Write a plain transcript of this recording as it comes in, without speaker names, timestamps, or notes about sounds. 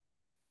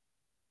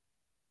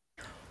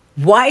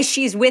Why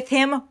she's with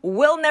him,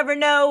 we'll never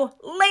know.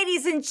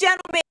 Ladies and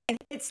gentlemen,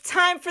 it's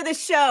time for the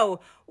show.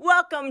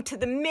 Welcome to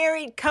the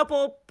Married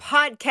Couple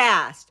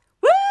Podcast.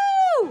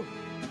 Woo!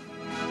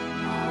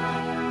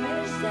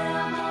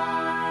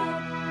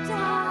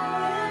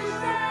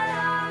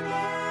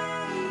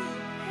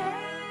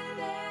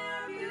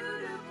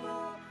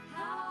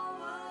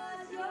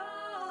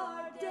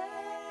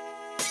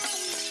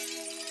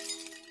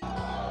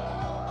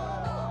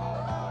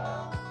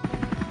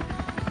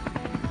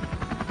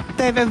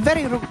 They have a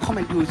very rude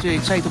comment to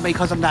say to me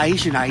because I'm the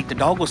Asian, I ate the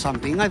dog or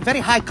something. I have very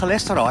high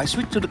cholesterol. I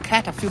switched to the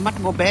cat. I feel much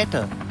more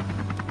better.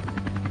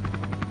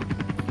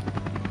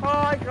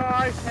 Hi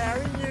guys, how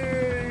are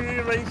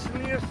you?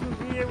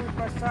 Recently here with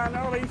my son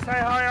Ollie. Say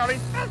hi, Ollie.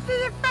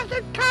 You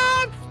fucking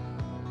cunt!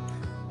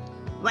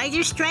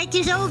 Writer's strike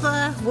is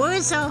over.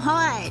 Words are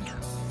hard.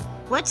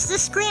 What's the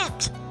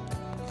script?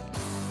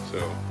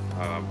 So,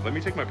 let me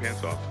take my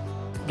pants off.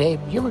 Dave,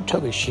 you ever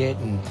took a shit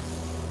and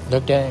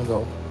looked at it and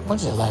go,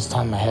 when's the last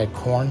time I had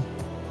corn?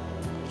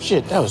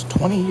 Shit, that was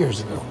 20 years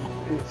ago.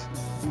 If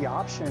the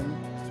option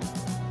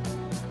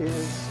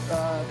is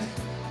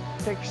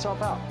take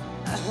yourself out.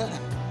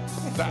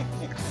 That's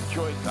the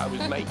choice I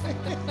was making.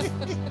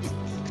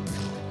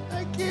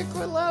 I can't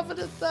quit laughing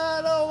at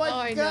that. Oh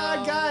my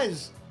God,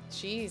 guys.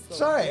 Jeez.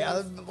 Sorry,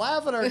 I'm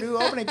laughing at our new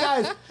opening.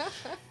 Guys,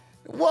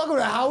 welcome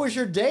to How Was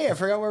Your Day? I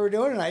forgot what we're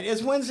doing tonight.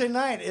 It's Wednesday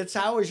night. It's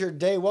How Was Your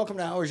Day? Welcome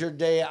to How Was Your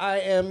Day? I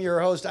am your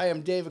host,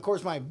 IAmDave. Of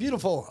course, my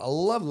beautiful,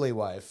 lovely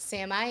wife.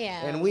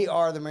 SamIAm. And we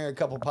are the Married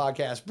Couple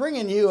Podcast,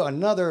 bringing you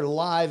another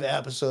live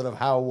episode of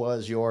How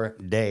Was Your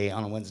Day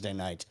on a Wednesday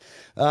night.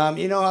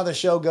 You know how the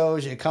show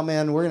goes. You come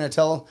in. We're going to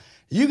tell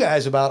you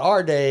guys about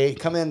our day.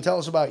 Come in, tell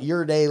us about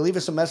your day. Leave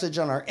us a message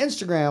on our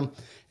Instagram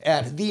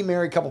at The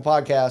Married Couple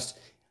Podcast.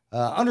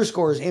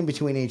 Underscores in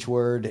between each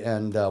word,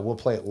 and we'll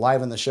play it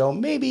live in the show.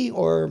 Maybe,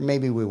 or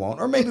maybe we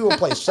won't. Or maybe we'll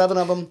play 7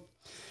 of them,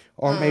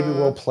 or maybe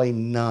we'll play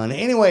none.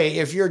 Anyway,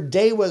 if your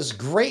day was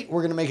great,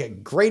 we're going to make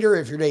it greater.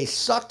 If your day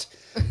sucked,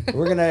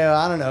 we're going to,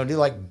 I don't know, do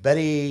like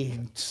Betty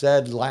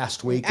said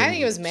last week. I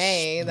think it was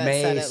May that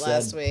said it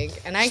last week.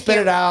 And I spit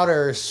it out,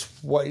 or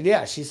what?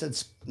 Yeah, she said,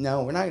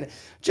 no, we're not going to.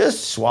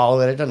 Just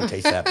swallow it. It doesn't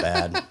taste that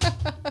bad.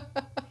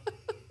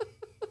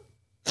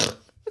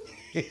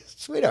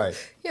 Sweetheart.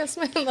 Yes,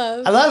 my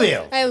love. I love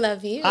you. I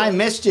love you. I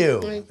missed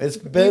you. It's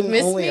been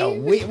only a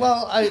week.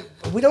 Well,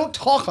 we don't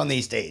talk on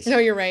these days. No,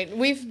 you're right.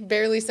 We've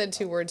barely said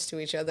 2 words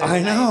to each other.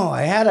 I know.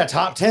 I had a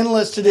top 10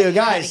 list to do.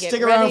 Guys,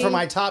 stick around for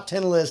my top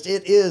 10 list.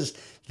 It is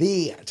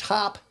the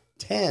top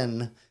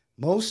 10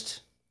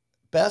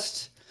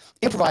 best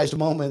improvised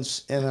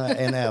moments in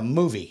a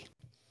movie.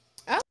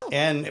 Oh.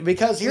 And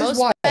because here's most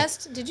why.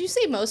 Best? Did you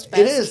say most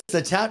best? It is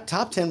the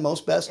top 10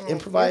 most best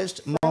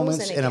improvised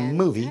moments in a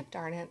movie. God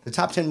darn it. The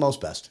top 10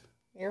 most best.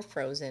 You're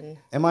frozen.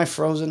 Am I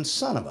frozen?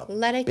 Son of a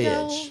Let it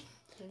bitch.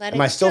 go.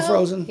 Am I still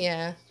frozen?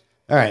 Yeah.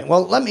 All right.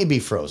 Well, let me be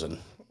frozen.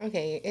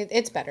 Okay.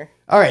 It's better.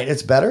 All right.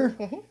 It's better?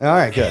 Mm-hmm. All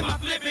right. Good.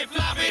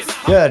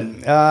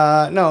 Good.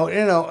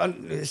 No,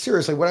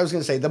 seriously, what I was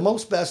going to say, the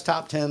most best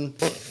top 10.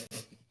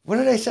 What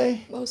did I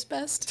say? Most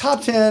best.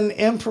 Top 10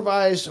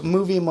 improvised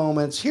movie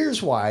moments.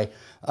 Here's why.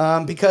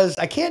 Because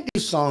I can't do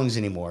songs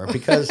anymore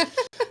because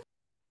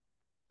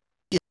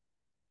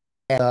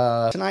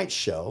tonight's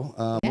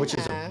show, which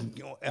is an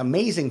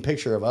amazing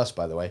picture of us,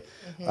 by the way.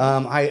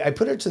 Mm-hmm. I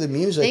put it to the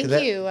music.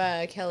 Thank you,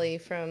 Kelly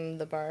from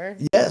the bar.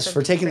 Yes,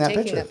 for taking that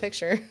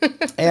picture.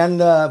 And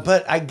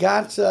but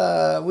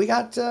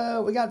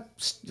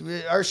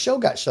our show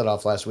got shut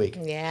off last week.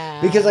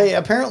 Yeah. Because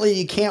apparently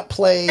you can't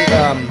play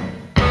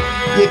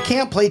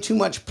too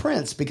much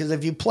Prince, because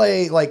if you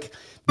play like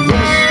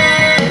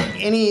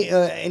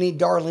any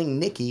Darling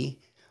Nikki,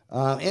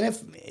 and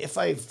if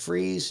I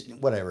freeze,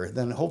 whatever,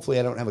 then hopefully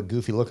I don't have a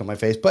goofy look on my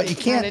face. But you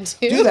can't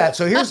do that.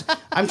 So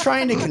I'm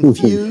going to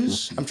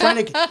confuse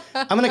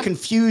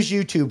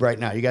YouTube right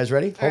now. You guys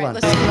ready? Hold on.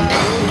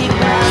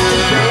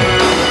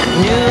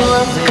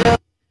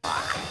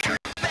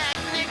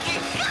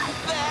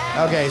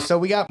 Okay, so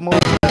we got more.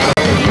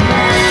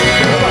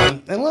 Hold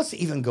on, and let's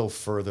even go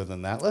further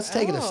than that. Let's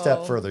take it a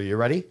step further. You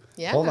ready?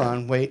 Yeah. Hold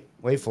on. Wait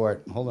for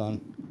it. Hold on.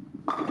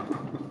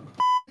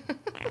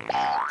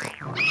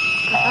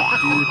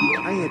 Dude,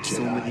 I had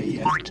so many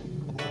gifts.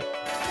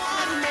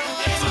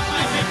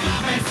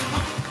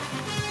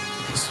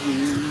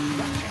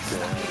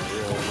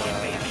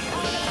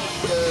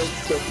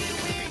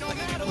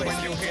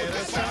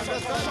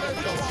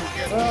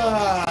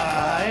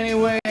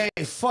 Anyway,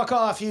 fuck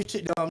off,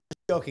 YouTube. No, I'm just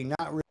joking.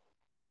 Not really.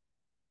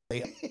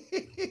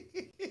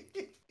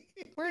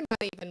 We're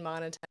not even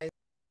monetized.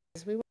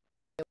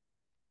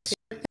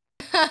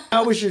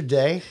 How was your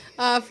day?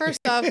 First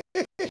off,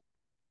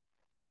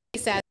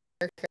 sad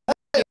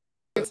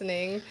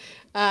listening.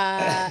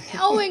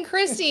 And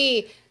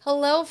Christy,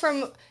 hello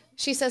from.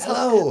 She says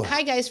hello.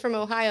 Hi guys from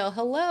Ohio.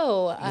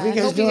 Hello. What are you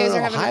guys doing in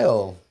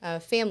Ohio?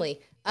 Family.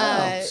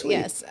 Sweet.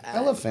 Yes.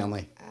 I love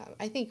family.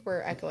 I think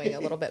we're echoing a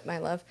little bit, my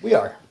love. We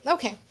are.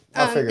 Okay.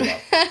 I'll figure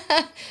it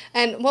out.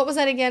 And what was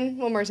that again?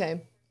 One more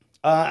time.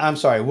 I'm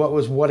sorry.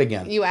 What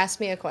again? You asked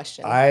me a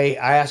question. I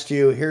asked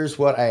you. Here's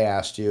what I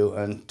asked you,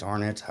 and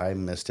darn it, I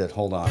missed it.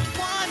 Hold on.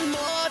 One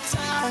more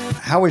time.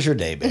 How was your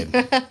day, babe?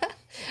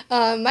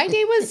 My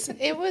day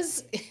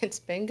it's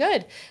been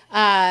good.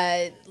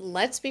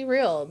 Let's be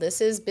real.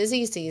 This is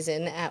busy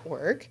season at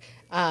work.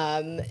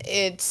 I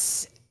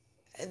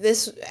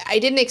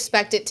didn't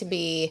expect it to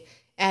be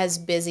as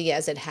busy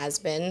as it has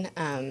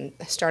been.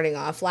 Starting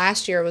off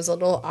last year was a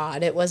little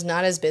odd. It was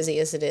not as busy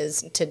as it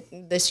is to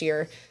this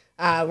year.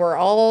 We're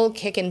all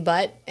kicking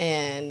butt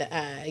and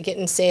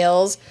getting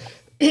sales.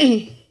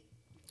 We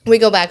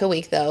go back a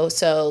week though.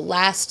 So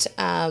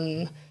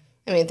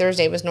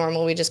Thursday was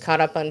normal. We just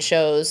caught up on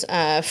shows.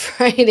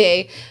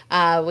 Friday,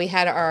 we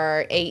had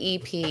our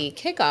AEP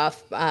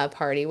kickoff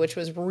party, which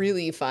was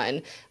really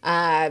fun.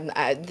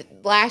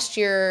 Last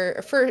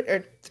year,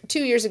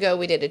 2 years ago,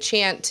 we did a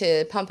chant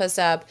to pump us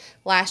up.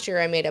 Last year,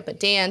 I made up a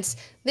dance.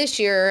 This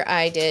year,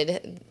 I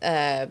did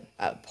a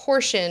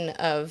portion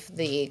of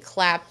the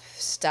clap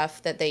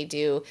stuff that they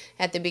do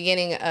at the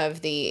beginning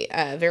of the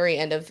very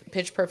end of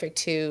Pitch Perfect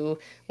 2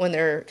 when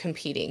they're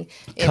competing.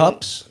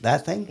 Cups,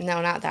 that thing?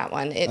 No, not that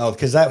one.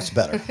 Because that was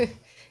better.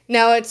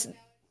 No, it's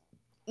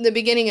the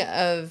beginning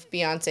of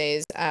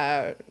Beyonce's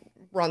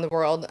Run the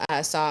World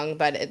song,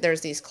 but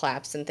there's these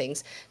claps and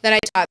things that I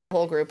taught the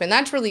whole group, and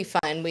that's really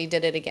fun. We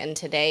did it again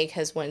today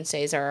because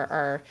Wednesdays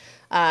are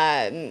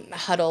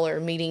huddle or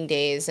meeting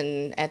days,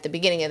 and at the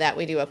beginning of that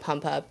we do a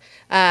pump up.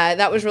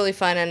 That was really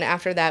fun, and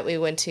after that we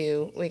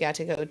got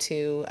to go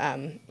to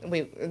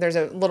there's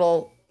a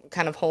little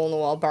kind of hole in the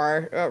wall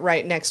bar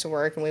right next to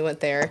work, and we went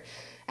there.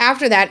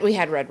 After that, we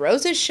had Red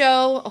Rose's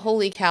show.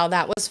 Holy cow,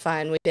 that was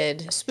fun. We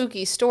did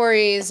spooky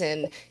stories,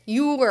 and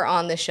you were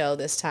on the show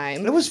this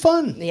time. It was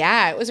fun.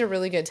 Yeah, it was a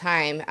really good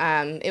time.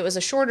 It was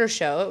a shorter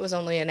show. It was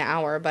only an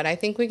hour, but I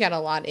think we got a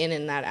lot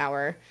in that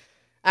hour.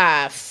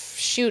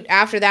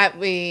 After that,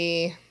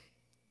 we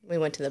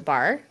went to the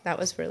bar. That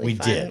was really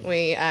fun.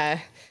 We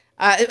did.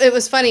 It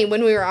was funny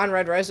when we were on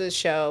Red Rose's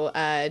show.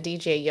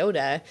 DJ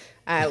Yoda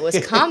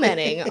was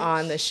commenting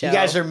on the show. You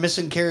guys are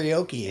missing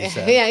karaoke. He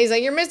said. Yeah, he's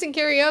like, you're missing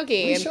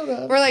karaoke. Showed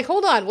up. We're like,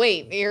 hold on,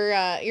 wait,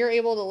 you're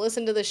able to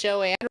listen to the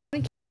show and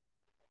run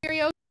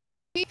karaoke.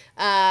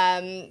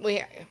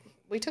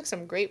 We took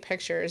some great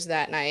pictures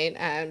that night.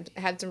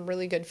 Had some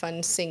really good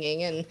fun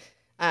singing and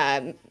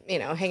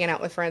hanging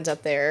out with friends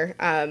up there.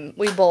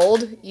 We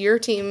bowled. Your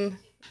team.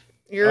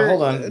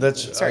 Hold on.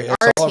 That's all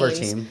of our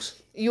teams.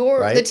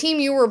 The team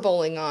you were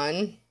bowling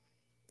on,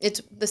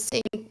 it's the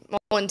same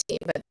one team,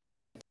 but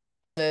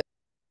the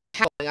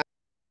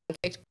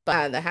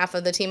half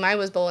of the team I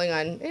was bowling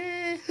on.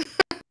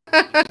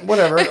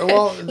 Whatever.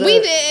 Well, we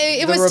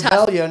did. It was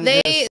tough.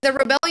 The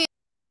rebellion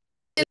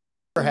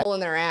in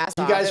their ass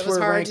off. It was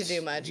hard to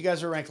do much. You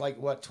guys were ranked like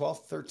what,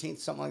 12th, 13th,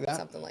 something like that.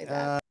 Something like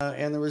that.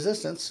 And the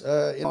resistance,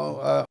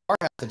 our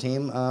half the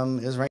team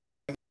is ranked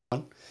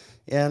 1.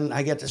 And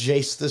I get to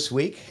Jace this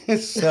week,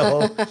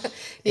 so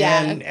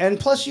yeah. And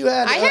plus you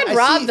had I had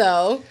Rob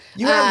though.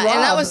 You had Rob,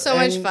 and that was so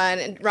much fun.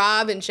 And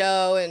Rob and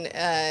Joe and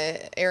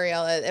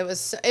Ariel. It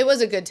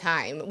was a good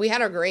time. We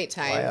had a great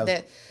time. I have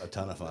a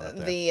ton of fun up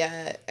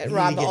there.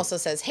 Rob also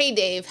says, "Hey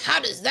Dave, how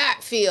does that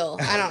feel?"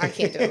 I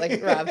can't do it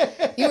like Rob.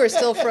 You are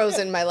still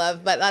frozen, my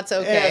love, but that's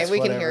okay.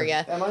 We can hear you.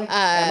 Am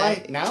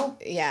I now?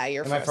 Yeah,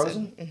 you're frozen. Am I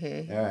frozen?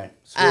 Mm-hmm. All right.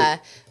 Sweet.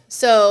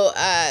 So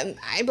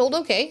I bowled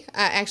okay.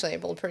 Actually, I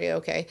bowled pretty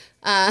okay.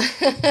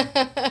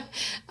 And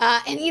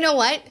you know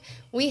what?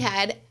 We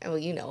had,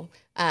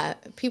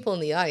 people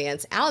in the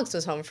audience. Alex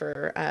was home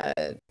for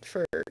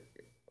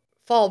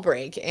fall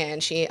break,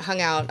 and she hung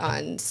out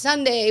on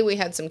Sunday. We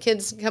had some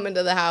kids come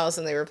into the house,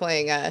 and they were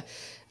playing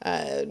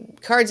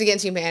Cards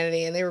Against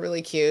Humanity, and they were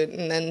really cute.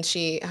 And then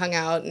she hung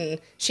out, and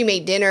she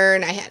made dinner.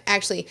 And I had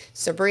actually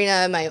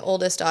Sabrina, my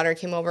oldest daughter,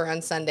 came over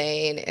on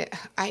Sunday,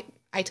 and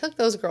I took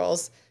those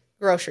girls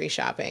grocery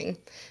shopping,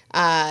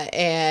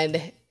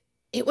 and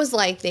it was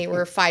like they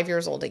were 5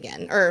 years old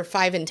again, or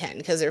 5 and 10,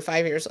 because they're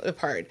 5 years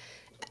apart.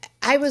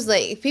 I was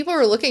like, people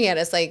were looking at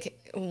us like,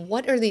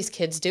 what are these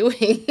kids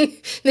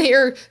doing? they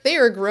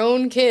are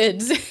grown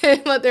kids,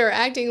 but they're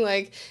acting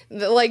like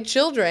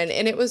children.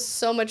 And it was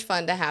so much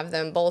fun to have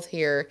them both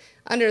here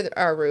under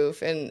our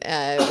roof, and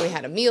we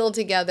had a meal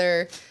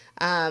together.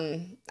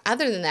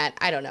 Other than that,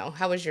 I don't know.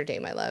 How was your day,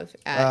 my love?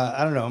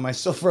 I don't know. Am I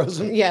still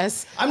frozen?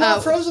 Yes. I'm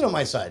not frozen on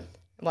my side.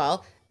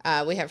 Well,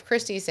 we have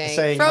Christy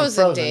saying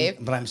frozen, Dave.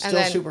 But I'm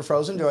still super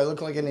frozen. Do I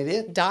look like an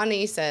idiot?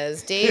 Donnie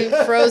says, Dave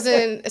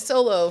frozen,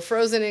 solo,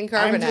 frozen in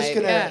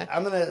carbonite.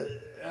 I'm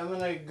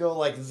gonna go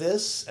like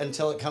this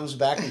until it comes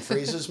back and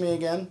freezes me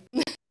again.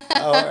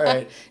 Oh, all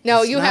right.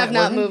 No, you have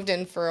not moved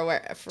in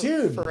forever.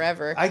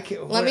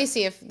 Let me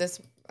see if this,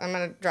 I'm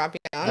gonna drop you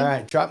down. All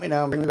right, drop me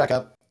down, bring me back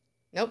up.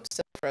 Nope,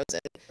 still frozen.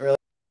 Really?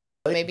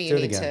 Maybe you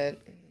need to...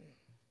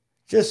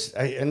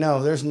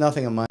 No, there's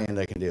nothing on my end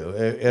I can do.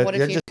 What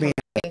if you come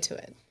into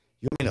it?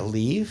 You want me to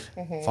leave?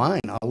 Mm-hmm.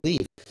 Fine, I'll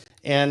leave.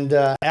 And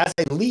as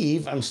I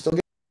leave, I'm still going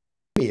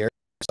to be here.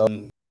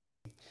 So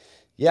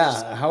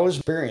Yeah, how was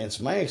experience?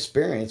 My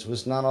experience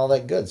was not all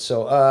that good.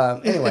 So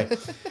anyway,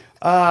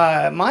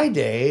 my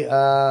day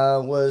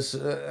was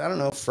I don't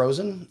know,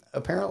 frozen.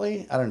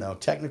 Apparently, I don't know,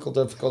 technical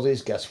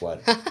difficulties. Guess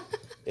what?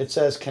 It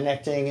says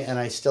connecting, and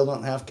I still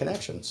don't have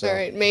connection. So all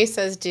right, May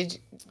says, did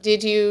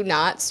you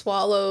not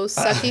swallow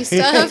sucky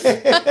stuff?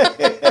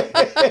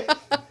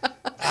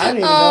 I don't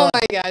even know. Oh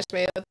my gosh,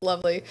 May, that's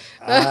lovely.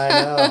 I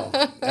know.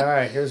 All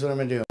right, here's what I'm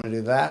gonna do. I'm gonna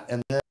do that,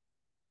 and this,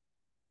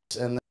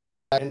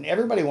 and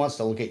everybody wants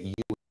to look at you.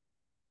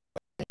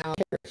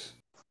 Nobody cares.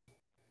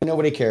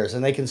 Nobody cares,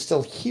 and they can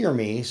still hear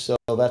me, so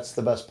that's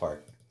the best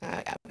part.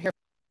 Yeah, here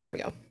we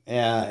go.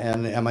 Yeah,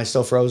 and am I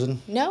still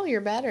frozen? No,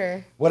 you're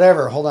better.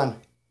 Whatever. Hold on.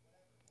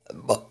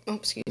 Oh,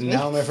 excuse me.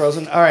 Now am I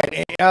frozen? All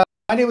right.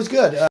 My day was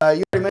good. You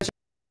already mentioned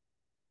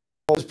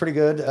it was pretty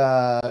good.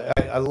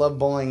 I love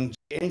bowling.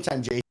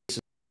 Anytime Jason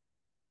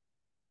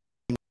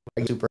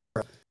super.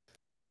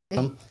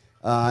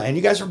 And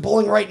you guys are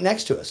bowling right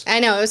next to us. I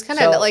know. It was kind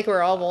of like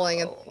we're all bowling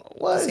at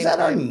what, the is same that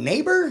time. our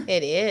neighbor?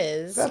 It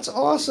is. That's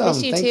awesome.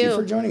 Miss you Thank too. you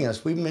for joining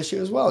us. We miss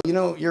you as well. You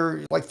know,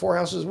 you're like 4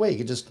 houses away. You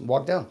could just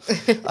walk down.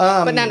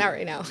 But not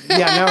right now.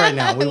 Yeah, not right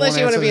now. We Unless won't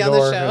you want to answer be on the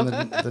door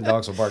show. and the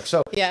dogs will bark.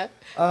 So yeah.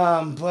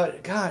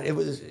 But God, it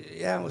was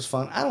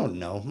fun. I don't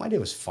know. My day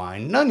was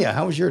fine. Nunya,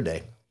 how was your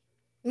day?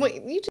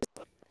 Wait, you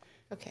just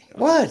okay.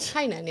 What?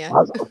 Hi, Nunya. I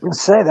was going to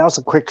say, that was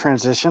a quick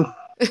transition.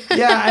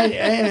 Yeah, I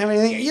didn't have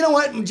anything. You know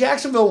what?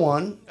 Jacksonville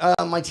won.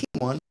 My team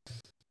won.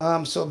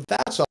 So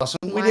that's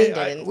awesome. We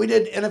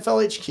did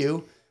NFL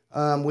HQ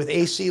with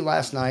AC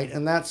last night,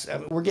 and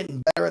we're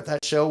getting better at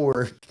that show.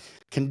 We're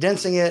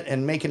condensing it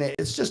and making it.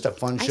 It's just a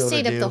fun show to do. I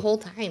stayed up the whole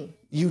time.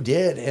 You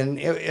did, and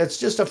it's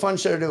just a fun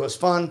show to do. It was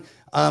fun.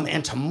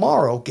 And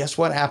tomorrow, guess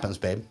what happens,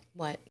 babe?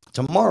 What?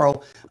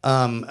 Tomorrow,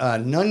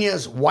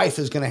 Nunya's wife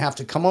is going to have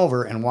to come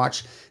over and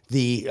watch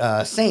the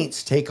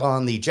Saints take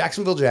on the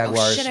Jacksonville Jaguars.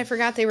 Oh, shit, I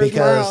forgot they were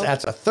because tomorrow.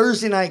 that's a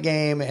Thursday night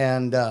game,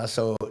 and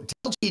so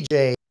tell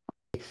TJ,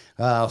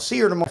 I'll see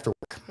her tomorrow after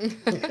work.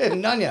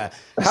 Nunya,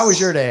 how was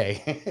your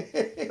day?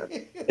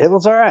 It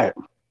was all right.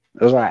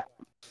 It was all right.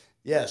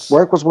 Yes.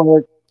 Work was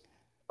work.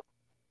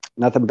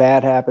 Nothing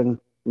bad happened.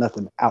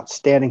 Nothing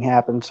outstanding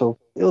happened. So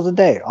it was a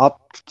day. I'll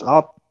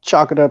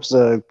chalk it up as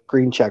a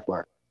green check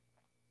mark.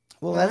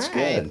 Well, that's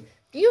good.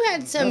 You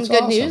had some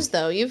good news,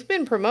 though. You've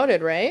been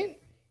promoted, right?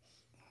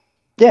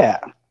 Yeah,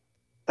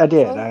 I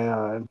did.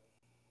 I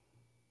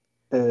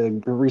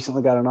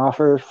recently got an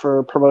offer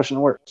for promotion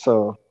to work.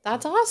 So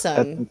that's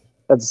awesome.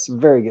 That's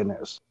very good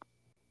news.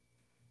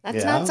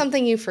 That's not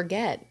something you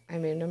forget. I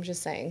mean, I'm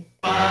just saying.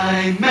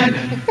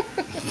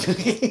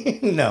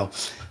 No.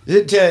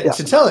 To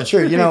tell the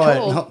truth, you know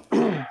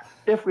what?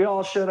 If we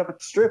all showed up at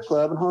the strip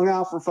club and hung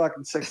out for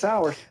fucking 6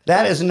 hours.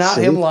 That is not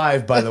him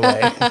live, by the way.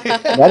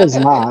 That is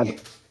not.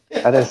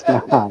 That is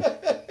not.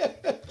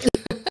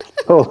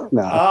 Oh,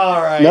 no.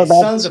 All right, no,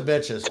 sons of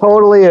bitches.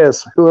 Totally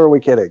is. Who are we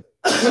kidding?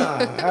 All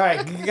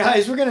right,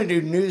 guys, we're going to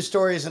do news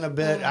stories in a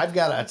bit. I've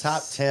got a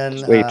top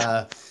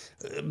 10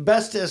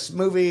 bestest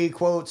movie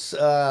quotes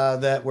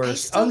that were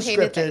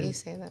unscripted. That you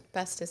say that.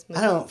 Bestest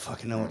movie. I don't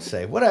fucking know what to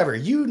say. Whatever,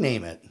 you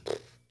name it.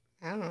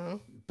 I don't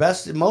know.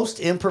 Best, most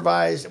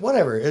improvised,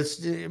 whatever.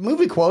 It's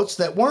movie quotes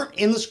that weren't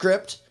in the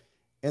script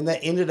and that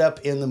ended up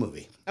in the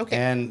movie. Okay.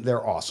 And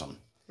they're awesome.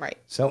 Right.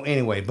 So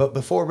anyway, but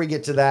before we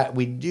get to that,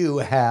 we do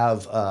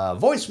have a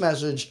voice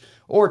message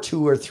or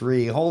 2 or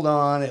 3. Hold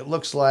on. It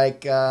looks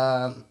like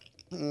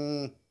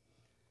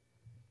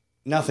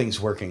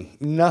nothing's working.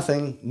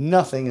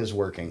 Nothing is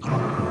working.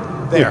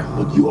 There.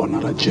 But you are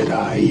not a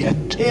Jedi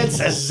yet. It's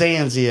a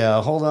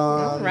Zanzia. Hold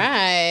on. All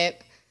right.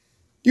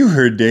 You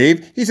heard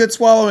Dave. He said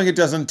swallowing it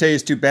doesn't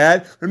taste too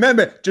bad.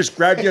 Remember, just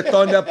grab your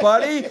thunder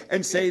buddy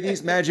and say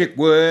these magic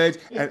words.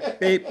 And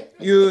babe,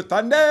 you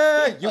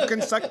thunder, you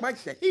can suck my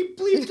dick. He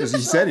bleeped because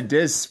he said it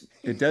does,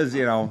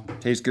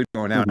 taste good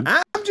going out.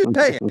 I'm just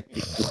saying. Did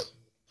you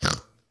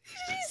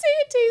say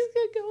it tastes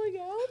good going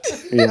out?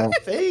 Yeah.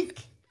 Fake.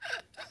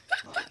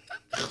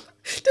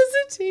 Does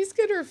it taste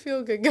good or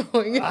feel good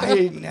going out?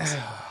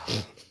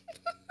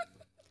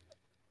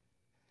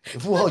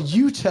 Well,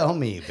 you tell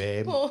me,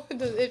 babe. Well,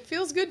 it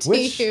feels good to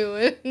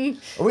you.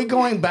 Are we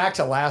going back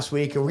to last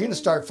week? Are we going to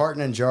start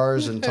farting in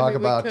jars and talk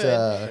about?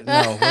 No, we're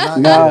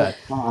not going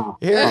to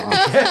do that.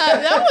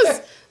 That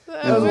was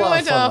we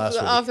went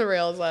off the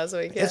rails last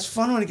week. Yeah. It's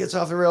fun when it gets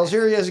off the rails.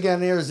 Here he is again.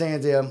 Here's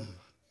Zanzia.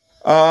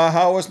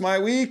 How was my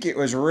week? It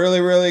was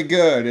really, really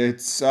good.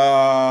 It's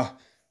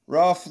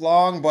rough,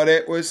 long, but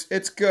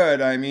it's good.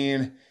 I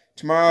mean,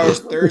 tomorrow's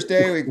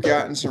Thursday. We've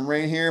gotten some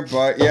rain here,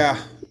 but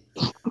yeah.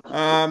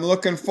 I'm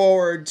looking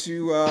forward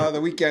to the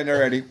weekend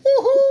already.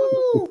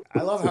 Woohoo!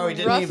 I love how he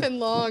didn't rough and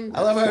long.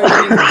 I love how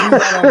he didn't even do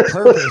that on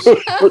purpose.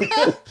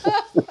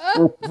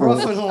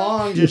 Rough and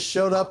long just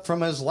showed up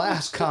from his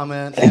last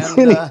comment,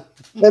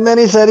 and then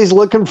he said he's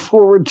looking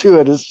forward to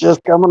it. It's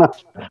just coming up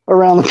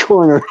around the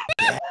corner.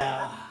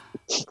 Yeah.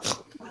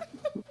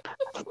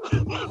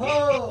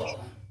 Oh.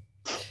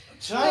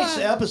 Tonight's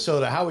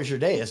episode of How Was Your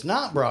Day is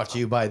not brought to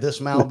you by this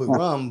Malibu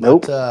rum,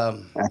 but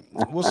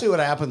we'll see what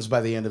happens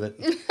by the end of it.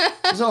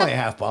 It's only a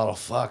half bottle.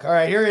 Fuck. All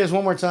right, here he is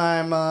one more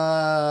time.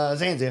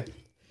 Zanzia.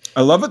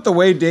 I love it the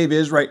way Dave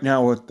is right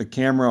now with the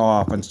camera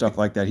off and stuff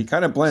like that. He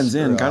kind of blends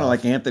in, kind of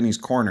like Anthony's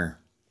corner.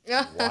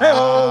 Wow.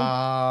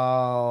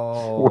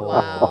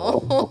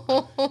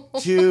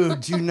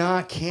 Dude, do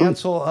not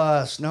cancel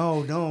us.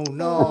 No,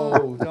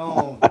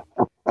 don't.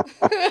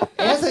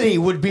 Anthony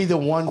would be the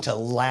one to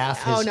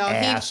laugh his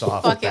ass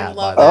off at that.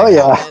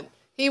 Comment.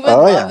 He would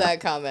love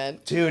that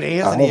comment. Dude,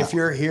 Anthony, if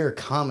you're here,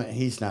 comment.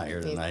 He's not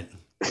here tonight.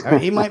 I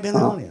mean, he might be in the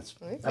audience.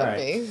 All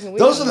right.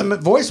 Those are the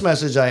voice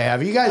messages I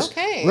have. You guys,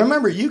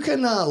 remember, you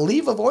can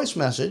leave a voice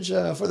message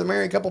for the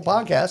Married Couple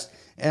Podcast.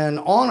 And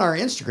on our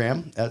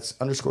Instagram, that's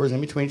 _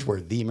 in between, we're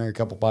the Married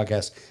Couple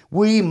Podcast.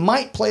 We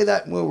might play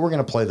that. We're going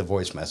to play the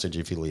voice message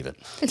if you leave it.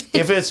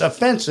 If it's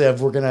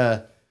offensive, we're going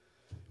to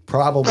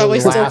probably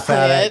laugh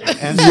at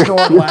it and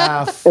snort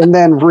laugh. And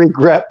then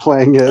regret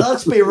playing it.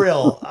 Let's be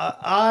real.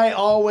 I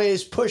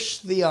always push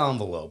the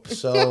envelope.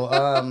 So,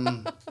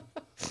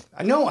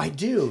 I know I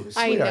do. Sweetheart.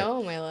 I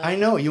know, my love. I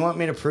know. You want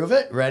me to prove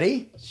it?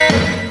 Ready?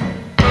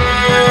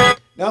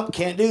 Nope,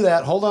 can't do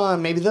that. Hold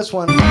on. Maybe this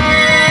one.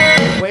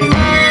 Wait.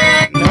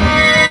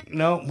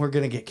 No, we're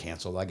going to get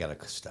canceled. I got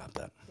to stop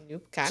that. You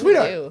kind of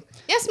do.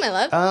 Yes, my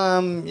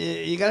love.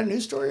 You got a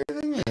news story or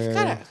anything? I've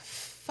got a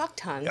fuck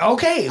ton.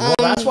 Okay, well,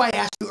 that's why I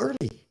asked you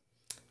early.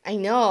 I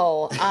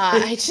know.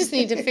 I just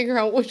need to figure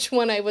out which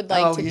one I would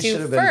like to do first. You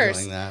should have been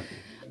doing that.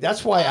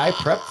 That's why I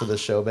prepped for the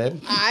show, babe.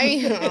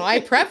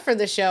 I prep for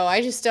the show.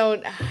 I just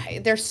don't.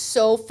 They're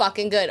so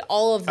fucking good.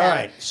 All of them. All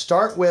right.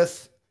 Start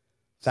with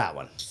that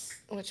one.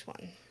 Which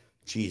one?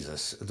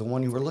 Jesus. The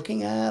one you were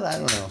looking at? I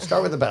don't know.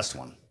 Start with the best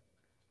one.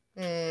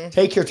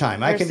 Take your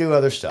time. I can do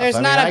other stuff. There's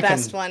not a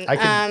best one.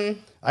 I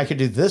could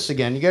do this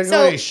again. You got to do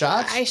any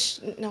shots?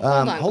 No,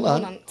 hold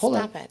on.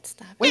 Stop it.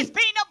 It's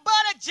peanut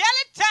butter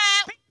jelly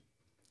time.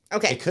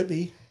 Okay. It could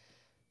be.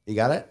 You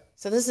got it?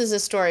 So this is a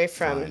story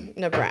from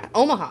Nebraska,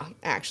 Omaha,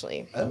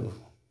 actually. Oh,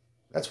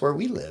 that's where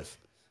we live.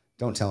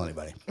 Don't tell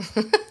anybody.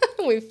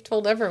 We've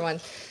told everyone.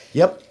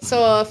 Yep.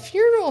 So a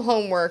funeral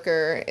home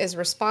worker is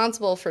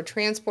responsible for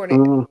transporting.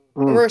 I don't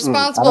like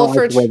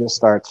the way this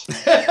starts. No.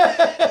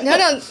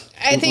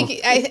 I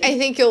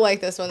think you'll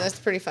like this one. That's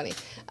pretty funny.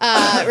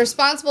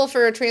 Responsible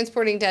for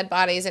transporting dead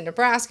bodies in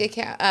Nebraska,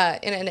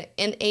 in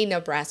a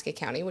Nebraska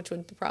county, which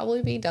would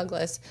probably be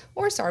Douglas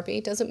or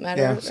Sarpy. Doesn't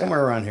matter. Yeah,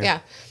 somewhere around here. Yeah.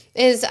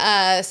 Is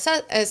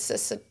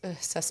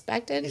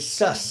suspected.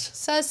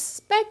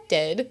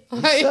 Suspected.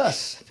 I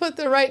put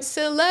the right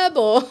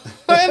syllable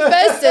or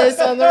emphasis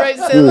on the right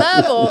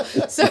syllable.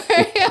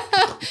 Sorry.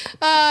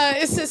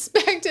 Is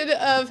suspected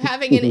of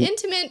having an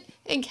intimate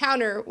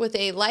encounter with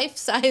a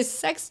life-size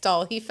sex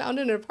doll he found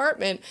in an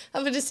apartment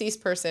of a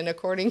deceased person,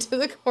 according to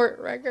the court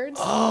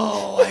records.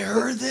 Oh, I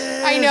heard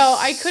this. I know.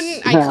 I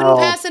couldn't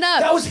pass it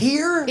up. That was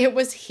here? It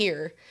was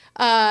here.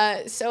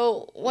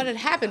 So what had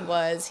happened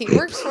was he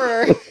works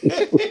for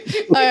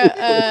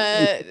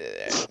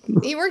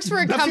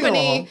a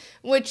company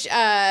which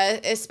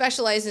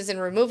specializes in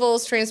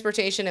removals,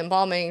 transportation,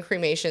 embalming,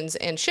 cremations,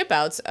 and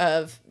ship-outs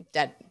of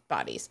dead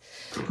bodies.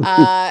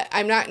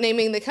 I'm not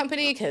naming the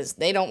company because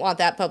they don't want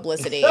that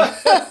publicity.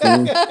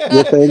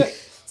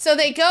 So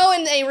they go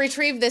and they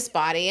retrieve this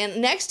body, and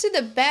next to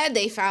the bed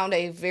they found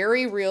a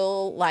very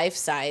real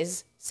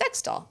life-size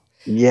sex doll.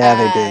 Yeah,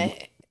 they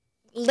did.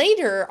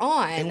 Later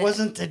on... It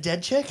wasn't a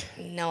dead chick?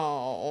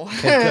 No.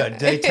 Okay, good.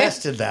 They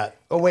tested that.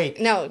 Oh, wait.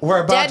 No.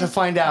 We're about to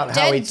find out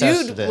how he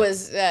tested it.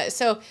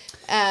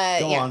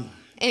 Go on.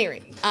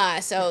 Anyway,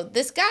 so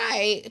this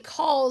guy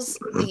calls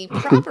the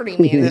property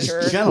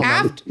manager. This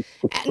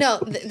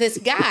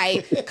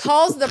guy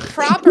calls the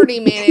property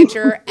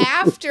manager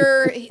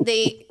after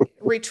they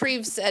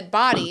retrieve said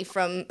body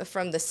from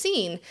the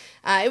scene.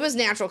 It was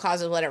natural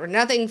causes, whatever.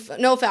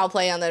 No foul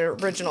play on the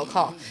original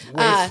call.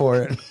 Wait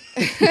for it.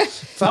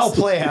 Foul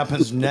play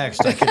happens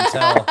next, I can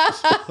tell.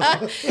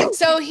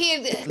 So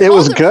it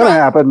was going to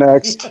happen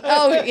next.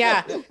 Oh,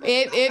 yeah,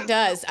 it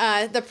does.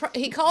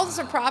 He calls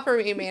the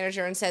property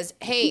manager and says,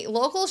 "Hey,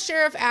 local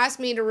sheriff asked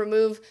me to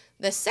remove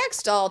the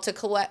sex doll to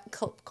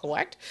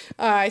collect.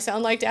 I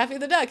sound like Daffy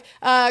the Duck.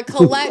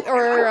 Collect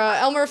or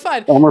Elmer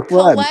Fudd.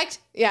 Collect.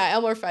 Yeah,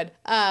 Elmer Fudd.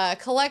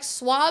 Collect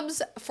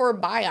swabs for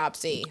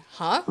biopsy.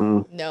 Huh?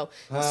 No.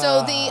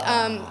 So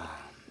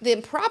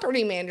the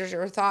property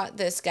manager thought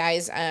this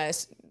guy's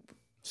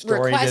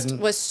request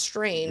was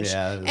strange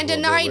and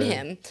denied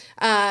him.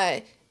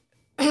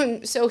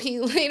 So he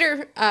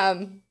later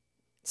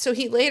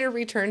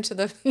returned to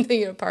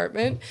the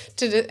apartment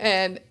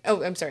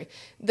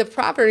the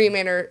property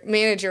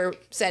manager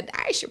said,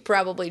 "I should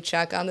probably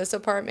check on this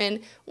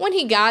apartment." When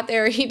he got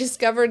there, he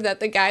discovered that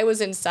the guy was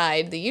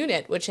inside the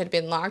unit, which had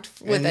been locked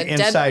with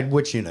inside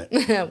which unit?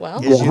 Well,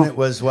 his unit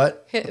was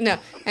what? No.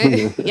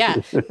 Yeah,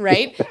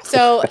 right.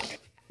 So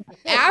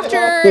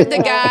after the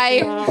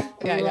guy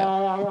Yeah, I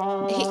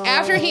know.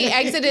 After he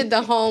exited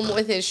the home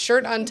with his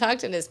shirt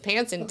untucked and his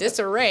pants in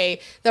disarray,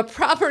 the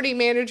property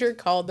manager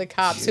called the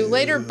cops, who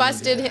later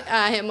busted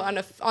him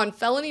on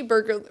felony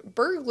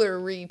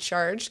burglary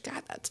charge.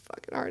 God, that's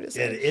fucking hard to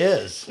say. It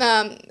is.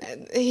 And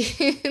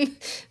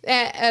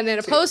in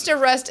a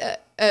post-arrest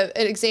an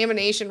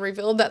examination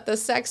revealed that the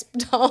sex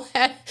doll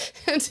had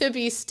to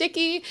be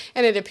sticky,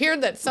 and it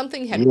appeared that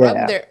something had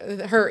rubbed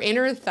her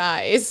inner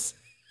thighs.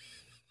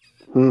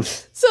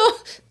 So,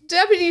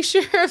 Deputy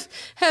Sheriff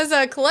has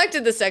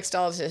collected the sex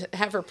doll to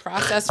have her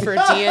processed for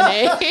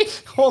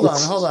DNA. Hold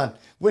on.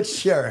 Which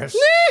sheriffs?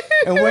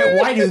 And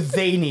why do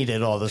they need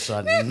it all of a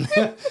sudden?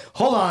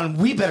 Hold on,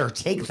 we better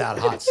take that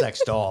hot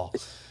sex doll.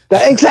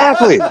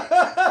 Exactly.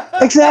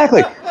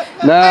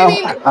 No,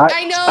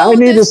 I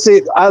need to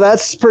see.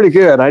 That's pretty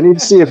good. I need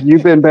to see if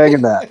you've been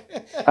banging that.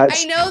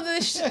 I know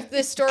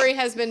this story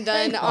has been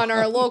done on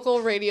our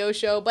local radio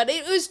show, but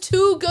it was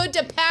too good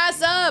to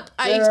pass up.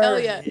 I tell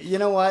you. You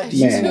know what?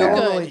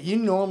 You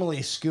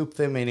normally scoop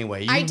them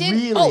anyway. I did.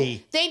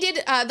 Really... Oh, they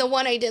did the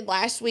one I did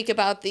last week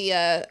about the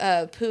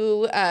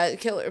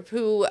killer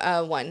poo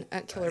one.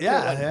 Killer poo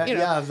one. You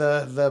know.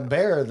 The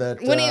bear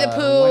that Winnie the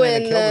Pooh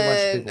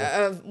and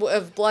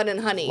of Blood and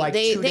Honey. Like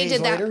they 2 days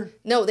did that. later?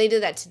 No, they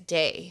did that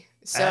today.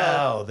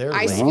 So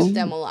I scooped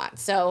them a lot.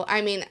 So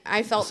I mean,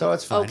 I felt so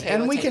it's fine. Okay,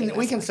 and we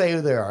can say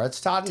who they are.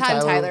 It's Todd and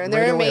Tyler, and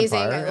they're Radio amazing.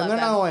 Empire, I love and they're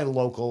them. not only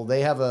local. They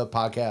have a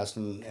podcast,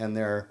 and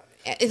they're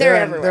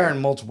everywhere. They're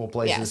in multiple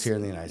places here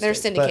in the United States. They're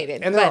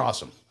syndicated, and they're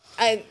awesome.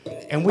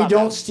 And we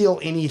don't steal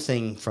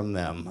anything from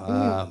them,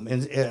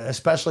 and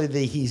especially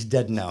the "he's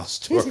dead now"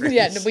 stories.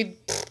 Yeah, we.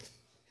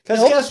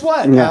 Because guess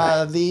what?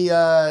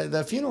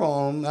 The funeral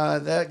home,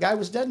 that guy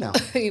was dead now.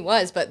 He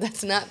was, but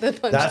that's not the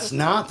punch. That's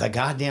not the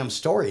goddamn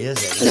story,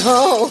 is it?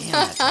 No.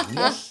 Damn it, I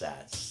missed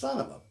that. Son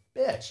of a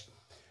bitch.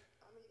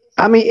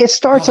 I mean, it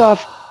starts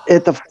off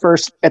at the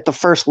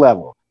first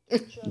level.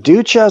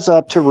 Dude shows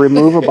up to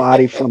remove a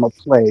body from a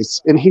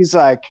place, and he's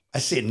like, I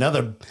see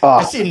another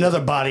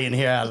body in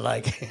here I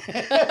like.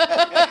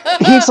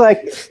 He's like,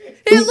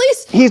 at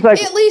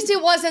least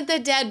it wasn't the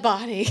dead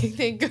body.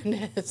 Thank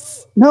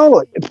goodness.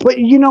 No, but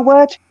you know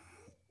what?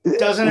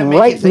 Doesn't it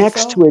make you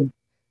think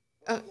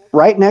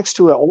right next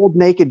to an old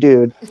naked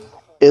dude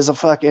is a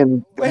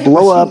fucking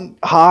blow up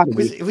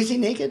hottie. Was he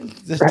naked?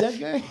 This dead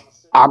guy?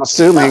 I'm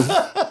assuming.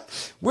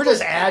 We're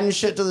just adding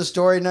shit to the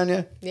story,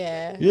 Nunya.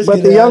 Yeah.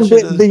 But the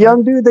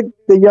young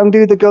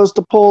dude that goes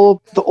to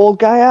pull the old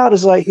guy out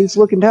is like, he's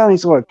looking down.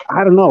 He's like,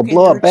 I don't know.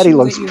 Blow up Betty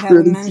looks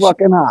pretty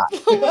fucking hot.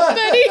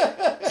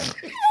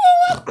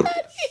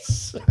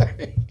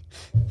 Sorry.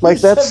 Like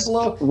that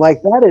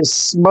is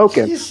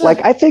smoking.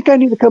 Like, I think I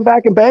need to come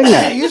back and bang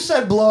that. You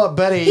said blow up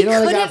Betty. You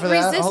know what I got for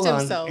that? Hold on.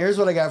 Himself. Here's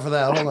what I got for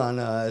that. Hold on.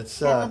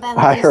 It's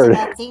I heard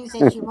about things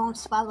that you won't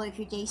swallow if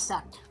your day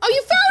sucked. Oh,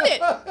 you found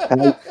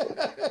it.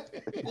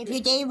 If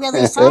your day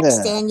really sucks,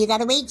 then you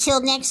gotta wait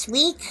till next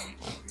week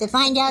to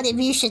find out if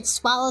you should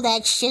swallow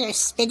that shit or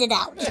spit it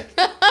out.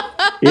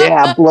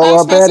 Yeah,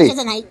 blow up Betty.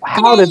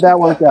 How did that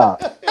work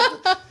out?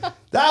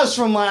 That was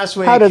from last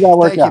week. How did that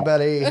work Thank out? you,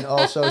 Betty.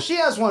 Also, she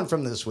has one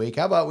from this week.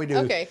 How about we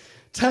do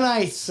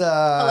tonight's?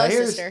 Hello,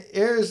 here's sister.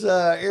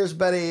 Here's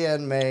Betty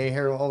and May.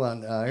 Here, hold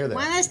on. Here they are.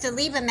 Want us to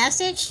leave a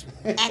message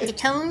at the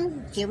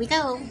tone? Here we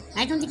go.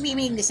 I don't think we have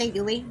anything to say,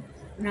 do we?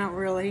 Not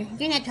really.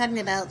 You're not talking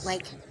about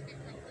like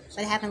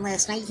what happened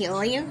last night here,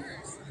 are you?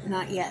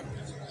 Not yet.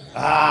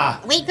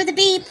 Wait for the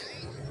beep,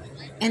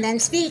 and then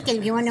speak. And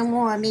if you want to know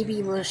more,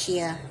 maybe we'll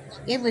share.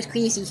 It was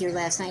crazy here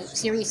last night.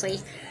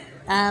 Seriously.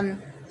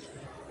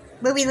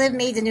 Where we live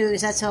made the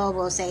news. That's all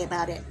we'll say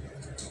about it.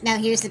 Now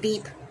here's the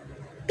beep.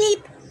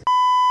 Beep.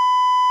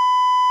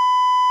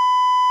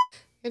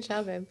 Good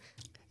job, babe.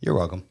 You're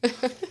welcome.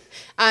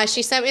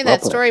 She sent me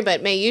that story,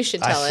 but May, you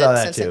should tell I saw it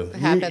that since too. it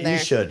happened there.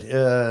 You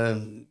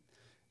should.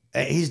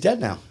 He's dead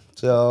now.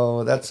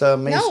 So that's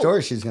May's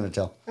story she's going to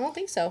tell. I don't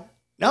think so.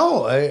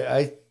 No,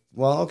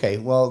 well, okay.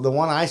 Well, the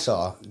one I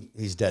saw,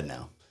 he's dead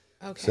now.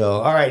 Okay. So,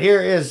 all right, here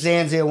is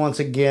Zanzia once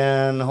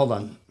again. Hold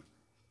on.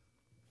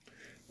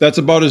 That's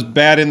about as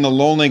bad in The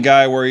Lonely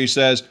Guy, where he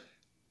says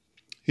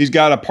he's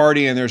got a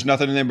party and there's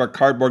nothing in there but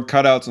cardboard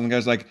cutouts. And the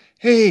guy's like,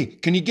 hey,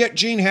 can you get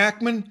Gene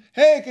Hackman?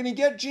 Hey, can you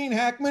get Gene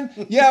Hackman?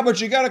 Yeah,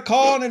 but you got to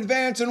call in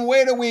advance and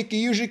wait a week.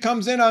 He usually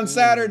comes in on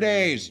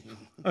Saturdays.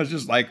 I was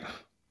just like,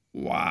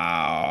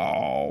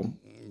 wow.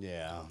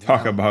 Yeah.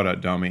 Talk about a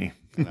dummy.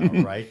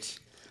 All right.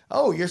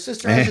 Oh, your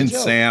sister has a And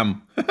joke.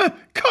 Sam.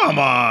 Come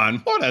on.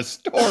 What a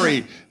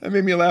story. That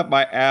made me laugh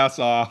my ass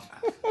off.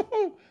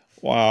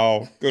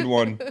 Wow. Good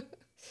one.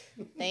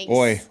 Thanks.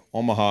 Boy,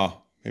 Omaha.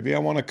 Maybe I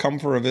want to come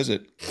for a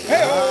visit.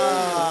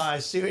 I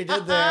see what you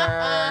did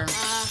there.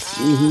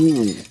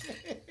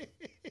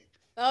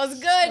 That was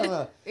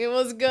good. It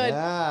was good.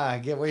 Yeah,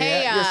 get where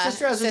Hey, your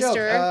sister has a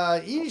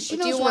joke. She do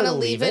knows you where want to to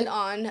leave leave it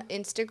on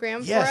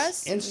Instagram Yes, for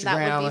us? Instagram,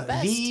 That would be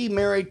best. The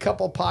Married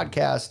Couple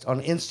Podcast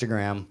on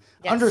Instagram.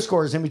 Yes.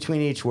 Underscores in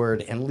between each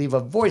word, and leave a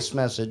voice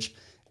message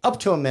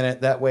up to a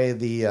minute. That way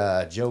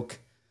the joke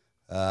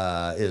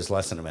is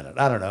less than a minute.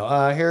 I don't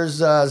know.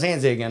 Here's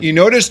Zanzi again. You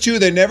notice too,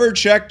 they never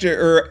checked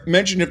or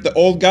mentioned if the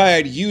old guy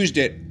had used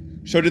it.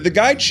 So did the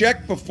guy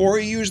check before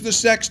he used the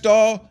sex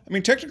doll? I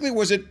mean, technically,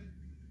 was it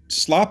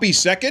sloppy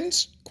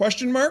seconds?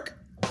 Question mark.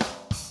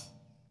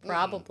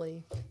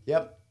 Probably.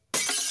 Yep.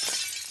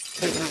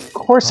 Of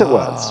course it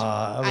was.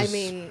 I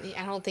mean,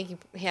 I don't think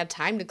he had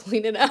time to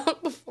clean it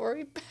out before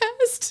he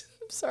passed.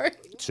 I'm sorry.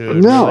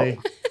 Dude, No. really?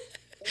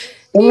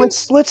 And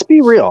let's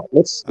be real.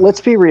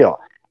 Let's be real.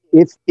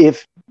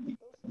 If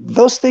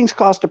those things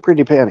cost a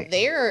pretty penny,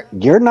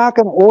 you're not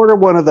going to order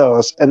one of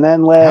those and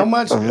then let How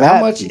much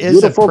is a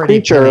beautiful pretty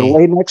creature penny?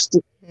 lay next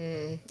to.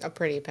 A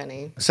pretty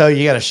penny. So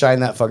you got to shine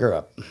that fucker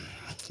up.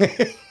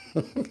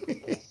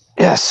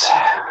 Yes.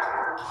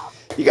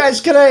 You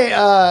guys, could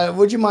I,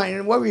 would you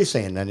mind, what were you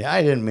saying, Nunya?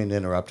 I didn't mean to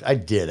interrupt. I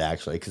did,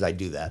 actually, because I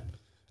do that.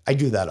 I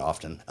do that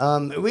often.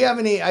 We have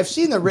any, I've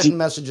seen the written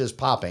messages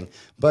popping,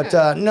 but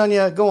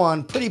Nunya, go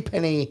on. Pretty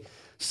penny,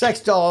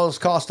 sex dolls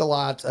cost a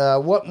lot.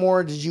 What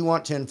more did you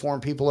want to inform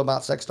people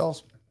about sex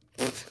dolls?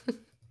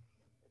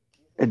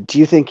 Do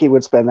you think he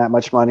would spend that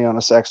much money on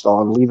a sex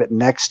doll and leave it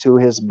next to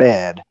his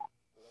bed,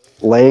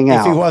 laying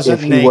out? If he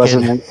wasn't naked.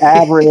 Wasn't an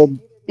average,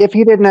 if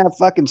he didn't have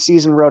fucking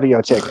season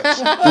rodeo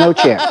tickets, no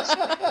chance.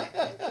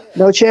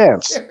 No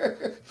chance.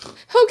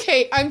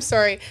 Okay, I'm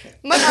sorry.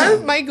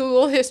 My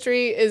Google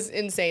history is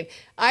insane.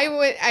 I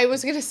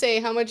was gonna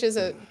say how much is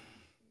a.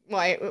 Well,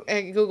 I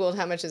googled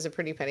how much is a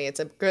pretty penny. It's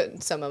a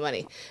good sum of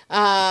money.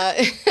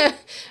 But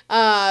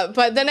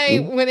then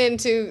I went in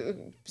to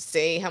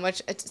say how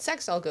much a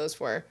sex doll goes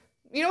for.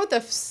 You know what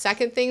the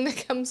second thing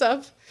that comes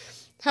up?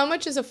 How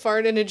much is a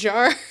fart in a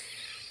jar?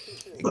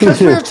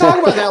 Because we were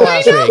talking about that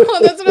last week.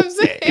 That's what I'm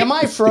saying. Am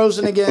I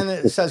frozen again?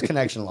 It says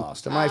connection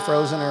lost. Am I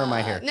frozen or am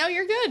I here? No,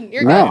 you're good.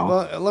 You're No. good.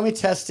 Well, let me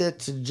test it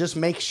to just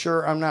make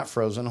sure I'm not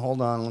frozen.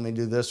 Hold on. Let me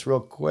do this real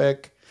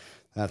quick.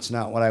 That's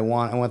not what I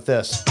want. I want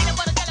this.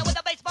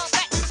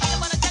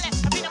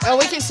 Oh,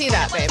 we can see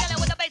that, babe.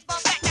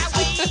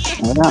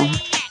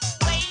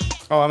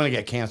 Oh, I'm going to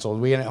get canceled.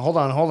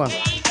 Hold on.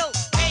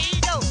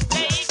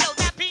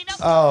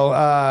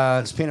 Oh,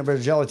 it's peanut butter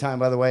jelly time,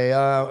 by the way.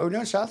 Are we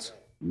doing shots?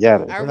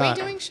 Yeah. Are we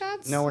doing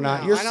shots? No, we're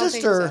not. No, Your I don't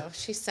think sister so.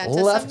 She sent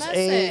left us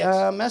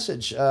a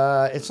message.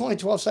 message. It's only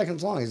 12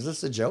 seconds long. Is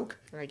this a joke?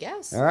 I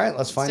guess. All right,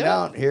 let's find do it.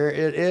 out. Here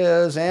it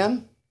is,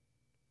 Ann.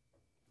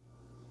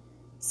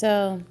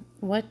 So,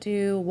 what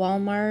do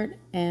Walmart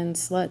and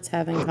sluts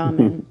have in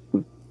common?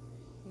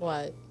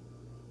 What?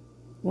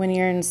 When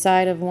you're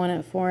inside of one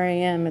at 4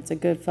 a.m., it's a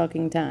good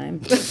fucking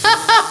time.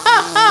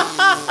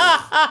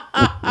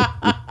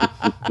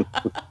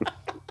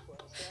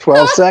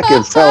 12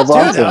 seconds. That was Dude,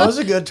 awesome. that was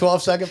a good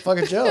 12-second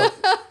fucking joke.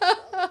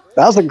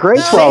 That was a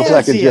great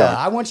 12-second Santia, joke.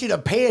 I want you to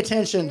pay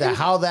attention to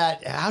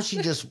how she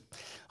just.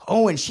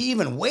 Oh, and she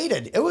even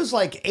waited. It was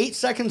like 8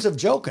 seconds of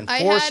joke and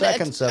 4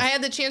 seconds of. I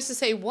had the chance to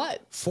say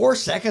what? 4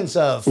 seconds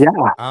of. Yeah.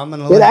 I'm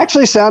gonna It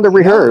actually sounded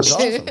rehearsed.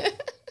 That was awesome.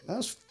 That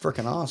was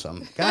freaking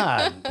awesome.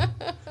 God. Yeah.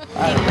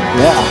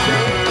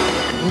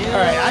 All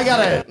right, I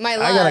gotta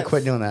love.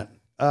 quit doing that.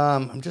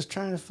 I'm just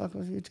trying to fuck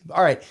with YouTube.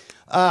 All right,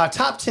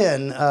 top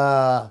 10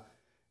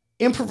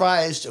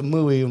 improvised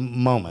movie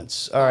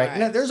moments. All right.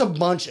 Now, there's a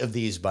bunch of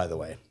these, by the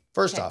way.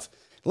 First off,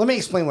 let me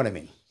explain what I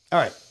mean. All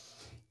right,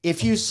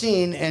 if you've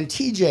seen, and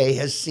TJ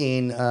has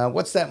seen,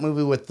 what's that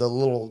movie with the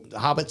little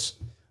hobbits?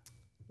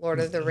 Lord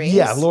of the Rings.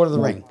 Yeah, Lord of the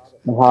Rings.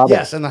 The Hobbit.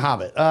 Yes, and the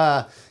Hobbit.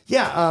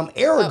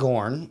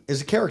 Aragorn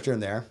is a character in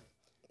there.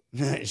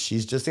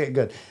 She's just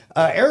good.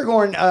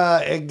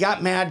 Aragorn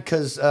got mad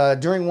because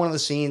during one of the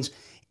scenes,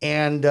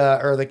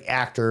 or the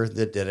actor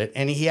that did it,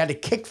 and he had to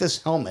kick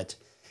this helmet.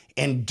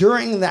 And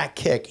during that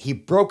kick, he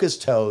broke his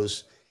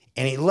toes,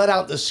 and he let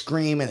out the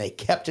scream, and they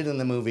kept it in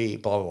the movie,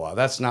 blah, blah, blah.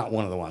 That's not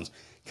one of the ones,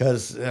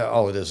 because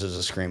all it is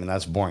a scream, and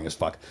that's boring as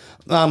fuck.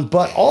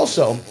 But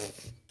also,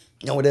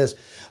 no, it is.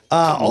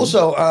 Pirates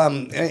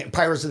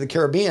of the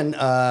Caribbean,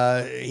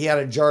 he had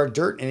a jar of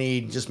dirt, and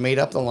he just made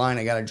up the line,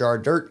 I got a jar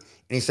of dirt,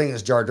 and he sang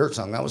this jar of dirt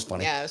song. That was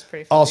funny. Yeah, it was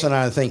pretty funny. Also,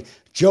 another thing,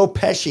 Joe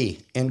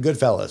Pesci in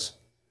Goodfellas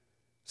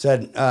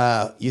said,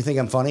 you think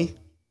I'm funny?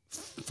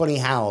 Funny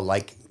how?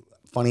 Like,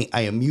 funny,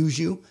 I amuse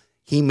you?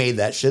 He made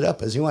that shit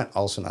up as he went.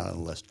 Also not on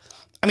the list.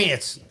 I mean,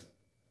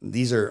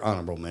 these are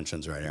honorable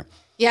mentions right here.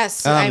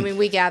 Yes, I mean,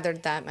 we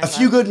gathered that. A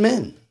Few Good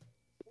Men.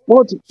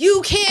 Well,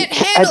 You can't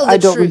handle the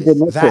don't truth. need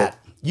to miss That. it.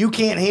 You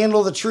can't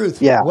handle the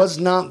truth. Yeah. Was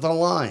not the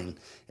line.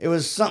 It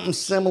was something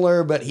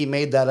similar, but he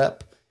made that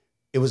up.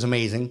 It was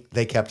amazing.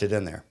 They kept it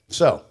in there.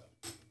 So,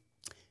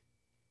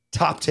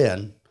 top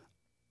 10.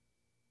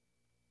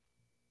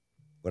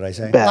 What did I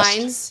say? Best.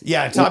 Lines.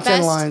 Yeah, top 10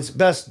 Best. lines.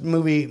 Best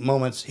movie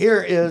moments.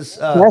 Here is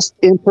Best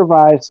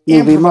improvised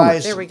movie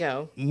moment. There we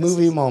go.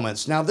 movie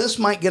moments. Now, this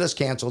might get us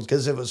canceled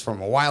because it was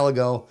from a while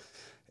ago,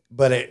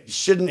 but it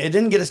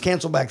didn't get us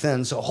canceled back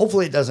then, so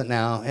hopefully it doesn't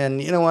now.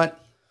 And you know what?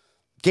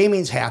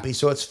 Gaming's happy,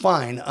 so it's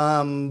fine.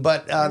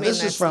 But I mean, this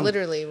is that's from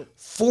literally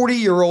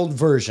 40-year-old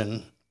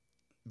version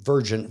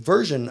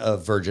version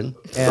of virgin.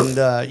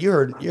 And you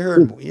heard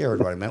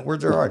what I meant.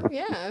 Words are hard.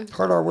 Yeah.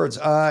 Hard are words.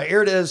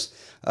 Here it is.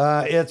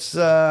 It's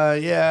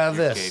this.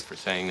 You're gay for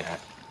saying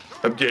that.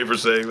 I'm gay for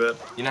saying that.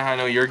 You know how I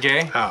know you're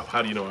gay? How?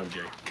 How do you know I'm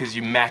gay? Because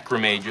you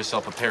macrameed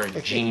yourself a pair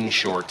of jean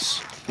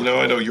shorts. You know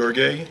I know you're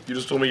gay? You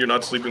just told me you're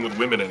not sleeping with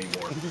women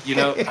anymore. You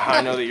know how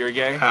I know that you're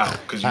gay? How?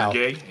 Because you're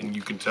gay and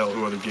you can tell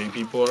who other gay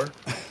people are?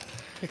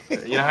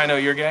 You know how I know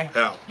you're gay?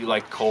 How? You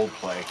like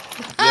Coldplay.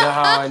 You know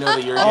how I know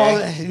that you're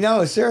gay? Oh,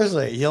 no,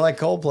 seriously. You like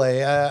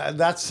Coldplay.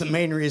 That's the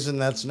main reason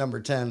that's number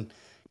 10.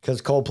 Because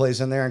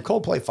Coldplay's in there, and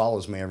Coldplay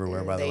follows me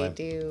everywhere, by the way.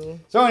 They do.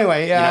 So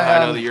anyway, yeah. You know how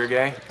I know that you're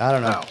gay? I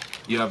don't know. How?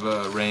 You have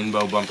a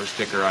rainbow bumper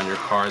sticker on your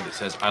car that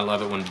says, I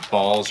love it when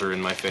balls are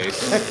in my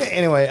face.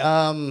 Anyway,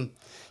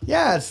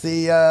 yeah, it's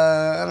the,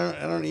 I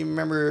don't even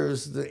remember, it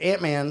was the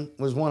Ant-Man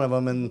was one of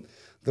them, and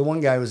the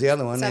one guy was the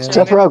other one.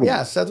 Seth Rogen.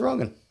 Yeah, Seth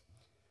Rogen.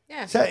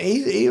 Yeah. So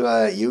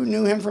you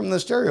knew him from the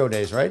Stereo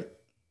days, right?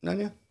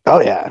 Nunya? Oh,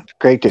 yeah.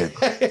 Great dude.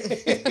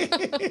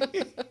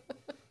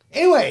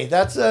 Anyway,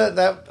 that's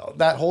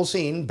that whole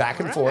scene back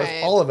and forth.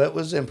 All of it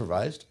was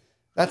improvised.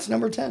 That's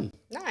number 10.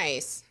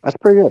 Nice. That's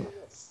pretty good.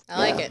 I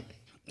like it.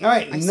 All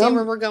right. I see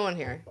where we're going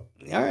here.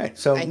 All right.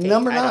 So I think.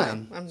 number I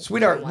don't 9. know.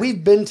 Sweetheart,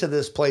 we've been to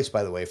this place,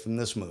 by the way, from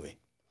this movie.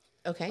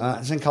 Okay.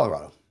 It's in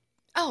Colorado.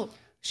 Oh,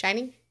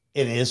 Shining?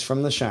 It is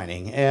from The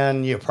Shining.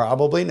 And you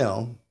probably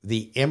know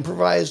the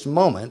improvised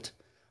moment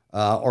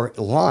or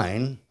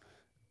line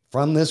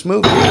from this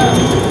movie.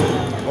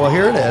 Well,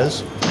 here it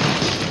is.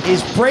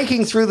 He's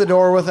breaking through the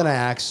door with an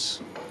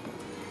axe.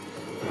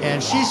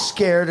 And she's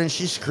scared and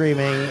she's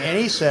screaming. And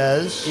he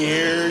says,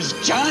 "Here's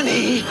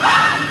Johnny."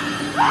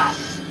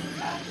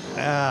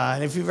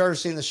 And if you've ever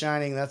seen The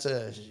Shining, that's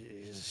a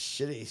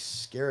shitty,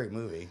 scary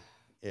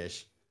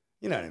movie-ish.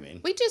 You know what I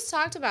mean? We just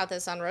talked about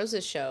this on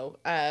Rose's show.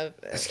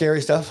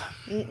 Scary stuff?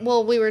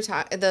 Well, we were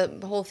talking, the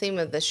whole theme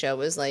of the show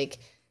was like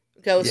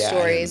ghost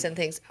stories and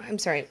things. I'm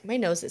sorry, my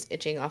nose is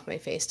itching off my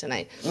face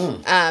tonight.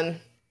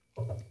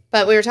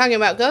 But we were talking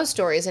about ghost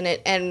stories,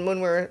 and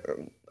when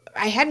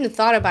I hadn't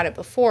thought about it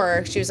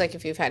before. She was like,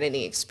 if you've had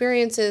any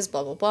experiences,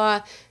 blah, blah,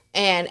 blah.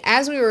 And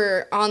as we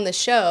were on the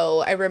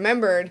show, I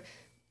remembered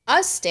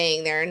us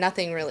staying there,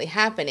 nothing really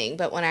happening.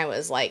 But when I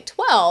was like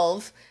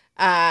 12,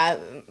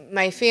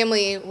 my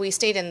family, we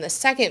stayed in the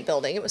second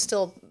building. It was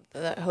still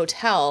the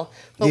hotel,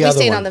 but we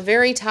stayed on the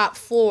very top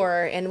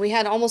floor, and we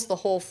had almost the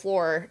whole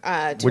floor to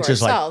ourselves. Which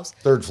is like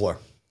third floor.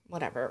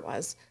 Whatever it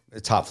was.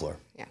 The top floor.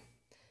 Yeah.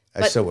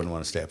 I still wouldn't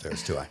want to stay up there.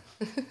 It's too high.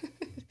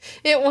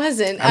 It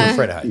wasn't. I'm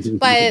afraid of heights.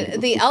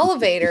 But the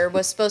elevator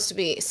was supposed to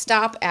be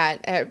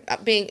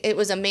it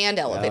was a manned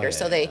elevator.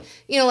 So they,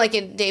 like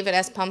in David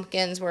S.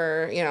 Pumpkins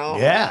where,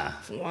 Yeah.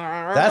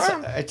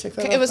 I took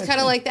that it was kind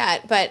of like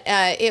that. But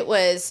it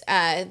was,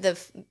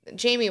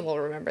 Jamie will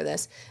remember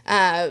this.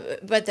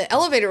 But the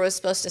elevator was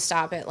supposed to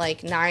stop at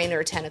like 9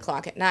 or 10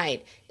 o'clock at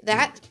night.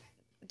 That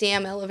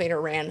damn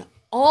elevator ran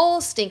all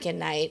stinking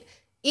night.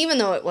 Even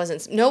though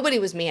nobody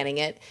was manning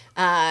it,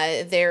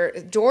 their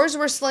doors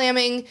were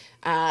slamming.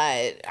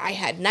 I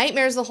had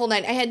nightmares the whole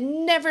night. I had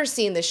never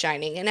seen The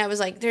Shining, and I was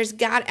like,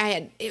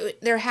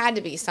 there had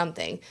to be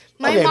something.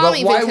 My mom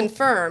even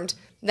confirmed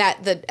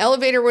that the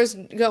elevator was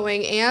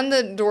going and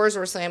the doors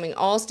were slamming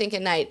all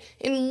stinking night.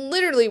 And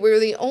literally, we were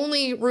the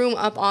only room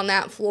up on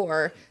that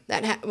floor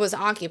that was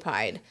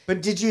occupied.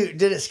 But did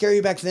it scare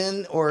you back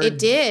then, or it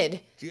did?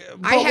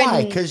 But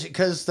why?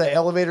 Because the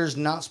elevator's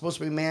not supposed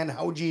to be manned.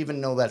 How would you even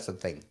know that's a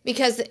thing?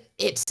 Because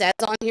it says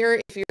on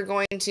here, if you're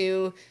going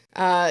to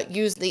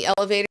use the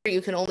elevator, you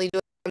can only do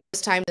it from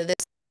this time to this.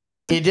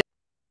 You did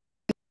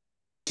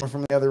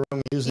from the other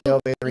room, use the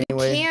elevator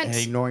anyway, and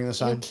ignoring the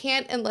sign. You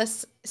can't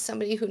unless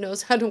somebody who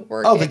knows how to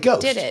work the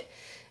ghost did it.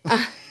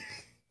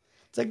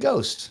 It's a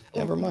ghost.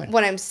 Never mind.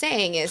 What I'm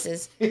saying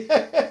is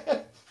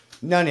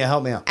Nunya,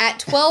 help me out. At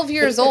 12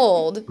 years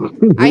old,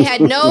 I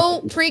had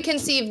no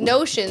preconceived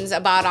notions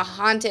about a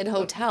haunted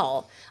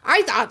hotel.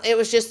 I thought it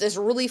was just this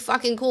really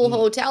fucking cool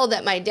hotel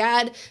that my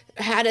dad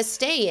had us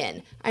stay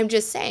in. I'm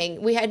just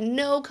saying, we had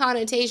no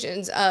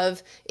connotations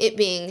of it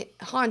being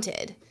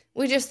haunted.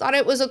 We just thought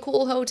it was a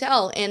cool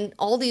hotel, and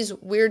all these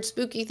weird,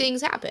 spooky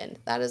things happened.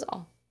 That is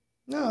all.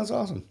 No, that's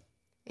awesome.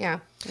 Yeah,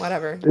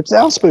 whatever. It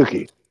sounds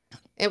spooky.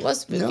 It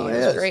was spooky. No,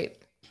 it was great.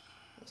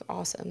 It was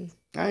awesome.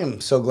 I am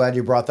so glad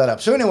you brought that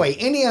up. So anyway,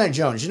 Indiana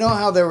Jones, you know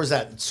how there was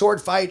that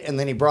sword fight and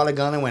then he brought a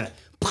gun and went,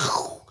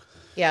 pow.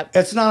 Yep.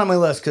 It's not on my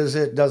list because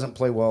it doesn't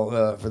play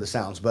well for the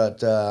sounds,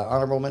 but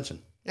honorable mention.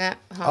 Yeah,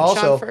 Han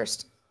shot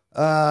first.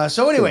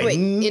 So anyway. Wait,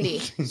 Indy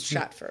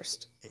shot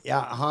first.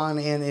 Yeah, Han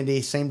and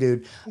Indy, same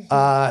dude.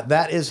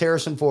 That is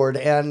Harrison Ford.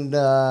 And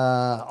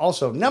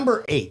also,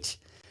 number 8.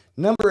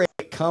 Number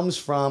 8 comes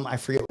from, I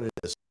forget what it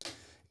is.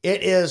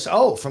 It is,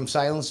 from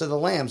Silence of the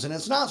Lambs. And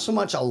it's not so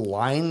much a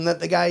line that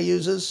the guy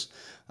uses,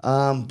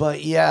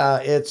 but yeah,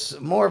 it's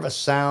more of a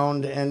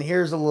sound. And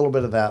here's a little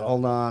bit of that.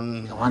 Hold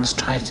on. He once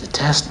tried to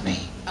test me.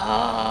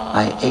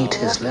 I ate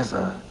his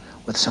liver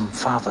with some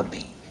fava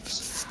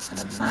beans and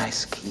a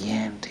nice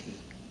Chianti.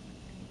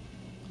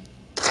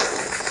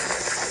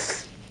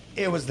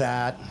 It was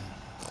that.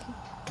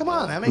 Come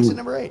on, that makes it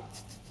number 8.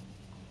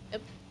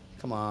 Yep.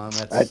 Come on,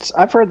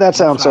 I've heard that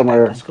sound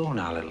somewhere. Back to school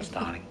now, little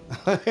Starling.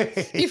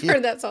 You've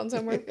heard that song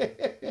somewhere.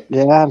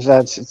 Yeah,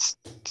 it's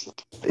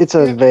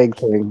a vague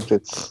thing.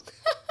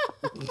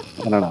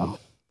 I don't know.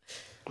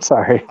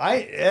 Sorry.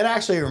 It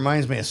actually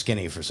reminds me of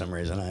Skinny for some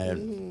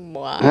reason.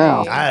 Why?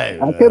 Yeah,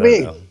 that could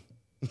be.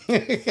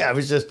 I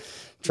was just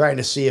trying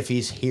to see if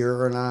he's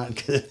here or not.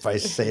 Because if I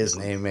say his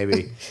name,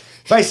 maybe.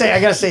 If I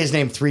gotta say his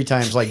name 3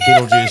 times like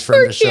Beetlejuice for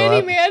him to show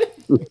up. Candyman.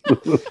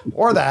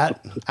 Or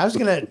that. I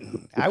wasn't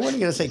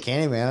gonna say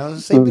Candyman. I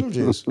was gonna say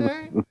Beetlejuice. All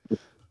right.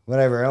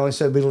 Whatever. I only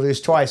said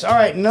Beetlejuice twice. All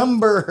right,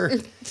 number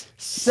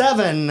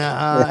 7.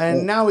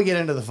 And now we get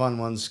into the fun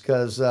ones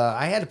because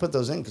I had to put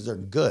those in because they're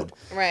good.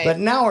 Right. But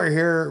now we're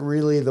here,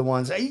 really the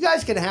ones. You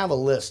guys can have a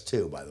list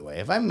too, by the way.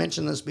 Have I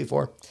mentioned this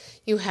before?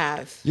 You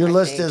have. Your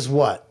list is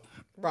what?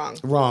 Wrong.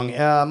 Wrong.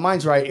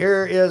 Mine's right.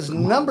 Here is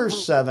number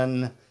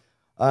 7.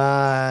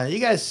 You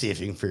guys see if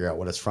you can figure out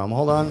what it's from.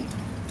 Hold on.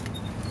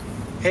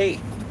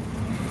 Hey,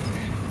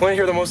 want to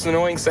hear the most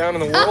annoying sound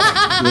in the world?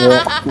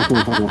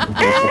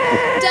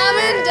 Dumb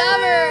and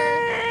Dumber.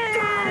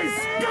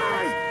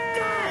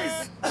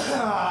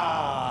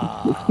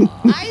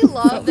 I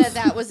love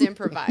that was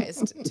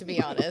improvised, to be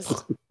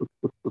honest.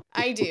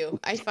 I do.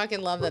 I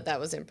fucking love that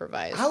was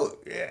improvised.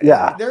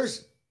 Yeah.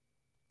 There's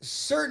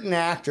certain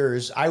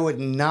actors I would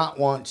not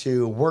want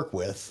to work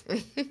with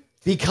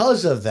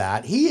because of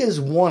that. He is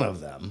one of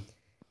them.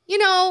 You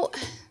know,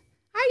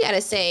 I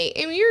gotta say,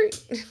 I mean,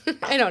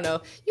 I don't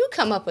know. You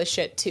come up with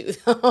shit too,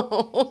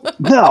 though.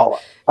 No.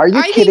 Are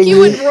you kidding me? I think you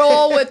would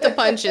roll with the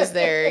punches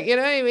there. You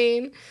know what I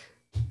mean?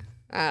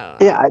 I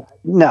don't know. Yeah,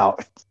 no.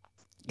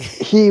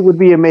 He would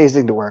be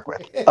amazing to work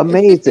with.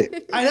 Amazing.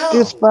 I know.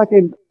 Just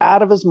fucking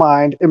out of his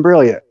mind and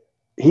brilliant.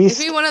 It'd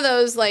be one of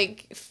those,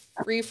 like,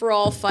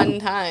 free-for-all fun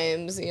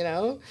times, you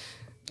know?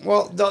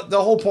 Well,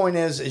 the whole point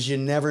is you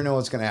never know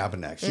what's going to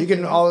happen next. You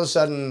can all of a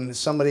sudden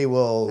somebody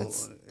will.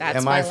 That's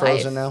am my I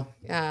frozen life.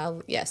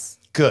 now? Yes.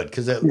 Good,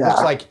 because it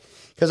looks like.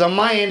 Because on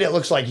my end it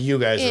looks like you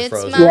guys are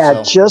frozen.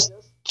 Yeah,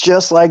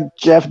 just like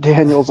Jeff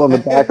Daniels on the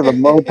back of the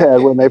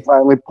moped when they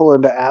finally pull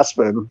into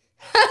Aspen.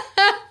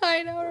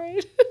 I know,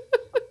 right?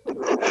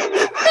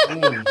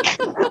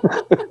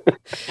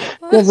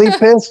 Because he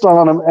pissed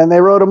on him and they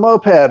rode a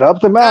moped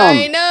up the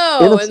mountain. I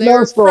know, and they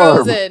were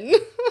frozen.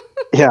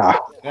 Yeah.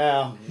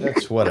 Yeah,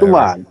 that's whatever. Come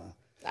on.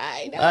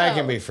 I know. I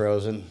can be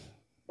frozen.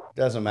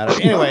 Doesn't matter.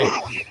 Anyway,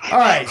 all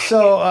right.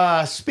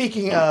 So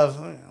speaking of,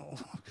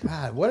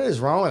 God, what is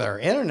wrong with our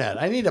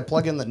internet? I need to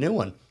plug in the new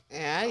one.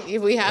 Yeah,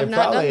 we have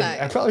not done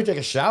that. I'd probably take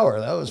a shower.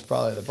 That was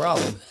probably the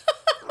problem.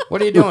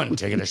 What are you doing?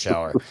 Taking a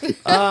shower.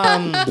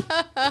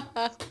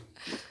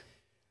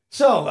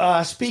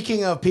 So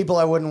speaking of people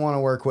I wouldn't want to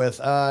work with,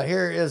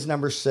 here is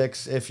number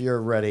 6. If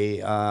you're ready.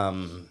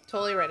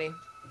 Totally ready.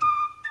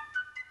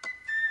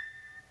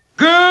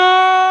 Good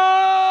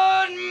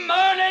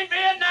morning,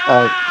 Vietnam!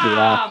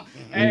 Yeah.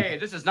 Hey,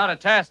 this is not a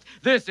test.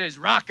 This is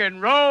rock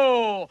and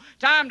roll.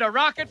 Time to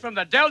rock it from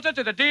the Delta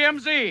to the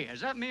DMZ.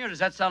 Is that me or does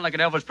that sound like an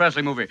Elvis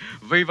Presley movie?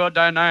 Viva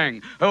Da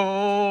Nang.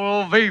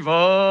 Oh,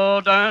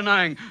 Viva Da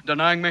Nang. Da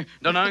Nang me.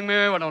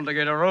 Why don't they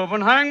get a rope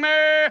and hang me?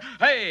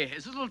 Hey,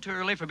 is it a little too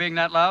early for being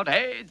that loud?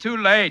 Hey, too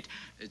late.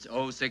 It's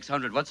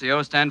 0600. What's the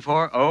O stand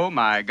for? Oh,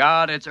 my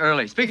God, it's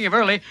early. Speaking of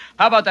early,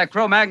 how about that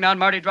Cro-Magnon,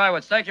 Marty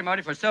Drywitz? Thank you,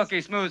 Marty, for silky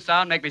smooth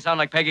sound. Make me sound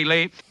like Peggy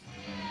Lee.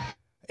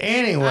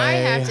 Anyway. I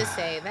have to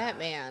say, that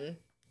man.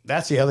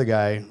 That's the other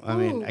guy. I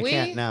mean, I we-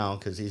 can't now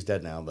because he's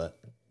dead now, but.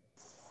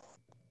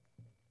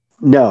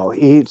 No,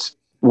 he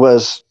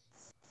was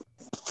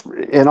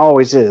and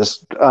always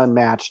is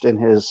unmatched in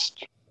his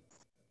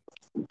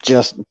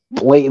just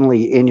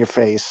blatantly in your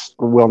face,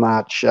 will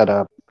not shut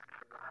up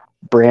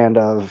brand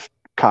of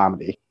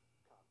comedy.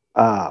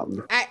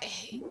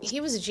 He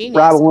was a genius.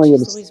 Robin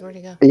Williams. Jeez Louise, where'd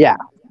he go? Yeah,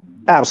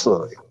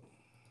 absolutely.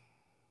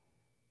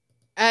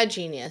 A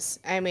genius.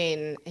 I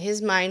mean,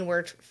 his mind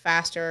worked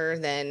faster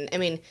than,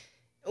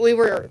 we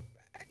were,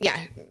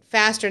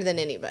 faster than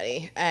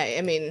anybody.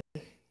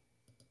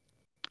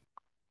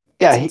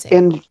 Yeah,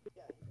 and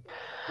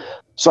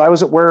so I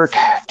was at work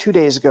 2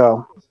 days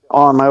ago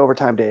on my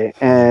overtime day,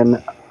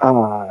 and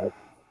I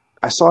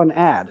saw an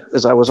ad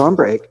as I was on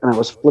break, and I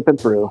was flipping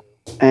through,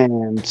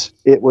 and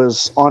it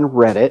was on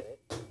Reddit,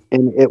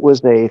 and it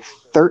was a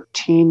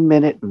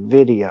 13-minute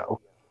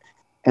video,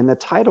 and the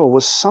title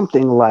was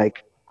something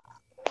like,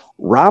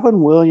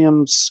 Robin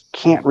Williams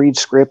can't read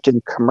script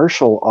in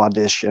commercial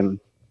audition,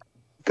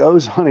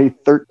 goes on a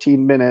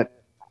 13-minute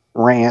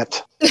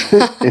rant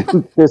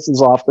and pisses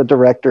off the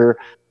director,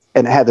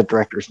 and it had the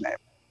director's name.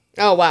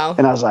 Oh, wow.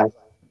 And I was like,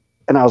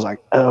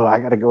 oh, I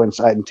got to go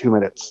inside in 2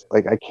 minutes.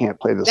 Like, I can't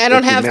play this. I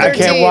don't have 13. I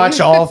can't watch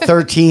all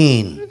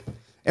 13.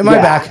 Am I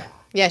back?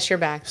 Yes, you're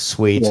back.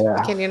 Sweet.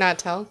 Yeah. Can you not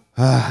tell?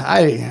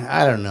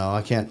 I don't know.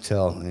 I can't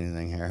tell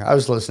anything here. I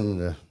was listening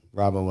to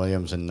Robin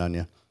Williams and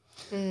Nunya.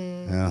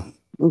 Yeah.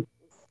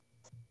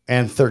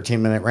 And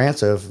 13-minute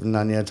rants of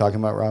Nunya talking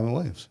about Robin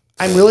Williams.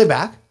 I'm really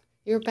back.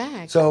 You're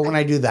back. So when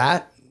I do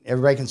that,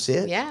 everybody can see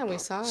it? Yeah, we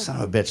saw it. Son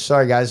of a bitch.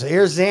 Sorry, guys.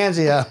 Here's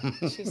Zanzia.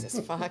 Jesus,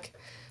 fuck.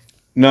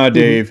 Nah,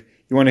 Dave.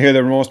 You want to hear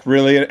the most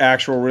really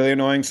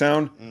annoying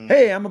sound?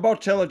 Hey, I'm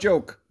about to tell a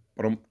joke.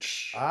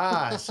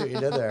 I see what you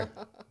did there.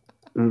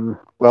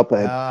 Well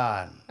played.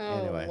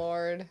 Anyway. Oh,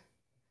 Lord.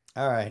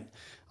 All right.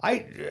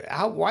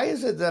 Why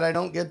is it that I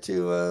don't get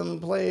to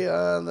play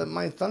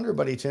my Thunder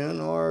Buddy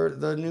tune or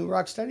the new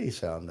Rocksteady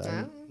sound?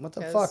 What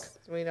the fuck?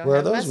 We don't Where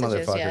are have those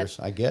messages motherfuckers?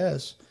 yet. I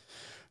guess.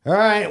 All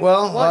right.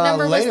 Well, What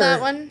number later, was that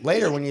one?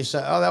 Later, when you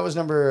said, that was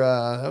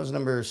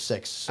number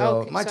 6. So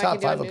Okay, my so I top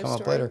can do a 5 will news come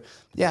up story? later.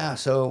 Yeah.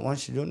 So why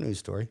don't you do a news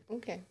story?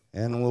 Okay.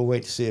 And we'll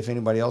wait to see if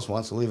anybody else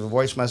wants to leave a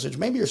voice message.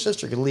 Maybe your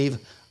sister could leave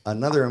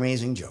another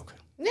amazing joke.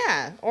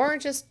 Yeah, or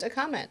just a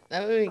comment.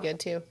 That would be good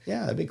too.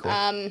 Yeah, that'd be cool.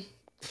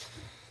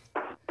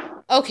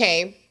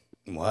 Okay.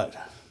 What?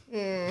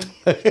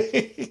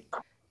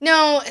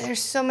 No,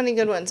 there's so many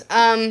good ones.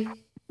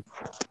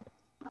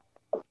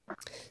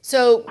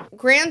 So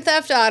Grand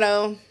Theft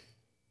Auto,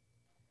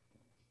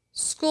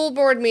 school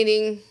board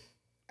meeting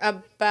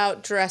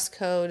about dress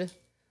code,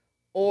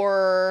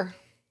 or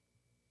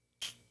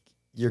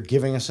You're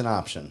giving us an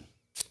option.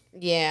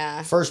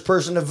 yeah, First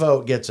person to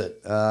vote gets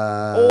it.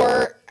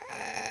 or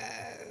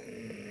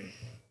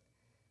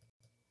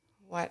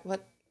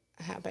what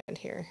happened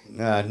here?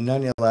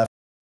 Nunya left.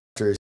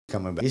 He's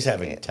coming back. He's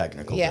having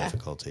technical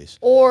difficulties.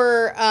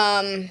 Or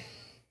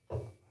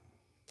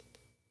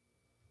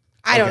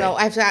I don't know.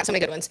 I've got so many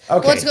good ones.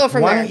 Okay. Let's go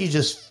from Why there. don't you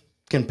just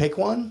can pick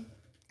one?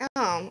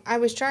 Oh, I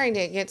was trying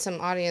to get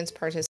some audience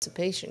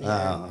participation here.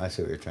 Oh, I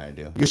see what you're trying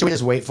to do. Should we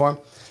just wait for him?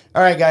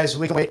 All right, guys,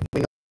 we can wait.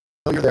 We know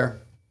you're there.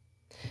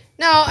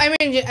 No, I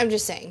mean, I'm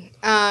just saying.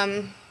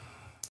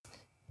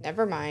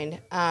 Never mind.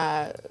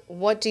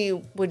 What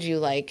would you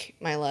like,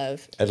 my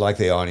love? I'd like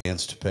the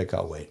audience to pick.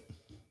 I'll wait.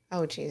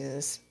 Oh,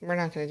 Jesus. We're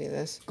not going to do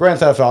this. Grand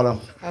Theft Auto.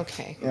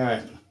 Okay. All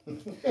right.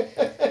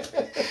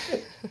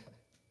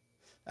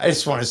 I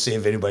just want to see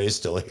if anybody's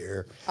still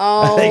here.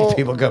 Oh, I think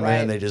people come right.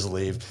 in and they just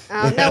leave.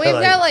 No, we've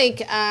got like...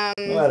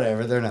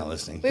 whatever, they're not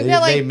listening. We've They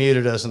got, like- they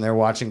muted us and they're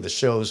watching the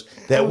shows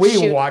that we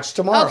shoot. watch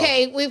tomorrow.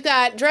 Okay, we've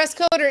got dress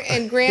code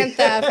and Grand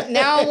Theft.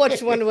 Now,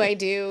 which one do I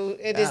do?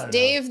 Is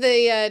Dave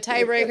the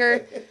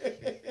tiebreaker?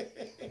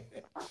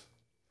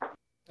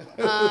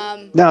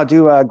 No,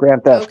 do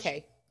Grand Theft.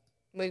 Okay.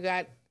 We've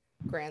got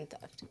Grand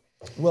Theft.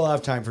 We'll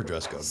have time for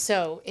dress code.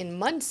 So, in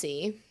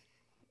Muncie...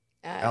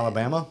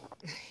 Alabama?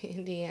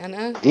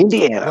 Indiana.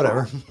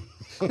 Whatever.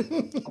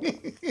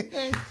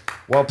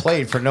 Well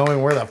played for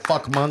knowing where the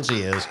fuck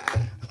Muncie is.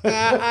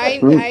 I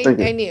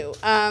knew.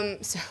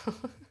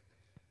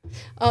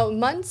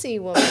 Muncie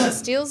woman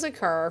steals a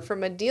car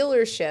from a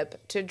dealership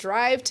to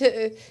drive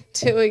to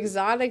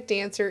exotic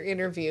dancer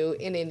interview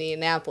in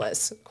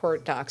Indianapolis.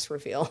 Court docs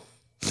reveal.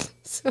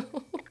 So,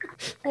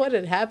 what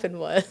had happened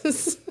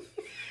was.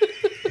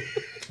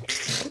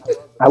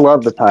 I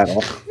love the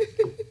title.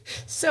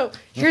 So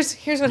here's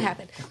what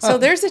happened. So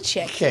there's a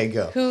chick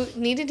go. who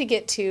needed to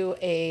get to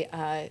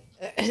an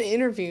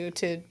interview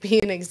to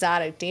be an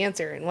exotic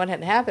dancer, and what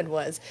had happened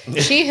was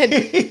she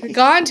had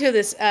gone to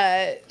this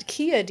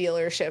Kia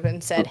dealership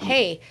and said,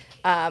 "Hey,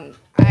 I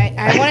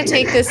want to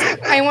take this.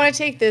 I want to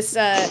take this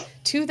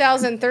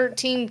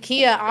 2013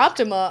 Kia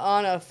Optima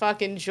on a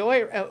fucking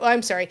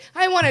I'm sorry.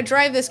 I want to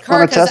drive this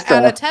car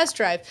on a test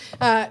drive.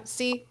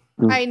 See."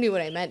 I knew what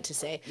I meant to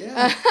say.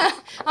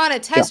 On a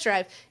test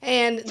drive.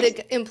 And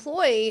the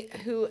employee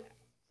who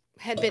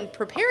had been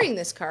preparing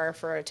this car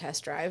for a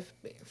test drive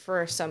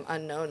for some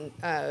unknown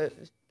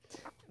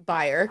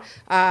buyer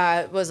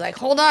was like,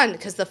 hold on,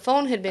 because the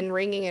phone had been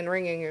ringing and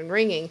ringing and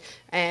ringing.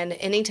 And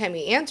anytime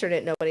he answered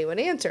it, nobody would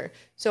answer.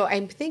 So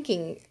I'm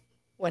thinking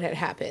what had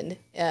happened.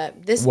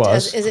 This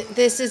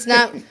is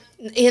not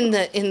in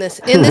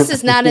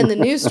the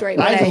news story.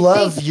 But I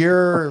love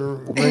your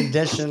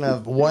rendition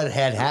of what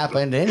had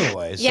happened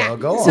anyway. So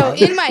go on. So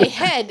in my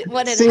head,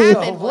 what had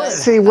happened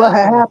was what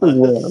happened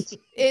was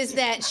is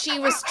that she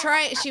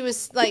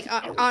was like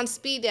on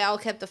speed dial,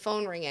 kept the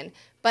phone ringing.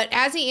 But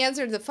as he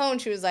answered the phone,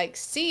 she was like,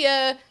 "See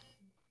ya."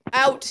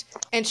 Out,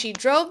 and she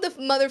drove the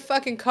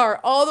motherfucking car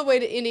all the way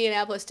to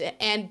Indianapolis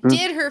and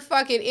did her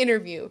fucking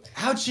interview.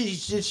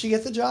 Did she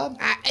get the job?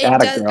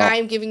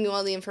 I'm giving you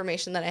all the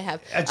information that I have.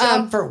 A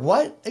job for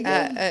what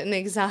again? An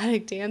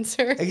exotic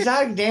dancer.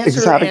 Exotic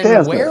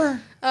dancer.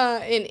 Where?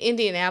 In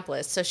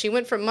Indianapolis. So she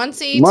went from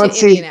Muncie to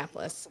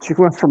Indianapolis. She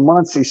went from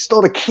Muncie,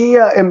 stole a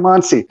Kia in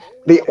Muncie.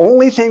 The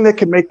only thing that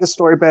could make this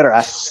story better,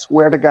 I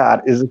swear to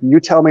God, is if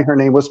you tell me her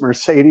name was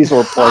Mercedes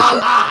or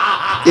Porsche.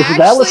 If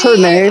that was her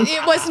name.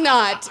 It was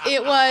not.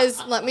 It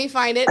was, let me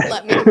find it.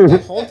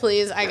 Hold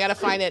please. I gotta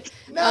find it.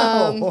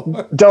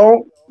 No.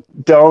 Don't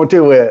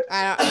do it.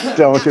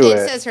 Don't do it.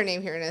 It says her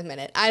name here in a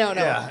minute. I don't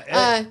know.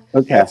 Yeah,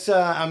 okay. It's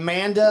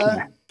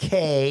Amanda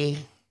K.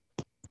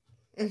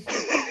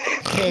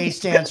 K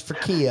stands for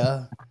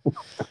Kia.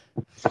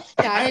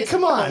 Yeah,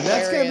 come on.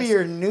 That's going to be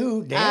your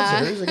new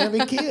dancers. They're going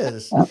to be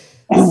Kias.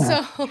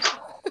 So.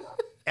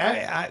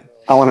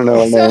 I want to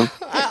know her name.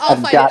 I'll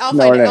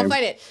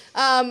find it.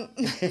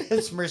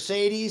 It's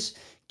Mercedes,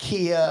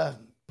 Kia,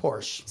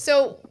 Porsche.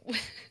 So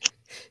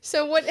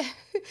So what had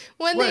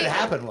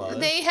happened was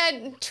they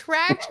had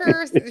tracked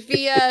her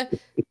via.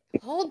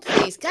 Hold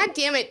please, God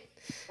damn it.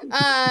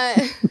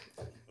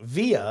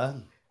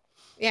 Via.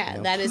 Yeah,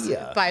 that is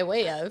Kia. by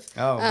way of.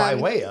 Oh, by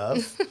way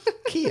of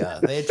Kia.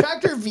 They had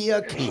tracked her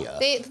via Kia.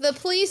 The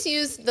police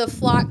used the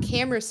flock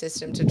camera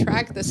system to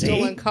track the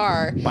stolen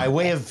car. By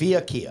way of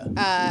via Kia.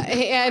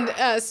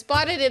 And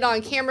spotted it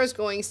on cameras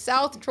going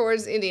south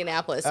towards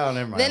Indianapolis. Oh,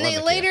 never mind. Then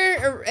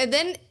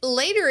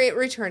later it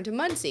returned to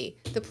Muncie.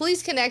 The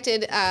police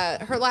connected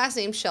her last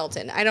name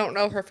Shelton. I don't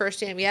know her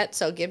first name yet,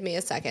 so give me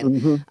a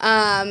second.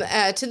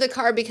 To the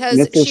car because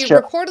she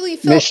reportedly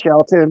filled. Miss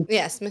Shelton.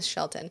 Yes, Miss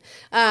Shelton.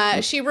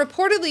 She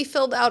reportedly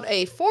filled out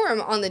a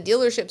form on the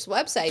dealership's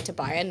website to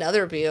buy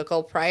another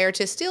vehicle prior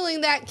to stealing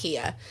that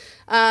Kia.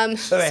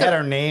 So they had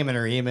her name and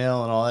her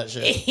email and all that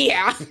shit.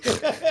 Yeah.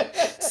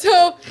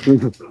 So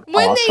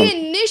when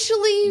they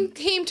initially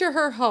came to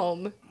her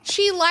home,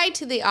 she lied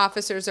to the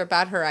officers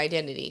about her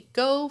identity.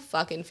 Go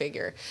fucking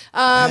figure.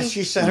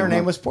 She said her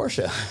name was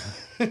Portia.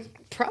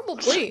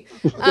 Probably.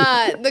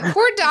 The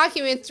court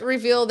documents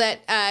reveal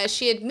that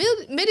she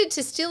admitted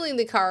to stealing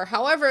the car.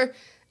 However,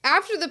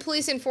 after the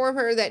police informed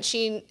her that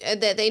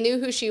they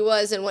knew who she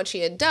was and what she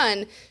had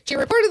done, she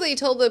reportedly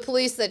told the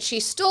police that she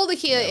stole the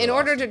Kia in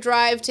order to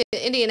drive to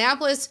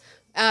Indianapolis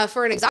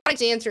for an exotic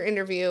dancer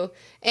interview,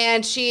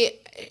 and she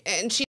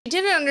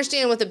didn't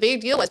understand what the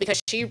big deal was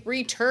because she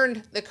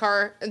returned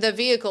the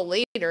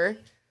vehicle later.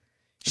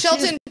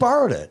 Shelton she just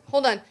borrowed it.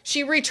 Hold on.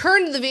 She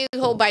returned the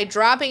vehicle by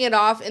dropping it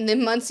off in the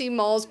Muncie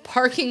Mall's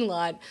parking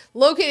lot,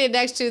 located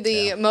next to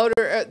the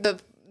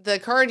the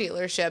car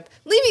dealership,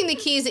 leaving the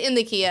keys in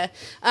the Kia.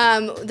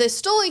 The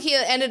stolen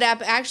Kia ended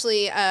up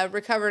actually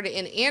recovered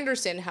in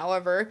Anderson,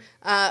 however,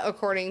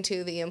 according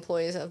to the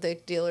employees of the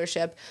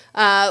dealership.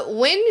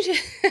 When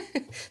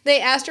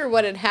they asked her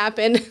what had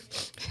happened,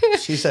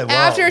 she said, well,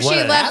 after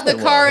she left the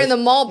car in the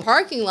mall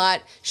parking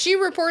lot, she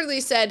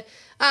reportedly said,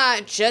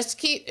 just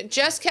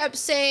kept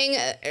saying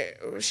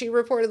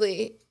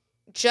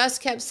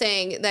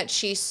that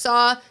she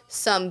saw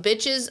some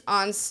bitches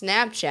on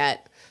Snapchat.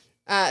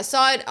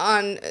 Saw it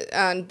on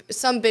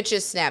some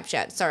bitch's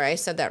Snapchat. Sorry, I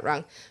said that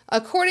wrong.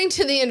 According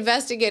to the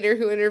investigator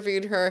who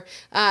interviewed her,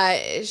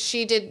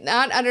 she did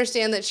not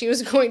understand that she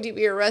was going to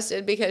be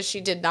arrested because she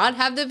did not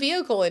have the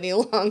vehicle any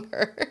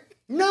longer.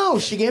 No,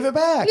 she gave it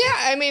back.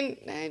 Yeah, I mean,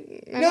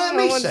 that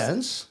makes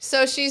sense.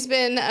 So she's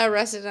been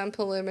arrested on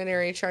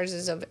preliminary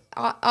charges of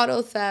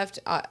auto theft,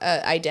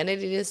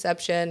 identity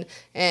deception,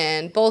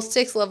 and both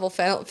 6-level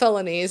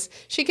felonies.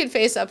 She could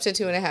face up to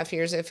 2.5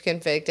 years if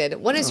convicted.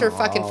 What is her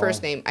fucking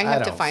first name? I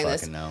have to find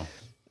this. Know.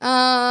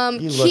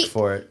 You look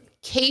for it.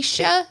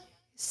 Keisha.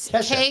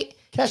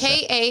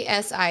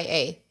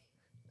 K-A-S-I-A.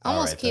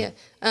 Almost Kia.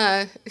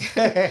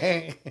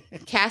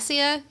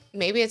 Cassia?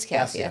 Maybe it's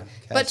Cassia.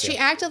 But she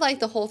acted like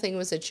the whole thing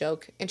was a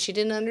joke, and she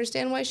didn't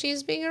understand why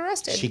she's being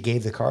arrested. She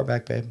gave the car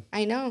back, babe.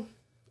 I know.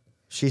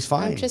 She's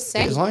fine. I'm just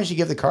saying. As long as you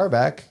give the car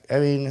back, I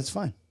mean, it's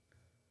fine.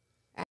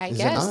 I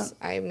guess.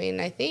 I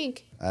mean, I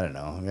think. I don't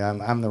know.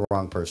 I'm the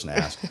wrong person to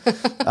ask.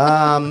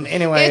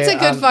 Anyway. It's a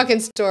good fucking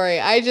story.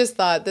 I just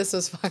thought this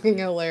was fucking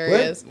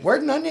hilarious.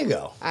 Where'd Nunya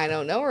go? I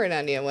don't know where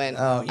Nunya went.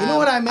 Oh, you know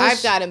what I miss?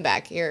 I've got him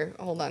back. Here,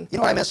 hold on. You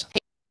know what I miss?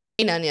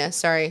 Hey, Nunya,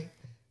 sorry.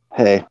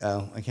 Hey.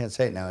 Oh, I can't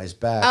say it now. He's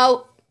back.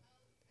 Oh.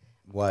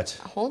 What?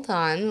 Hold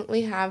on.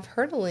 We have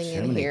Hurtling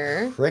in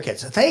here.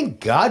 Crickets.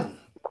 Thank God.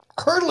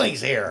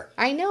 Hurtling's here.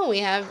 I know. We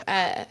have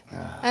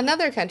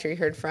another country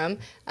heard from.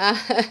 Where's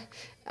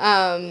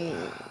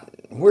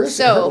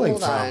Hurtling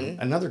from? On.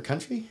 Another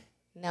country?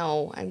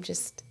 No, I'm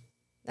just.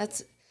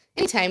 That's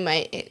anytime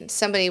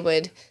somebody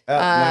would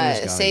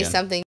say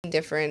something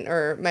different,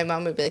 or my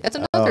mom would be like, "That's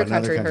another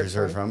country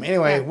heard from."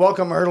 Anyway,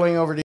 welcome Hurtling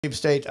over to Deep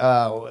State.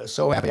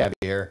 So happy to have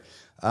you here.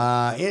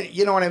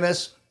 You know what I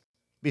miss?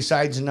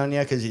 Besides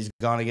Nunya, because he's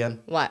gone again.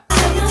 What?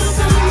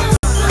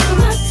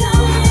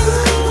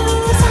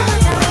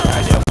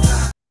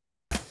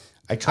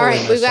 All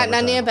right, we've got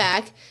Nunya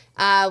back.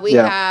 We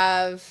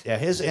have... Yeah,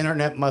 his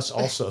internet must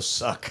also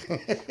suck.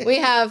 We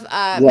have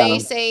May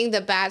saying the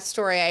bat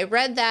story. I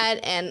read that,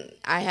 and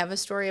I have a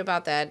story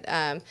about that.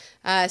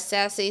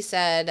 Sassy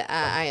said,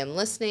 I am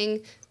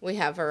listening. We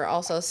have her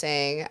also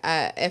saying,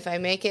 if I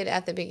make it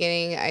at the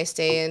beginning, I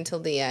stay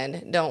until the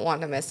end. Don't want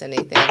to miss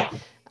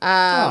anything.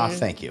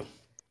 Thank you.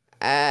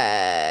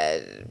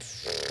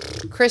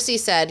 Chrissy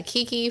said,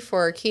 Kiki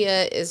for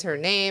Kia is her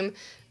name.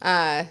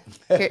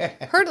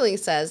 Hurtling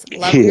says,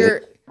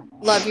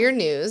 love your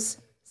news.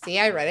 See,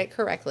 I read it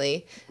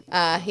correctly.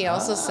 He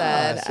also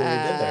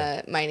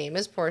said, my name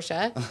is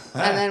Portia.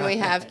 And then we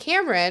have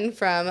Cameron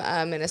from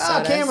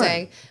Minnesota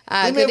saying,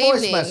 good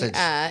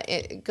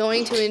evening.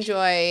 Going to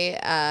enjoy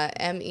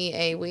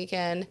MEA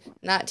weekend,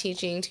 not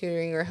teaching,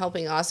 tutoring, or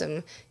helping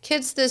awesome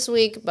kids this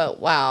week, but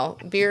wow,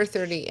 beer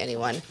 30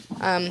 anyone.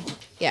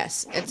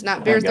 Yes, it's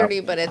not beer 30,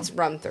 but it's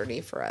rum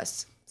 30 for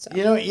us. So.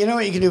 You know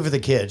what you can do for the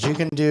kids? You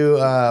can do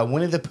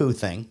Winnie the Pooh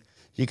thing.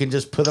 You can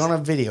just put on a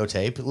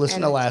videotape,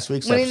 listen to last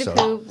week's Winnie episode.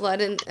 Winnie the Pooh,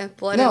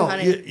 blood and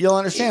honey. You'll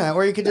understand that.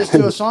 Or you could just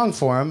do a song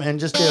for them and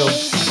just do...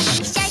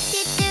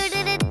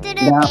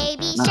 No.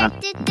 baby shark,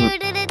 do do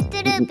do do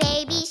do do,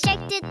 baby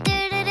shark, do do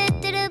do do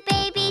do do,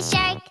 baby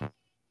shark.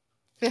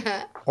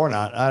 Or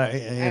not.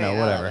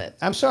 Whatever.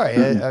 I'm sorry.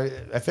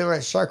 I feel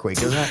like Shark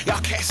Week, isn't it? Y'all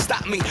can't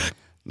stop me.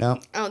 No.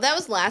 Oh, that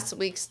was last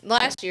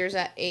year's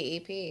at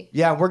AEP.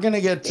 Yeah, we're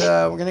gonna get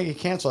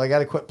canceled. I got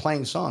to quit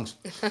playing songs.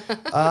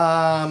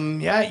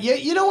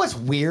 You know what's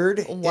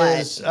weird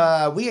is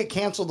we get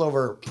canceled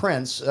over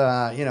Prince.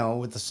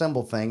 With the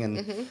symbol thing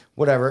and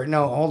whatever.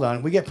 No, hold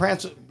on. We get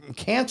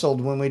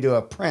canceled when we do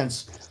a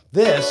Prince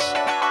this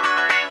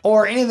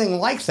or anything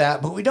like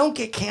that, but we don't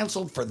get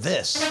canceled for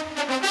this.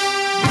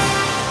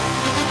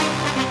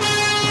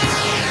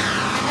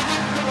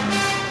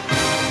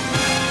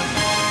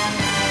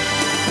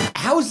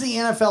 How is the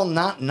NFL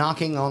not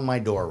knocking on my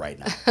door right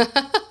now?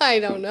 I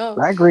don't know.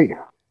 I agree.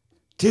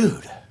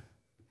 Dude.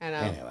 I know.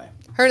 Anyway.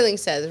 Hurling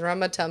says,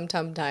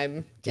 rum-a-tum-tum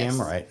time. Damn Yes.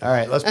 right. All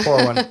right, let's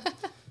pour one. All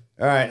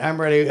right,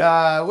 I'm ready.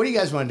 What do you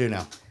guys want to do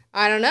now?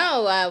 I don't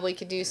know. We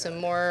could do some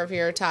more of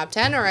your top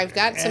 10, or I've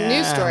got some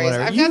news stories.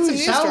 Whatever. I've got some news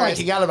You sound stories. like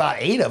you got about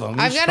 8 of them.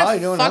 I've got a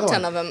fuck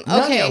ton of them.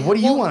 Okay. Nunya, what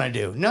do you want to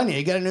do? Nunya,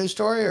 you got a news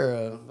story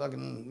or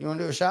you want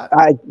to do a shot?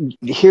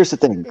 Here's the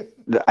thing.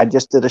 I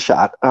just did a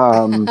shot.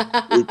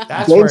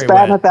 That's Dave's where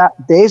he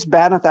Dave's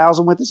batting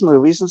 1,000 with his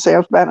movies, and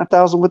Sam's batting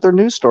 1,000 with their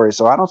news stories.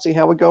 So I don't see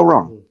how we go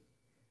wrong.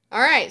 All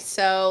right,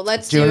 so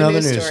let's do do another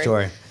a news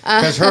story.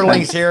 Because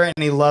Hurling's here and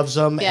he loves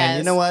them. Yes. And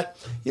you know what?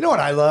 You know what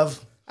I love?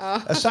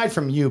 Oh. Aside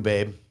from you,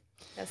 babe.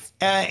 Yes.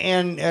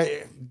 And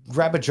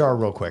grab a jar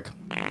real quick.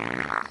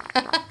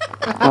 That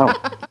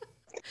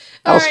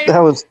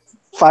was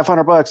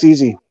 $500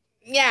 easy.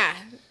 Yeah.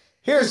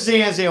 Here's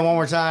Zanzia one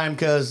more time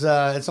because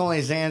it's only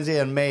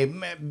Zanzia and May.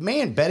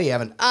 May and Betty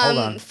haven't. Hold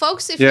on.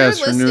 Folks, if Yes,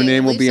 you're her listening, new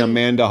name will leave be some-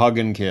 Amanda Hug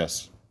and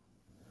Kiss.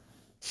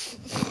 It's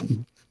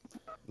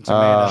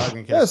Amanda Hug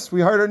and Kiss. Yes,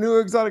 we hired our new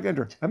exotic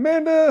intern,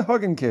 Amanda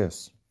Hug and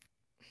Kiss.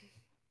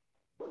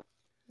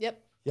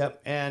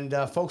 Yep. And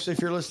folks, if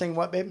you're listening,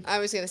 what, babe? I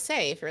was going to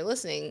say, if you're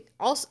listening,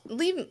 also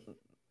leave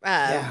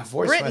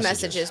voice written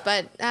messages.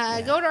 messages,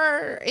 but go to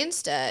our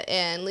Insta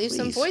and leave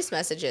some voice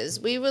messages.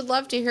 We would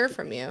love to hear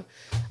from you.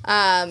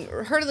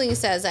 Hurtling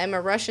says, I'm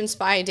a Russian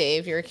spy,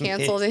 Dave. You're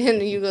canceled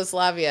in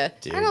Yugoslavia.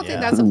 Dude, I don't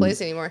think yeah. that's a place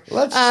anymore.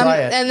 Let's try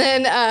it. And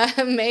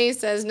then May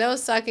says, no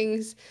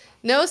sucking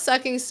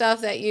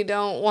stuff that you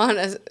don't want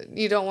to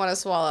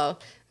swallow.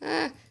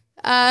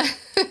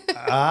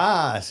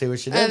 See what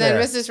she did And there.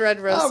 then Mrs. Red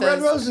Rose says,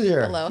 Red Rose is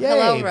here. Hello. Yay,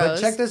 Hello, but Rose.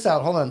 check this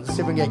out. Hold on. Let's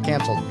see if we can get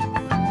canceled.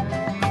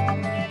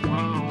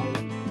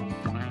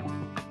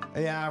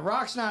 Yeah,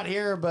 Rock's not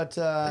here, but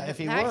if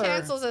he that were...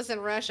 cancels us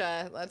in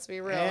Russia, let's be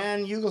real.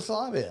 And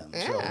Yugoslavia.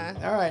 Yeah. So,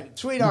 all right,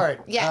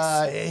 sweetheart.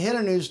 Yes. Hit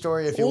a news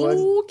story if you would.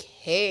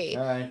 Okay.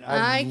 All right.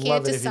 I I'd can't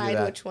love it if you do decide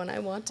that. which one I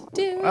want to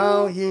do.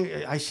 Oh,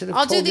 I should have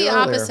I'll told do you the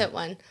earlier. opposite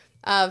one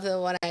of the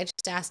one I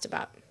just asked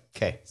about.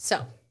 Okay.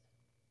 So,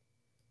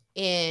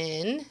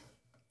 in...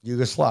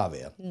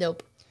 Yugoslavia.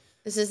 Nope.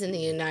 This is in the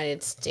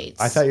United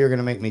States. I thought you were going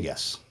to make me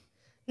guess.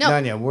 No.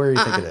 Nunya, where do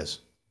you think it is?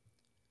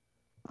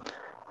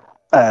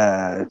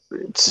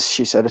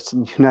 She said it's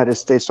in the United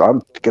States, so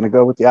I'm going to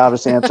go with the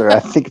obvious answer. I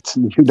think it's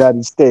in the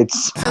United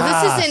States. So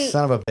this is in,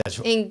 son of a bitch.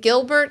 in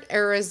Gilbert,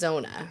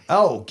 Arizona.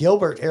 Oh,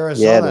 Gilbert, Yeah,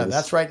 Arizona. it is.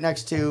 That's right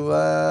next to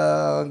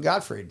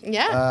Gottfried.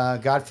 Yeah.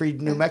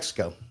 Gottfried, New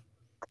Mexico.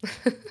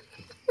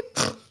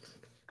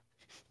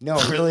 No,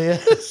 it really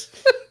is.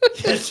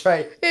 That's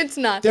right. It's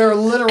not. They're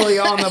literally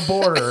on the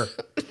border.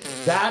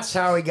 That's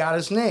how he got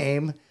his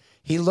name.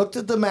 He looked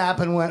at the map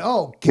and went,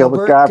 oh,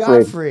 Gilbert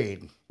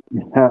Gottfried.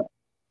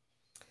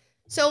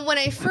 So when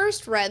I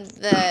first read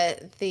the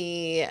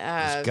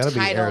It's got to be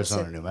title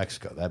Arizona, New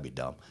Mexico. That'd be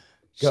dumb.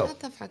 Go.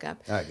 Shut the fuck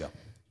up. All right, go.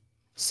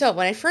 So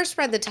when I first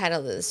read the title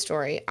of the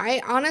story,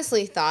 I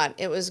honestly thought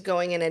it was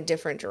going in a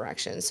different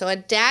direction. So a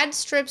dad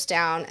strips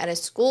down at a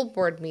school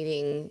board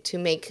meeting to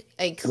make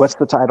a... What's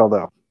the title,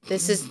 though?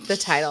 This is the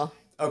title.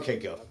 Okay,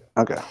 go.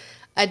 Okay.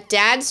 A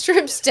dad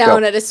strips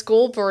down at a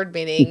school board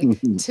meeting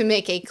to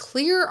make a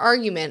clear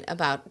argument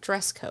about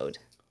dress code.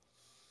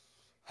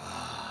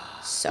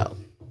 So...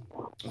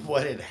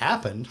 What had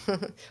happened?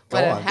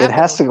 It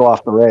has to go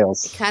off the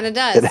rails. It kind of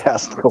does. It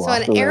has to go off So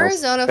the an rails.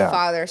 Arizona Yeah.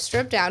 father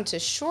stripped down to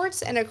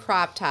shorts and a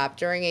crop top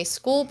during a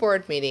school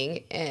board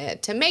meeting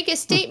to make a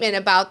statement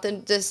about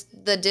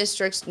the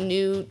district's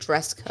new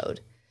dress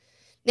code.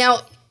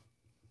 Now,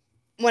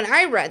 when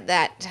I read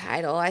that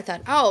title, I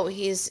thought, oh,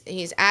 he's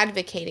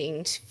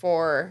advocating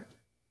for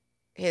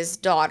his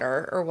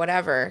daughter or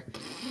whatever.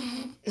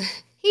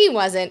 He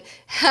wasn't.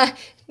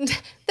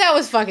 That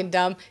was fucking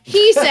dumb.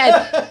 He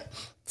said...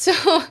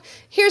 So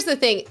here's the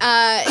thing.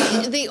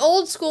 The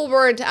old school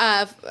board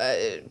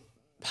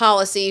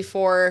policy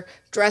for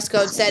dress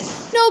code said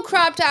no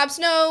crop tops,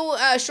 no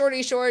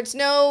shorty shorts,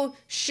 no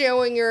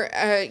showing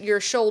your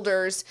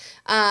shoulders.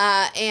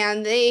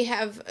 And they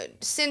have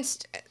since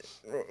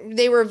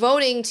they were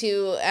voting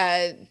to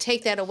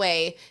take that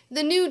away.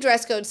 The new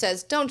dress code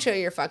says don't show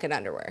your fucking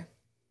underwear.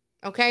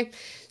 Okay?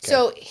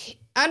 So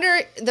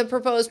under the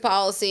proposed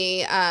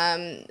policy,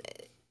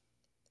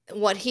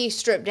 what he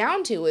stripped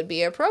down to would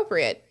be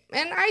appropriate.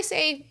 And I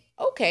say,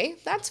 okay,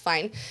 that's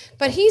fine.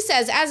 But he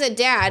says, as a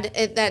dad,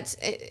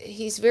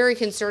 he's very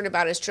concerned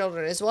about his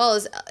children as well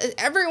as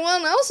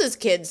everyone else's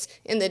kids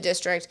in the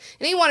district,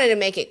 and he wanted to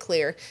make it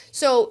clear.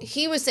 So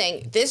he was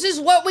saying, "This is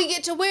what we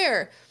get to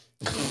wear."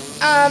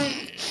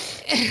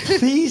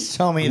 Please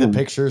tell me the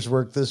pictures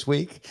work this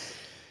week.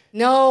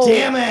 No.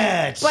 Damn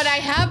it! But I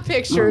have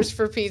pictures,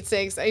 for Pete's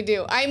sakes. I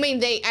do. I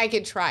mean, I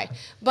could try,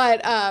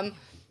 but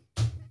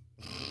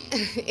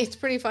it's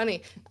pretty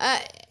funny.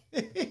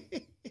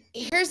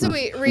 Here's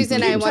the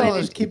reason I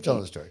wanted to keep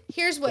telling the story.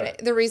 Here's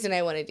the reason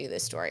I want to do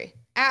this story.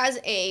 As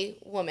a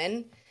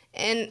woman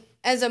and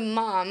as a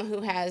mom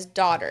who has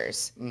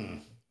daughters,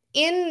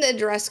 in the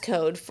dress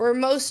code for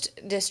most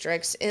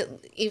districts,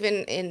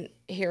 even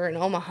here in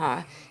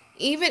Omaha,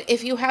 even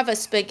if you have a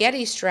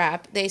spaghetti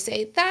strap, they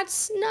say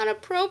that's not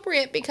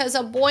appropriate because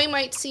a boy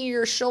might see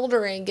your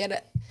shoulder and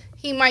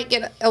he might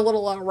get a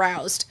little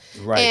aroused.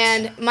 Right.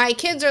 And my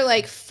kids are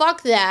like,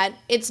 fuck that.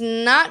 It's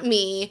not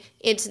me.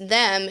 It's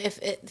them.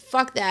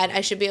 Fuck that.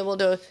 I should be able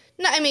to,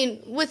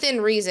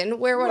 within reason,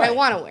 wear what I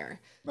want to wear.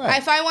 Right.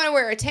 If I want to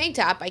wear a tank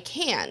top, I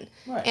can.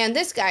 Right. And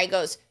this guy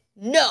goes,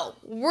 no,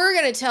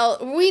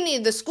 we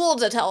need the school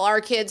to tell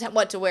our kids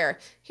what to wear.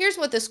 Here's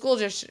what the school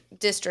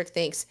district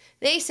thinks.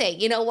 They say,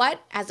 you know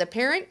what? As a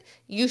parent,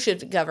 you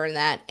should govern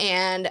that.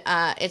 And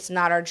it's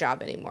not our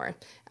job anymore.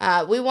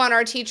 We want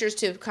our teachers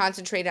to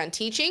concentrate on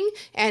teaching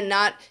and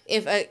not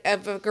if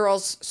a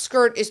girl's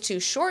skirt is too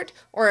short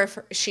or if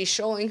she's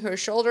showing her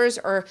shoulders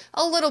or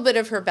a little bit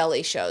of her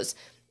belly shows.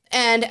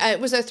 And it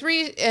was a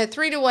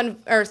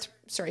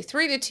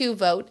 3-2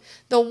 vote.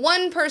 The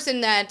one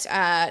person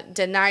that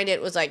denied it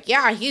was like,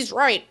 yeah, he's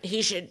right.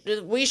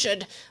 We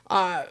should,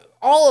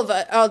 all of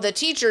the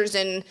teachers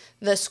in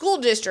the school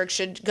district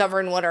should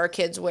govern what our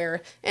kids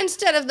wear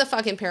instead of the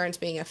fucking parents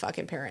being a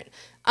fucking parent.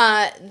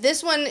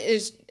 This one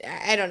is,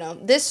 I don't know,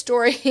 this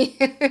story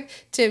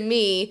to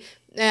me,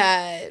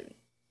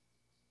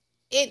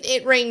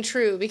 it rang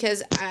true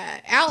because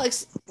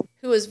Alex,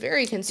 who was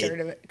very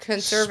conservative,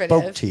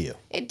 spoke to you.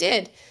 It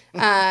did.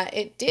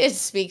 It did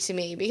speak to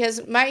me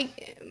because my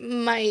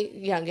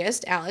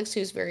youngest, Alex,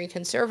 who's very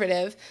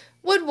conservative,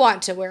 would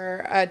want to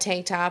wear a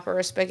tank top or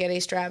a spaghetti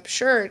strap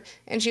shirt.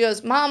 And she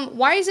goes, Mom,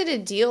 why is it a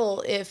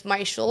deal if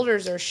my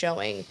shoulders are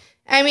showing?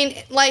 I mean,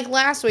 like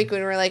last week when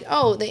we were like,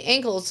 oh, the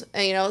ankles,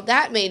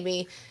 that made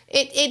me.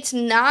 It's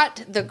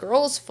not the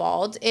girl's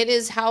fault. It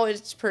is how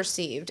it's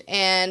perceived.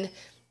 And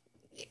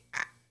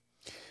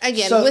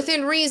again,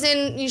 within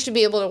reason, you should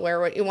be able to wear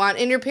what you want,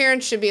 and your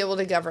parents should be able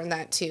to govern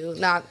that too,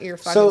 not your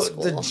fucking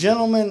school. So the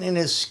gentleman in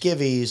his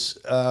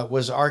skivvies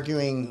was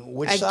arguing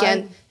which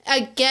side?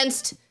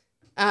 Against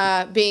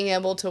being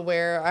able to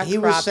wear a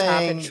crop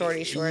top and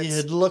shorty shorts.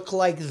 You'd look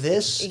like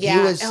this. Yeah.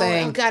 He was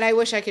saying, oh God, I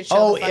wish I could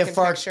show the fucking if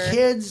our picture.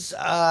 kids,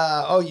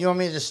 you want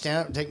me to just stand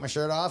up and take my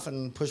shirt off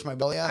and push my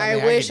belly out? I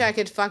wish I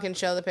could fucking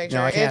show the picture.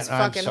 No, I can't. It's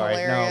fucking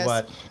hilarious. No,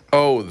 but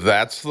oh,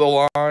 that's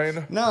the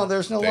line? No,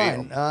 there's no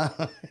line.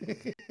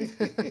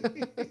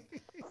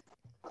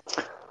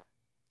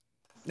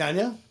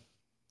 Nanya?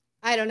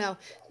 I don't know.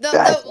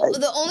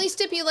 The only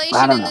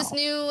stipulation in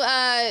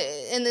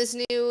this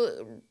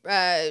new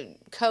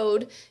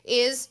code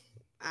is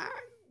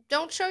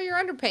don't show your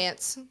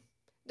underpants.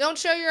 Don't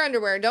show your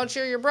underwear. Don't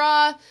show your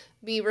bra.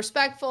 Be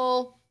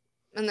respectful.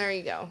 And there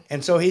you go.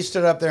 And so he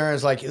stood up there and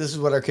was like, this is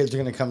what our kids are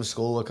going to come to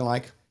school looking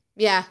like.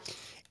 Yeah.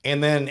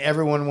 And then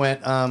everyone went,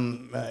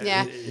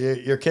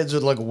 your kids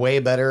would look way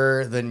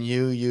better than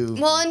you.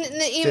 Well, and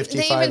they even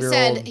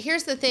said,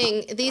 here's the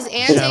thing. These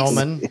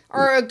antics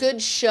are a good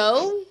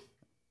show.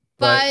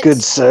 But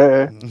good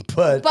sir.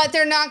 But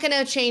they're not going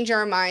to change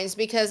our minds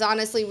because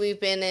honestly, we've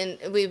been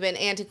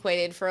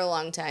antiquated for a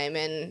long time,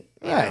 and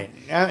right.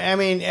 I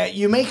mean,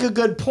 you make a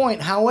good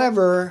point.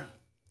 However,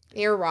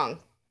 you're wrong.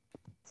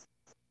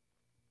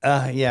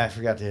 Yeah, I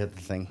forgot to hit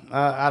the thing.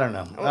 I don't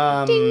know.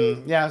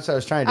 Yeah, that's what I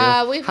was trying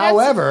to do.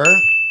 However,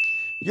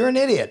 you're an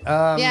idiot.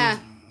 Yeah,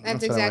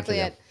 that's exactly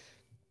it.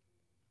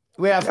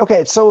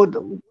 Okay, so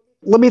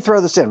let me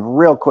throw this in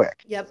real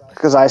quick. Yep.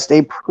 Because I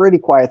stayed pretty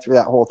quiet through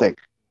that whole thing.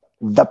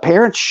 The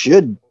parents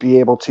should be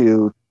able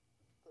to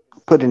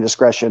put in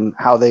discretion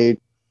how they,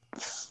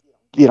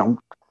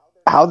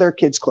 how they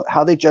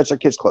judge their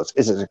kids' clothes.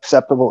 Is it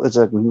acceptable? Is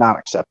it not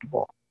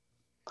acceptable?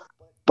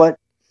 But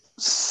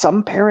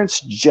some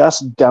parents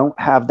just don't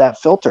have that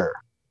filter.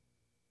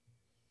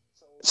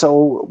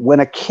 So when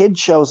a kid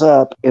shows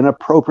up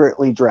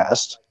inappropriately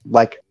dressed,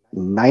 like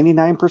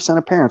 99%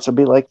 of parents would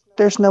be like,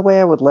 there's no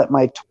way I would let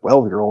my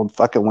 12-year-old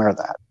fucking wear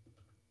that.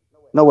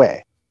 No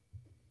way.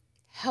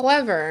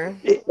 However,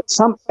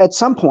 at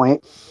some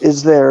point,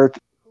 is there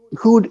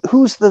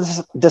who's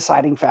the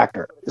deciding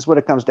factor? Is what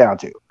it comes down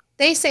to.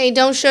 They say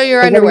don't show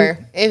your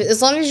underwear.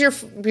 As long as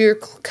you're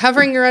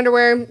covering your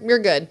underwear, you're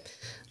good.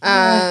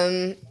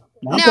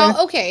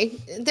 Now, okay,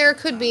 there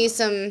could be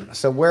some.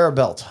 So wear a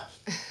belt.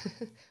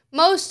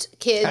 Most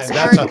kids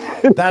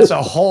that's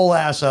a whole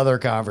ass other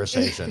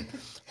conversation.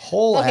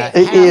 Okay.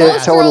 It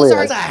is totally.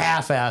 It's a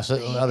half-ass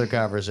other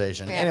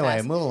conversation.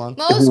 Anyway, move along.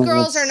 Most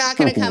girls are not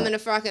going to come in a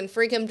fucking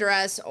freakum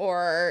dress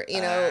or,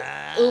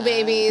 ooh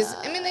babies.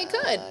 I mean, they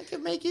could. I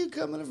could make you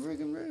come in a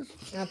freaking dress.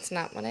 That's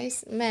not what I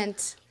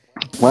meant.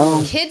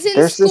 Well, Kids in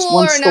there's this school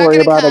one are not story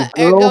going about a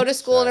to girl. go to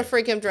school in a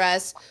freakum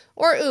dress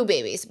or ooh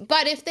babies.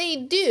 But if they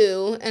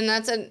do, and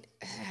What's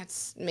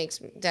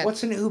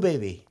an ooh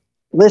baby?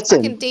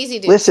 Listen, fucking Daisy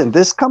Dukes. listen.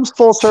 This comes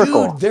full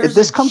circle. Dude,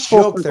 This comes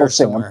full circle,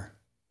 Sam.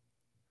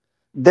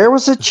 There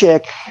was a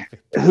chick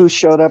who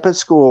showed up at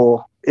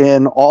school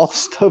in all the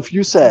stuff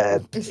you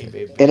said,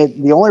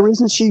 and the only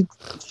reason she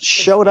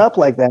showed up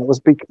like that was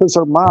because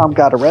her mom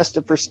got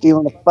arrested for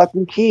stealing a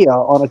fucking Kia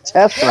on a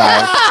test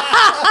drive.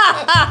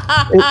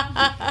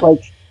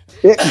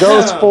 It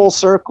goes full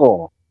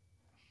circle.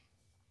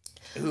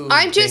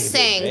 I'm just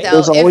saying, though,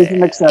 There's always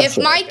an exception. if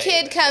my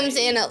kid comes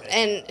in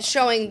and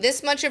showing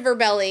this much of her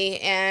belly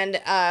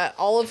and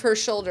all of her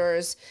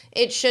shoulders,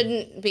 it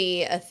shouldn't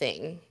be a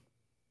thing.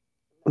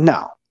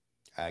 No.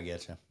 I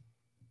get you.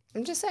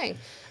 I'm just saying.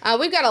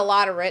 We've got a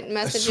lot of written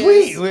messages.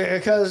 Sweet,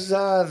 because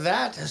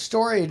that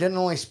story didn't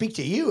only speak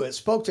to you; it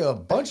spoke to a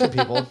bunch of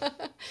people.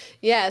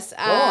 Yes.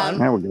 Go on.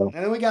 There we go.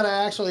 And then we got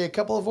actually a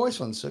couple of voice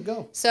ones, so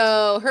go.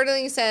 So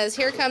Hurtling says,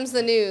 "Here comes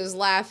the news,"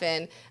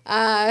 laughing.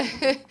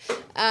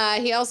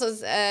 He also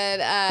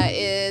said,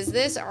 "Is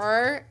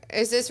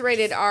this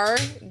rated R?"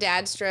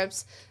 Dad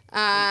strips.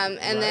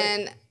 And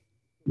then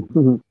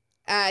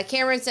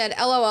Cameron said,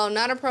 "LOL,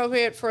 not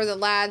appropriate for the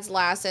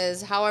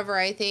lasses. However,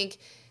 I think."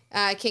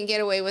 Can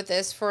get away with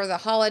this for the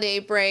holiday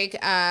break.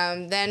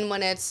 Then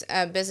when it's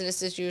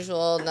business as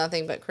usual,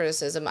 nothing but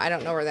criticism. I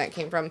don't know where that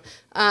came from.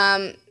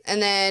 And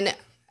then...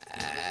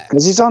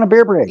 Because he's on a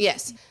beer break.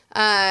 Yes.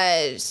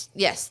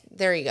 Yes,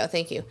 there you go.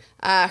 Thank you.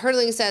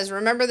 Hurtling says,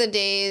 remember the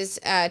days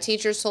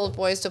teachers told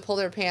boys to pull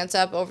their pants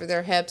up over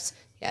their hips?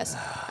 Yes.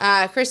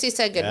 Christy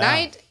said good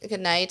night.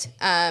 Good night.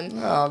 Good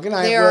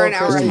night, they are an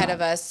hour Christy. ahead of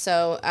us.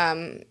 So...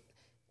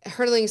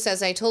 Hurtling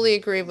says, I totally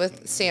agree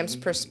with Sam's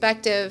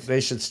perspective.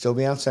 They should still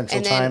be on Central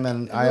Time,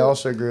 and I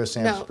also agree with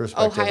Sam's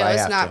perspective. Ohio I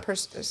is have not to.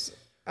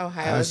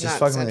 Ohio is not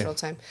fucking with Central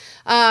you.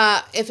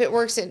 Time. If it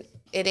works, it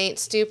ain't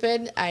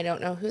stupid. I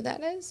don't know who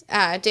that is.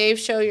 Dave,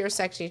 show your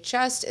sexy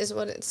chest is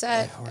what it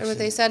said, or what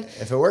they said.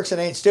 If it works, it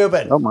ain't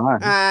stupid. Oh my.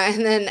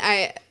 And then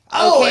I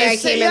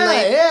it's, came in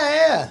late.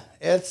 Yeah.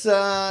 It's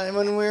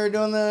when we were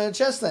doing the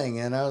chess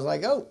thing, and I was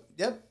like, oh,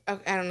 yep.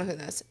 Okay, I don't know who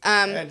that is.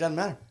 It doesn't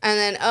matter. And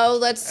then,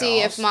 let's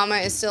see if Mama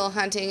is still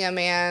hunting a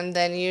man.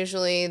 Then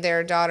usually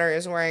their daughter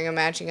is wearing a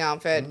matching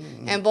outfit,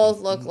 and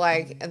both look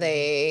like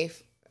they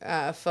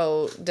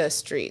faux the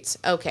streets.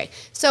 Okay,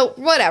 so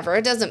whatever,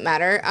 it doesn't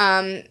matter.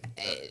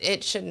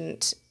 It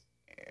shouldn't.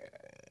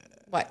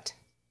 What?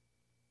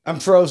 I'm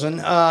frozen.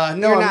 No,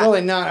 You're I'm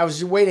really not. I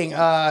was waiting.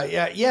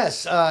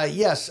 Yes.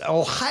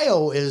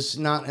 Ohio is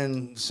not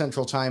in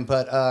Central Time,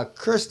 but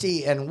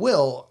Christy and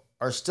Will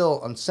are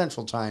still on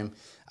Central Time.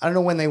 I don't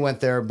know when they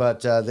went there,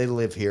 but they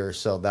live here,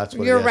 so that's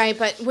what You're it is. right,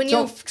 but when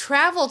you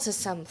travel to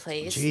some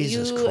place,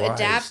 Jesus you Christ.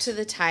 adapt to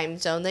the time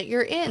zone that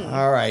you're in.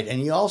 All right,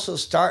 and you also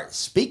start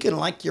speaking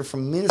like you're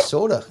from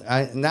Minnesota.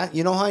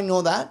 You know how I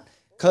know that?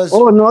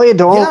 Oh, no, you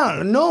don't.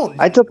 Yeah, no.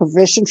 I took a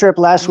fishing trip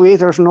last week.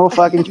 There's no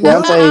fucking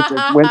chance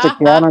I went to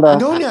Canada.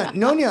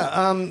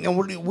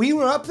 Nonya, we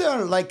were up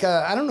there like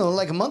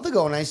a month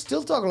ago, and I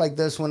still talk like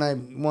this when I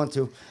want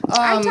to.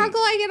 I talk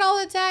like it all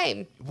the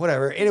time.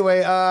 Whatever.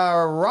 Anyway,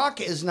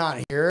 Rock is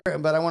not here,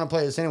 but I want to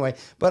play this anyway.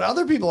 But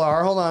other people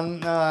are. Hold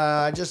on.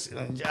 I just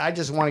want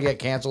to get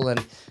canceled,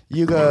 and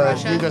Yuga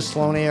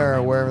Sloaney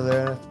or wherever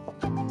they're.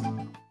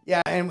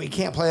 Yeah, and we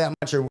can't play that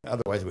much, or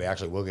otherwise we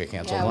actually will get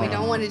canceled. Yeah, we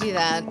don't want to do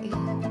that.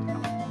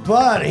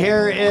 But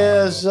here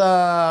is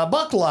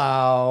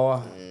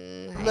Bucklow.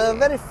 The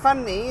very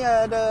funny,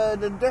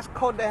 the dress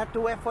code they have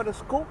to wear for the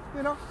school,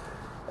 you know.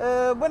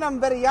 When I'm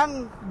very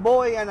young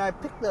boy and I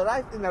pick the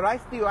rice in the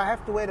rice field, I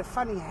have to wear the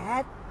funny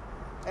hat,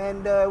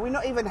 and we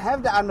don't even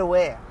have the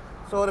underwear.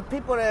 So the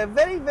people are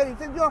very, very,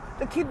 you know,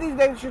 the kids these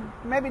days should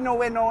maybe not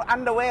wear no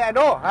underwear at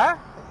all, huh?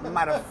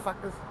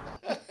 Motherfuckers.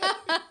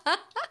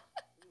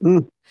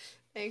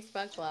 Thanks,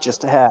 Bucklow.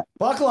 Just a hat.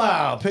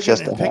 Bucklow,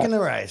 picking the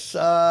rice.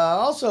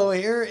 Also,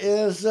 here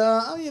is,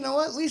 you know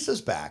what?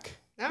 Lisa's back.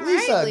 All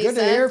Lisa, right, good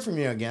to Lisa. hear from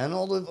you again.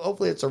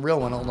 Hopefully it's a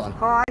real one. Hold on.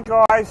 Hi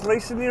guys,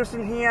 Lisa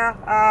Nielsen here.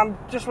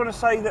 Just want to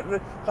say that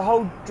the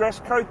whole dress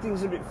code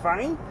thing's a bit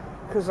funny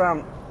because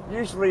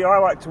usually I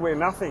like to wear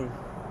nothing.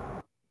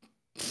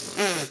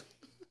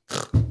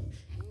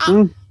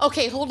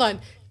 Okay, hold on.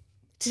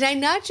 Did I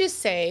not just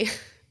say,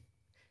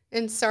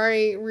 and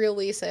sorry, real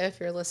Lisa, if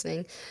you're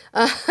listening,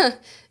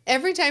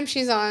 every time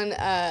she's on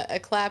a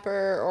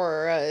clapper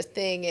or a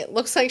thing, it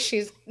looks like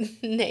she's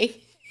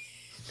naked.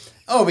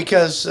 Oh,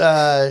 because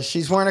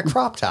she's wearing a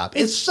crop top.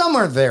 It's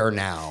summer there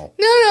now.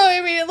 No,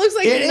 I mean, it looks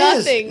like It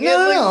nothing. is.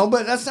 No,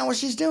 but that's not what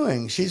she's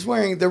doing. She's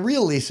wearing the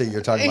real Lisa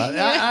you're talking about.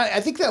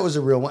 I think that was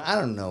a real one. I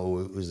don't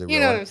know who's the real one. You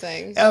know what I'm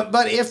saying.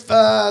 But if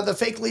the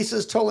fake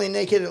Lisa's totally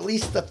naked, at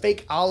least the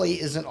fake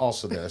Ollie isn't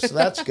also there. So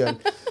that's good.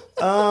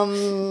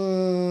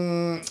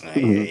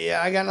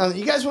 Yeah, I got nothing.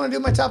 You guys want to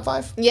do my top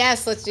 5?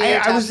 Yes, let's do your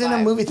top I was in a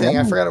 5. movie thing.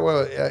 I forgot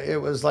what it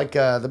was like.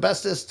 The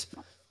bestest,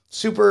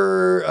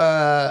 super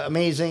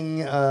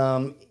amazing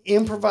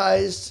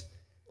improvised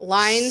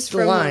lines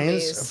from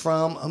movies.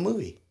 from a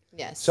movie.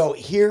 Yes. So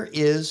here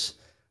is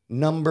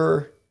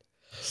number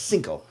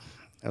 5.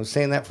 I was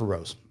saying that for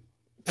Rose.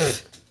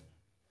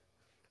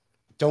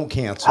 Don't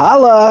cancel.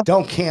 Holla.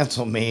 Don't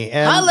cancel me.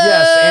 And Holla.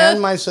 yes,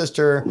 and my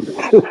sister.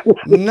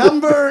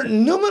 Numero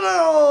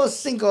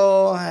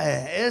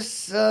 5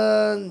 es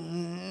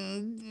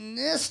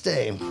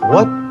este.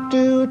 What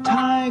do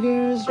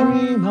tigers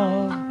dream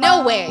of?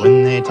 No way.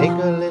 When they take a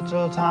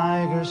little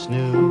tiger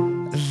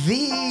snooze.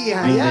 This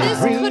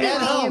couldn't Ed be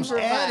Helms.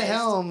 improvised. Ed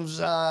Helms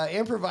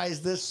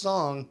improvised this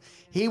song.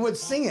 He would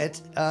sing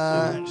it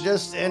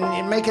just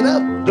and make it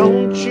up.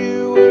 Don't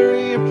you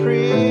worry, a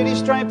pretty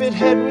striped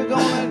head. We're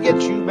gonna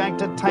get you back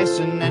to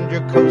Tyson and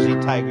your cozy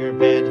tiger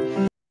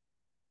bed.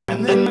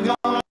 And then we're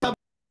gonna have a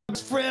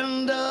best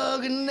friend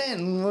hug, and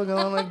then we're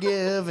gonna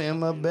give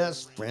him a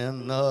best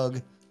friend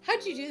hug.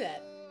 How'd you do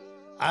that?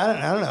 I don't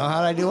know.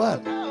 How'd I do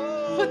what?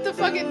 Put the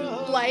fucking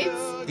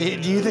lights?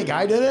 Do you think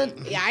I did it?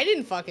 Yeah, I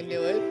didn't fucking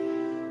do it.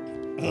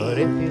 But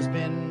if he's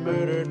been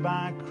murdered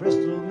by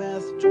crystal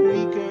meth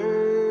tweaker,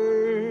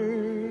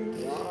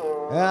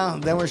 Yeah,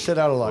 then we're shit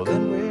out of luck. well,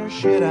 then we're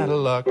shit out of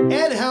luck.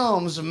 Ed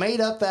Helms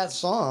made up that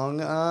song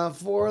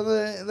for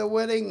the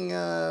wedding.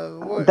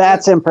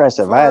 That's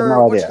impressive. I had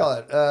no What you idea. call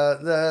it?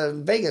 The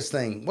Vegas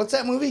thing. What's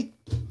that movie?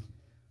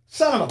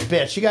 Son of a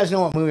bitch! You guys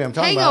know what movie I'm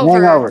talking Hangover.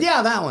 about? Hangover.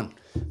 Yeah, that one.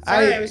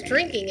 Sorry, I was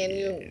drinking and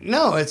you.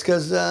 No, it's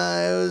because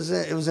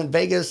it was in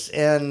Vegas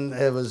and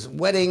it was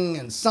wedding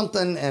and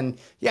something and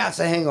yeah, it's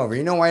a Hangover.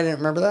 You know why I didn't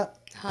remember that?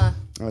 Huh.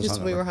 I was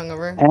Just we hungover. were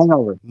hungover.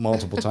 Hangover.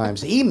 Multiple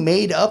times. He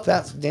made up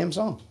that damn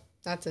song.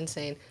 That's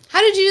insane. How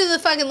did you do the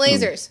fucking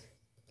lasers?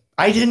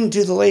 I didn't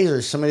do the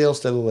lasers. Somebody else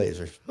did the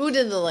lasers. Who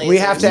did the lasers? We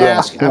have to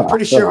ask. I'm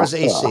pretty sure it was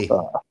AC.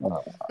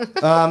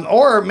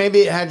 Or maybe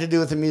it had to do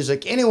with the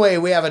music. Anyway,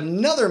 we have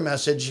another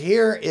message.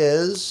 Here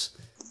is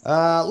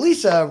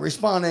Lisa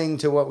responding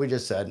to what we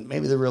just said.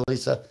 Maybe the real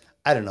Lisa.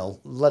 I don't know.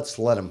 Let's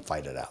let him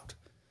fight it out.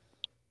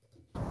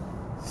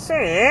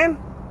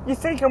 Sam, you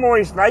think I'm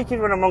always naked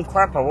when I'm on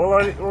Clapper?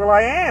 Well,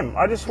 I am.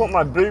 I just want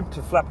my boob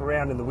to flap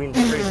around in the wind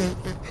freely.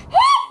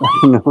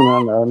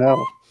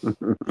 No.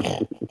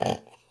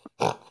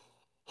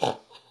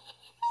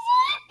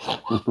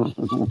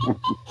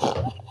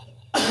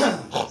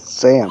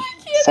 Sam.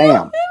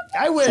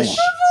 I wish.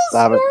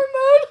 Stop it.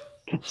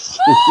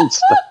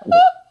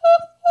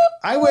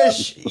 I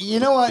wish. You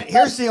know what?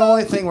 Here's the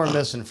only thing we're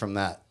missing from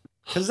that.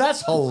 Because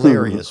that's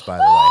hilarious, by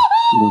the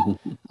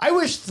way. I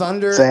wish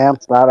Thunder. Sam,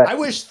 stop it. I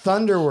wish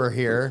Thunder were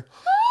here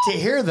to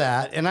hear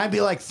that, and I'd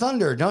be like,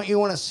 Thunder, don't you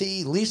want to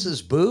see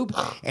Lisa's boob?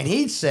 And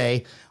he'd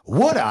say,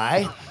 would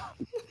I?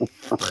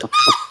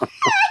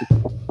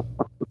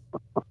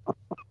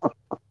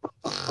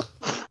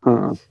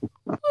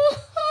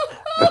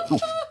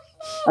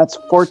 That's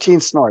 14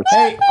 snorts.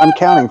 Hey. I'm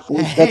counting.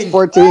 That's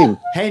 14.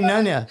 Hey,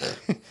 Nunya.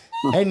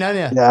 Hey,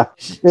 Nunya. Yeah.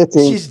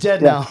 15. She's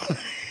dead Yeah.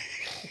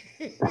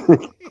 now.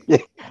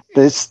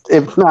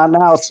 If not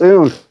now,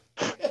 soon.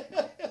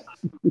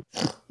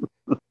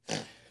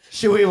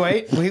 Should we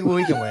wait? We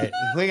can wait.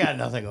 We got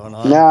nothing going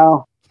on.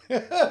 No.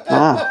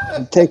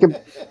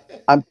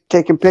 I'm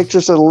taking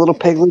pictures of the little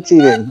piglets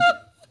eating.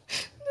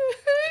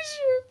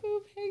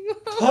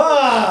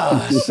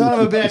 Son of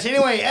a bitch.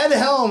 Anyway, Ed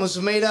Helms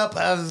made up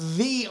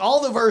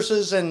all the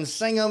verses and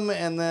sang them,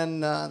 and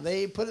then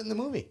they put it in the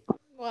movie.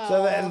 Wow.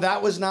 So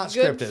that was not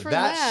Good scripted. for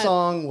That that.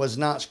 song was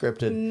not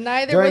scripted.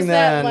 Neither During was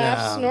that then,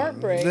 laugh snort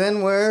break.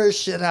 Then we're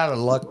shit out of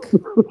luck.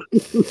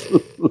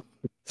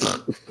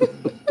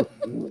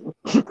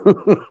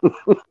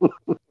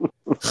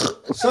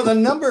 So the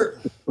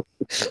number.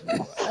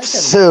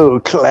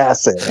 So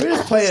classic. We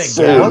just play it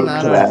So again.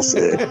 I don't know.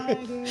 classic.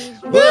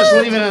 We'll just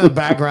leave it in the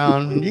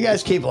background. You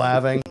guys keep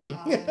laughing.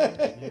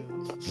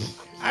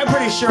 I'm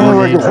pretty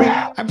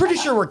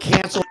sure we're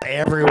canceled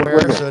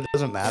everywhere, so it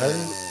doesn't matter.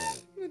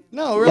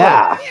 No, really.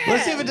 Yeah.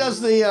 Let's see if it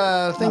does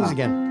the things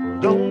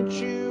again. Don't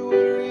you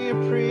worry, a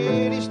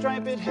pretty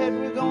striped head.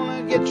 We're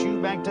gonna get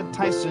you back to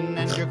Tyson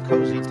and your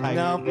cozy tiger.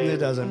 No, it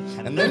doesn't.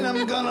 And then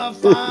I'm gonna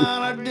find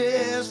our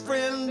best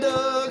friend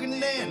Doug,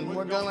 and then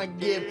we're gonna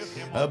give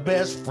a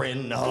best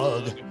friend a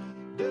hug.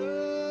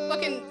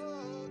 Fucking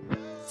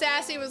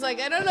Sassy was like,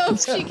 I don't know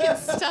if she can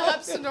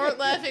stop snort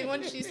laughing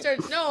when she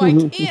starts. No, I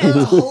can't. The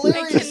I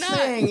hilarious cannot.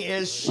 thing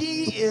is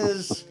she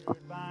is.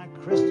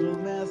 Crystal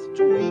meth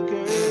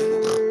tweaker.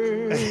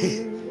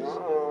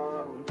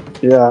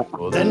 Yeah.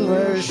 Then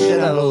we're shit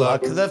out of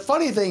luck. The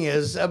funny thing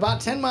is,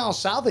 about 10 miles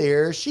south of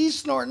here, she's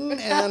snorting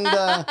and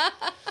off.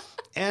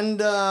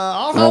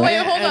 Oh, wait,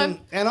 hold on.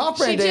 And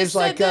off-brand She Dave's just said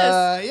like,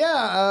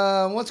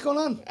 this. what's going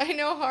on? I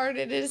know how hard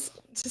it is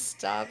to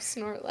stop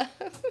snort laugh.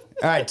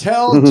 All right,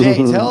 tell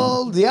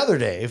the other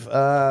Dave.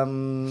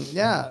 I'm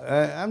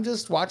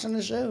just watching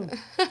the show.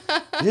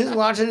 Just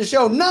watching the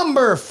show.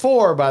 Number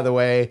 4, by the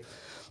way.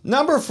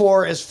 Number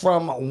 4 is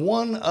from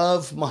one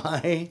of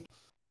my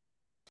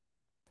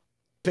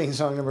Ping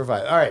song number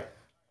 5. All right.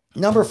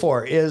 Number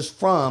 4 is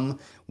from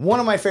one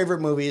of my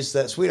favorite movies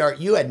that, sweetheart,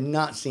 you had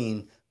not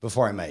seen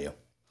before I met you.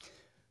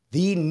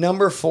 The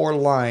number 4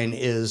 line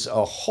is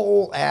a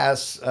whole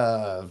ass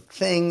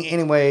thing.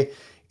 Anyway,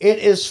 it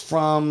is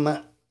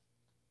from.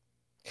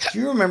 Do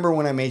you remember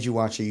when I made you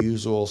watch The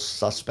Usual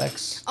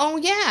Suspects? Oh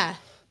yeah,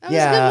 that was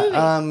a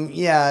good movie.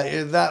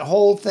 Yeah, that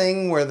whole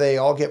thing where they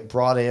all get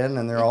brought in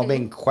and they're all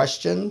being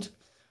questioned.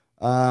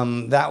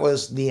 That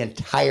was the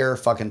entire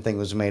fucking thing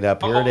was made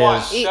up. Here it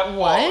is. It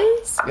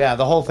was? Yeah,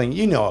 the whole thing.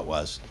 You know it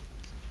was.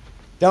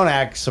 Don't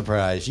act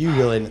surprised. You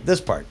really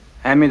this part.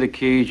 Hand me the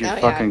keys, you Oh,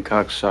 yeah. fucking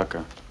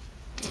cocksucker.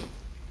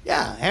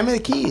 Yeah, hand me the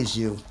keys,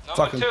 you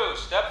fucking. Number 2,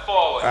 step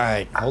forward. All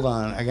right, hold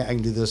on. I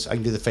can do this. I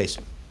can do the face.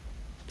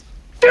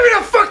 Give me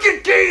the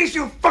fucking keys,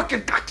 you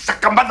fucking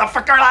cocksucker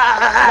motherfucker!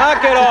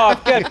 Knock it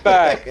off. Get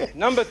back.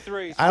 Number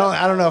 3.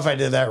 I don't know if I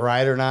did that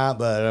right or not,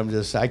 but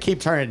I keep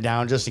turning it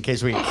down just in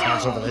case we get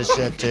canceled for this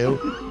shit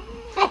too.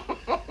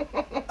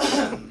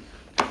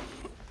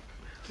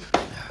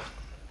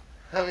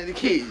 Hand me the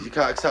keys, you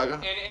cocksucker.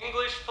 In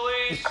English,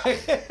 please.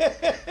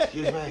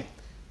 Excuse me.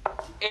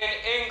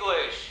 In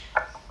English.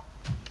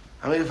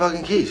 Hand me the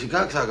fucking keys, you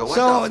cocksucker. What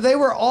So the? they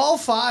were all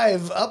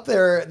 5 up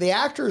there. The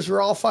actors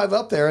were all 5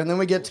 up there, and then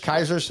we get to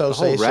Kaiser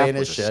Sose saying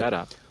his shit.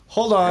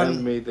 Hold on.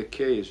 Hand me the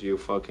keys, you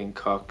fucking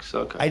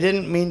cocksucker. I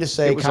didn't mean to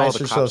say It was all the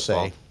Kaiser cops' Sose.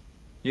 fault.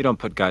 You don't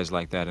put guys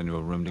like that into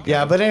a room together.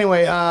 Yeah, but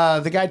anyway,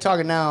 the guy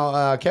talking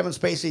now, Kevin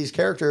Spacey's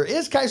character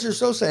is Kaiser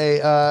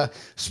Sose.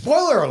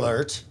 Spoiler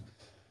alert.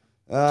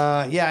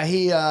 Yeah,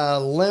 he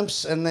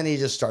limps and then he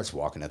just starts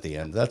walking at the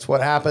end. That's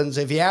what happens.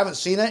 If you haven't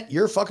seen it,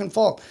 your fucking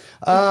fault.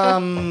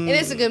 It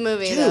is a good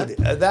movie, dude,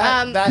 though.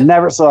 that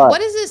Never saw it.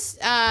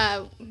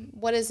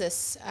 What is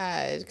this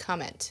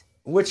comment?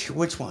 Which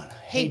one?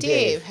 Hey,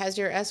 Dave, has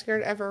your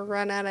escort ever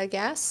run out of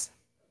gas?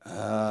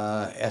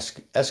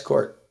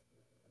 Escort,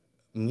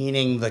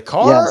 meaning the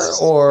car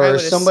Yes. I or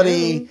would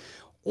somebody, assume.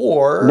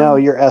 or No,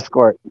 your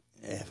escort.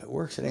 if it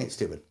works, it ain't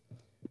stupid.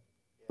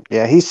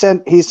 Yeah, he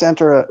sent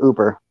her a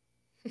Uber.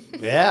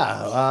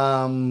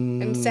 Yeah.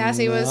 And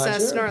Sassy was not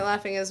sure. snort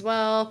laughing as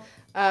well.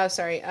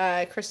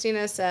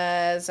 Christina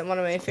says, one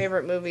of my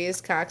favorite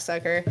movies,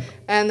 Cocksucker.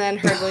 And then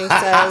Herdling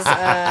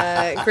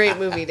says, great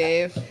movie,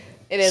 Dave.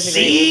 It is a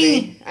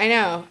great movie. I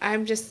know.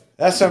 I'm just...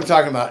 That's what I'm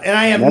talking about. And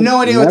I have Never-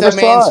 no idea what never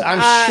that saw means. it.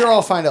 I'm sure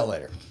I'll find out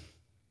later.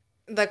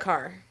 The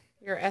car.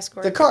 Your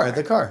escort. The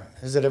car.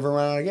 Has it ever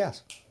run out of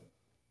gas?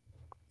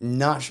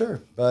 Not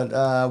sure. But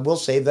we'll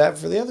save that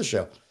for the other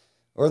show.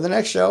 Or the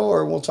next show,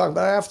 or we'll talk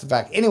about it after the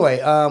fact. Anyway,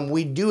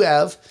 we do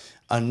have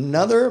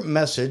another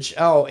message.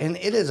 Oh, and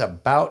it is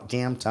about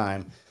damn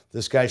time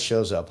this guy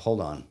shows up.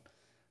 Hold on.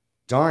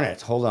 Darn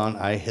it. Hold on.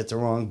 I hit the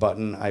wrong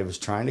button. I was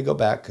trying to go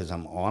back because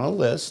I'm on a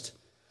list.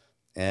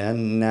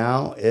 And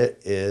now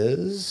it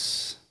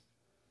is...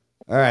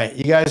 All right.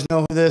 You guys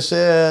know who this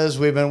is.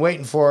 We've been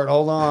waiting for it.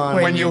 Hold on.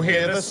 When you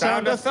hear the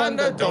sound of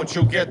thunder, don't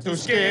you get too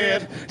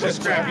scared.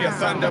 Just grab your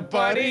thunder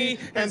buddy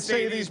and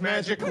say these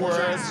magic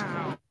words.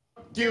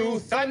 You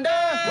thunder,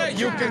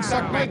 you can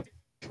suck my dick.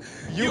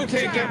 You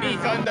can't get me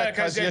thunder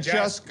because you're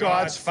just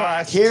God's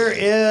fuss. Here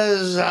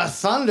is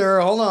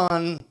Thunder. Hold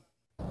on.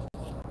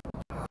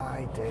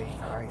 Hi, Dave.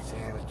 Hi,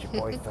 Sam. It's your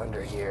boy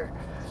Thunder here.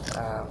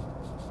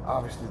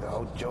 Obviously, the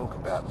whole joke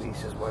about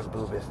Lisa's one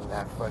boob isn't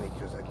that funny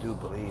because I do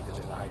believe in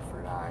an eye for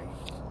an eye.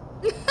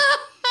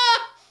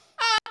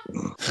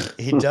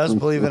 He does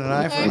believe in an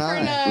eye for an Eye for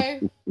an eye.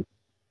 eye.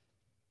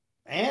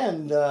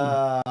 And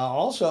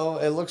also,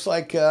 it looks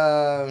like,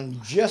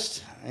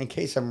 just in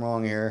case I'm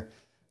wrong here,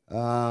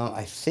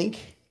 I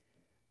think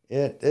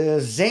it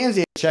is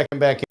Zanzia checking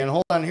back in.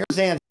 Hold on, here's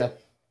Zanzia.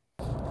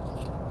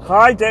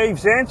 Hi, Dave.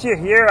 Zantia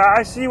here.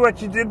 I see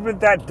what you did with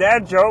that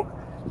dad joke.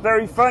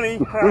 Very funny.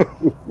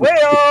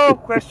 Well,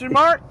 question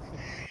mark?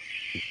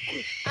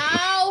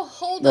 Ow!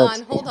 Hold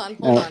That's- on.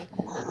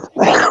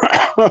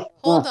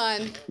 Hold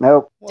on.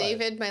 Nope.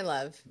 David, my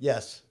love.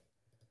 Yes.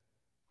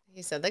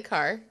 He said the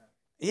car.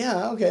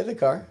 Yeah, okay, the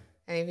car.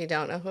 And if you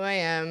don't know who I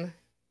am,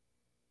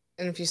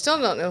 and if you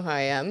still don't know who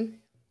I am,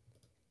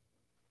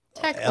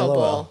 Tech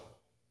LOL.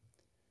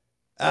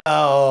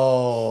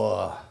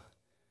 Oh.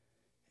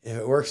 If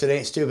it works, it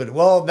ain't stupid.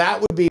 Well, that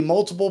would be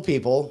multiple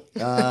people.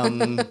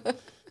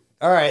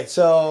 All right,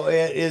 so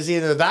it is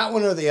either that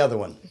one or the other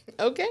one.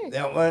 Okay.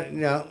 That one,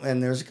 no,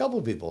 and there's a couple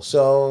of people.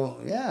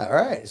 So, yeah, all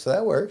right, so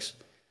that works.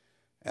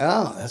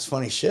 Oh, that's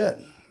funny shit.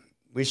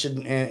 We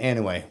should,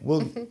 anyway,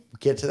 we'll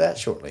get to that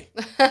shortly.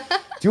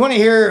 Do you want to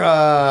hear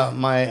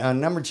my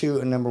number 2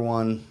 and number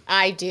 1?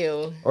 I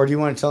do. Or do you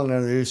want to tell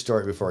another news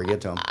story before I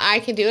get to them? I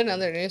can do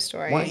another news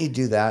story. Why don't you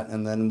do that,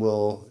 and then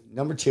we'll,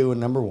 number 2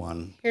 and number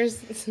 1.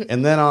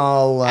 And then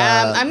I'll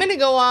I'm going to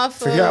go off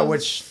figure out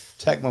which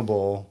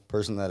Tecmo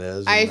person that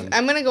is.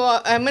 I'm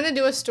going to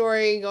do a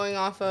story going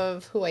off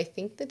of who I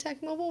think the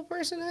Tecmo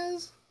person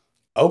is.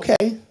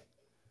 Okay.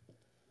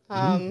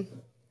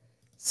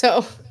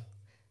 So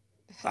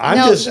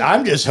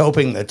I'm just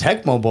hoping the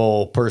Tecmo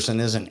Bowl person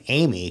isn't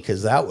Amy,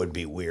 because that would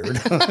be weird.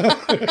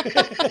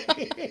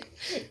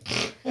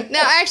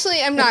 No,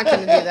 actually, I'm not going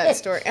to do that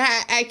story.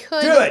 I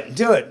could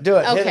Do it.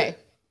 Okay,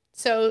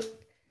 so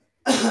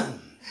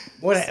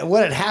what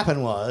had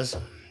happened was.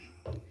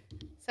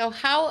 So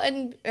how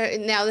and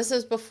now this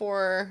is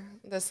before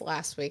this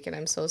last week, and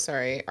I'm so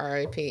sorry,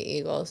 R.I.P.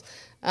 Eagles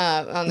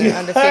on their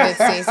undefeated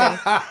season.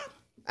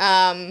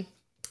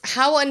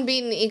 How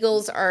unbeaten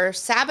Eagles are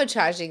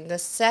sabotaging the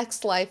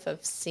sex life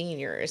of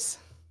seniors.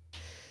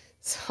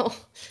 So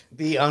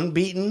the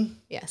unbeaten.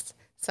 Yes.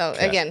 So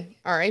again,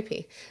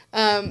 R.I.P.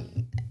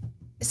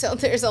 So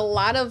there's a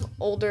lot of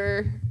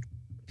older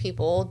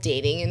people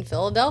dating in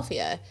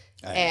Philadelphia.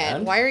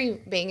 And why are you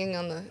banging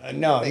on the?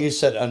 No, you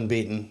said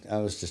unbeaten. I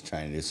was just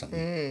trying to do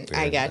something.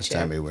 I got you. I was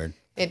trying to be weird.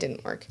 It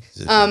didn't work.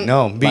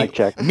 No,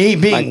 me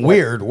being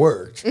weird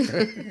worked.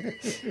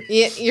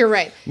 Yeah, you're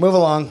right. Move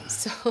along.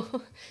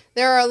 So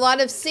there are a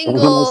lot of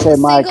single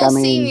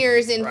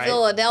seniors in Right.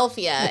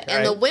 Philadelphia,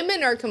 and the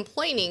women are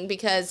complaining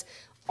because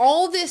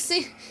all the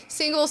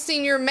single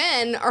senior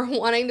men are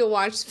wanting to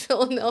watch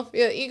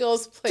Philadelphia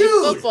Eagles play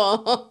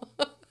football.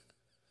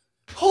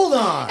 Hold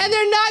on. And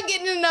they're not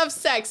getting enough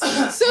sex.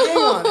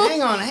 So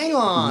hang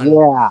on.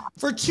 Yeah.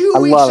 For 2 I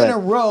weeks love in it. a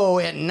row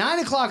at 9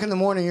 o'clock in the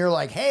morning, you're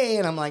like, hey,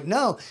 and I'm like,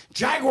 no,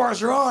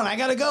 Jaguars are on. I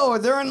gotta go.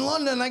 They're in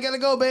London. I gotta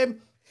go, babe.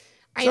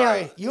 I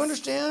Sorry. know. You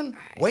understand?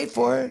 Wait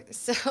for it.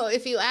 So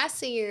if you ask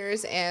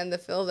seniors and the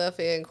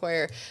Philadelphia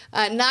Inquirer,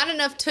 not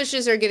enough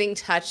tushes are getting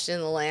touched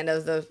in the land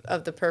of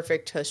the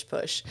perfect tush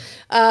push.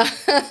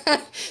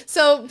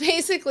 So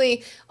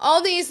basically,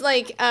 all these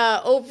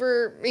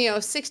over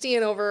 60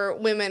 and over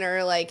women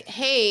are like,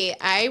 hey,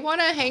 I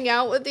want to hang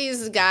out with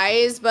these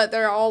guys, but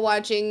they're all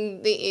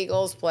watching the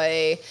Eagles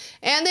play,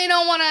 and they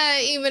don't want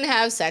to even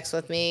have sex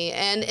with me.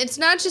 And it's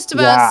not just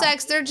about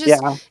sex; they're just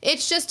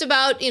it's just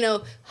about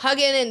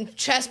hugging and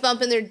chest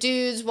bumping their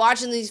dudes,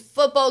 watching these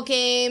football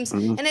games.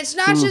 And it's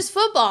not just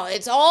football.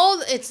 It's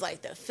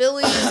like the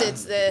Phillies,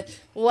 it's the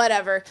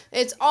whatever.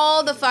 It's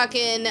all the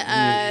fucking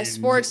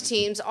sports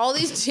teams. All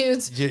these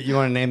dudes. You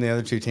want to name the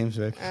other two teams,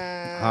 babe?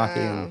 Hockey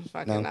and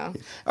fucking no.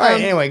 All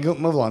right, anyway,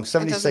 move along.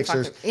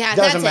 76ers.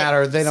 Doesn't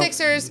matter. They don't.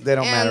 Sixers. They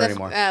don't matter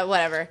anymore.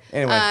 Whatever.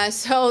 Anyway.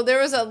 So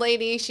there was a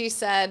lady. She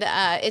said,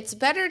 "It's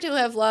better to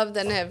have loved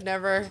than have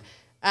never."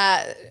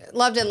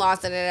 Loved and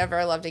lost and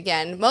never loved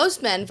again.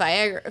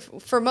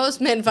 For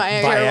most men,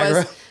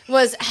 Viagra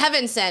was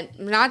heaven sent,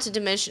 not to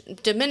diminish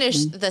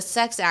the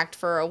sex act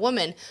for a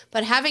woman,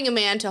 but having a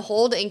man to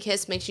hold and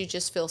kiss makes you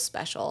just feel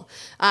special,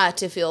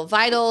 to feel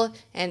vital,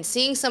 and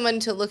seeing someone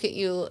to look at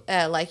you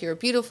like you're a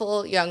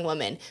beautiful young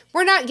woman.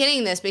 We're not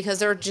getting this because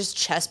they're just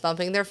chest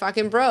bumping their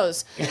fucking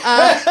bros.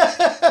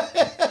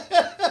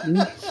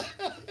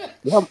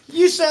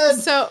 You said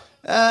so.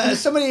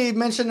 Somebody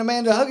mentioned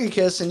Amanda Hug and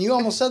Kiss, and you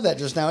almost said that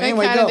just now.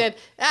 Anyway, go. Did.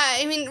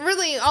 I mean,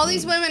 really, all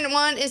these women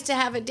want is to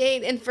have a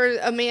date and for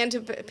a man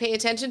to pay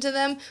attention to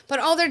them, but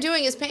all they're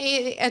doing is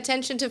paying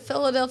attention to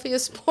Philadelphia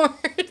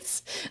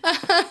sports.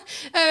 And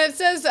it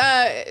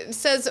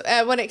says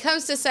when it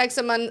comes to sex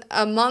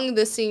among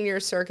the senior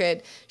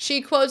circuit,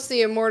 she quotes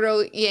the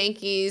immortal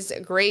Yankees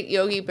great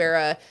Yogi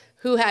Berra,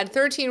 who had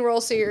 13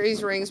 World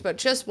Series rings, but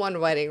just one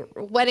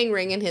wedding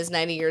ring in his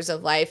 90 years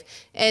of life.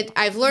 And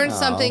I've learned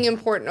something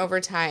important over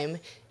time.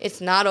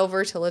 It's not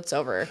over till it's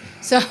over.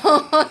 So,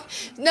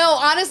 no,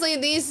 honestly,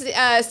 these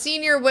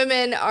senior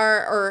women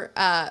or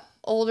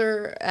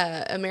older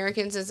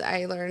Americans, as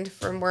I learned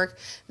from work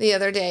the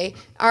other day,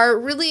 are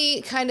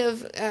really kind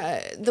of,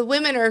 the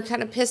women are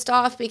kind of pissed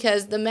off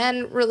because the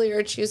men really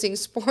are choosing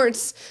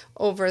sports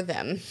over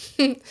them,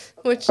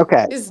 which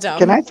is dumb.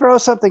 Can I throw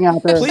something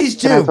out there? Please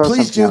do,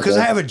 because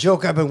I have a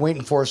joke I've been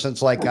waiting for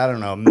since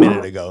a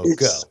minute ago.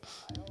 Go.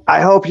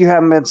 I hope you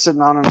haven't been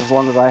sitting on it as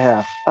long as I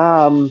have.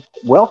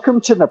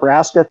 Welcome to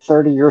Nebraska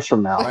 30 years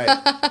from now. Right.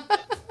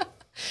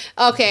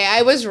 Okay,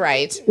 I was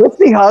right. If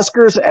the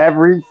Huskers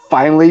ever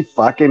finally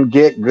fucking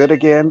get good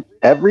again,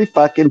 every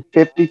fucking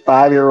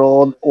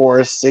 55-year-old or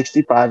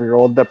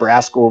 65-year-old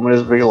Nebraska woman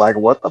is be like,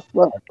 what the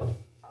fuck?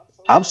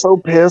 I'm so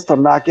pissed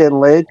I'm not getting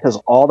laid because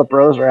all the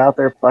bros are out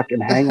there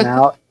fucking hanging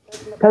out.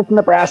 Because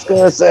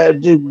Nebraska is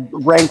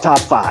ranked top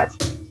 5.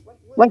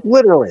 Like,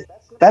 literally.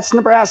 That's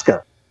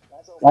Nebraska.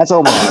 That's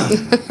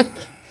Omaha.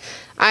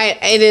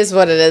 It is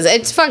what it is.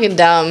 It's fucking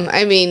dumb.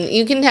 I mean,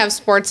 you can have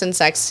sports and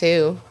sex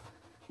too.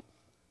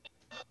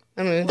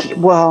 I mean,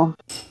 well,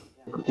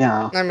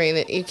 yeah. I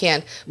mean, you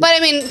can, but I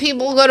mean,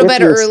 people go to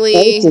bed early.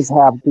 Is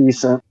half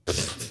decent.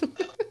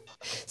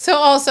 So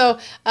also,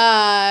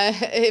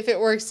 if it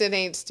works, it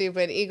ain't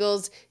stupid.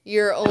 Eagles,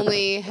 your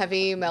only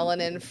heavy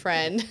melanin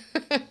friend.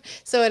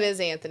 So it is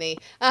Anthony.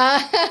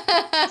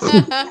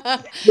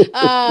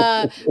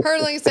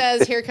 Hurling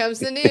says, "Here comes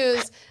the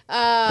news."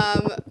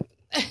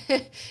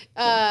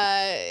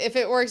 If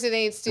it works, it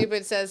ain't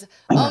stupid. Says,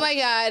 "Oh my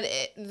God,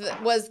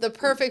 it was the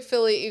perfect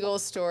Philly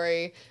Eagles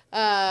story."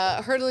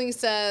 Hurdling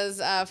says,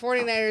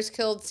 49ers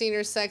killed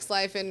senior sex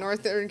life in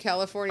Northern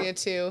California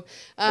too.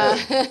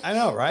 I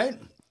know, right?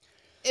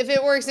 If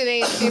it works, it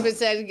ain't cheap. It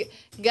said,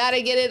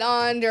 gotta get it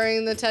on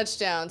during the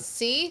touchdown.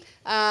 See?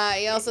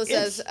 He also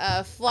says,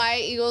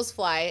 fly, Eagles,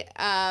 fly.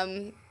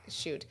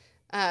 Shoot.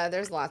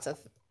 There's lots of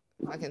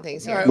fucking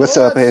things here. All right, What's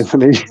well, up,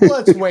 Anthony?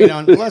 Let's wait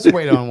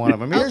on one of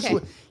them. Okay.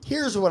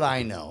 Here's what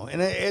I know,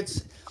 and it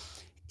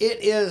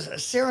is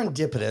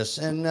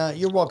serendipitous, and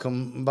you're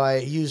welcome by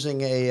using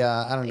a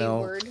I don't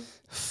know word.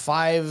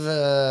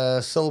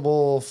 5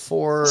 syllable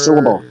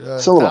Syllable.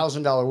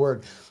 $1,000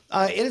 word.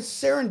 It is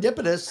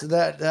serendipitous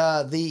that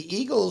the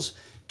Eagles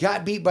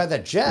got beat by the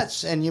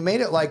Jets, and you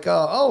made it like,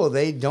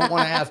 they don't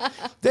want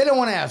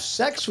to have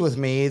sex with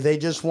me. They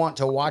just want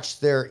to watch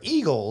their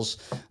Eagles.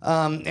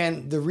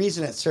 And the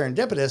reason it's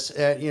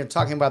serendipitous,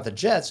 talking about the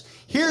Jets.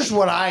 Here's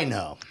what I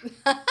know.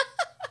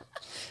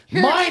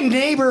 My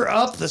neighbor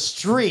up the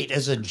street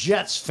is a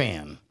Jets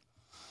fan.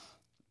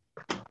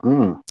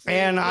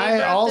 And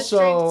I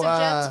also,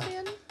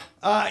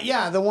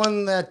 the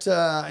one that,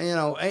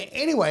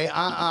 anyway,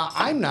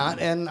 I'm not,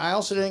 and I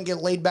also didn't get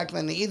laid back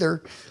then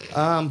either,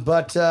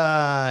 but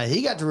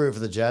he got to root for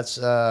the Jets.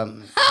 I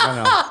don't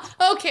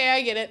know. Okay,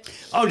 I get it.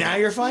 Oh, now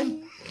you're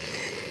fine?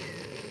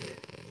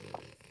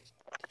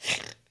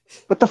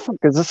 What the fuck?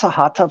 Is this a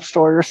hot tub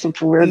story or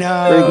something weird? No, Where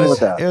are you going with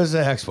that? it was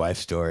an ex-wife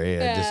story.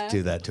 I Yeah. just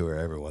do that to her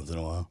every once in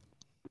a while.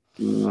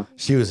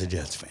 She was a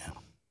Jets fan.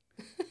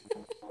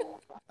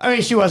 I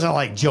mean, she wasn't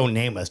like Joe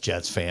Namath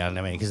Jets fan.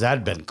 I mean, because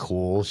that'd been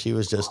cool. She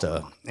was just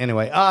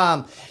anyway.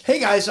 Hey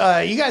guys,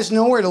 you guys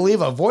know where to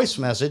leave a voice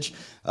message.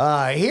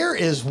 Here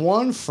is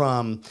one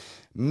from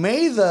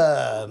May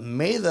the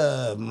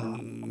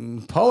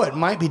poet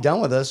might be done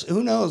with us.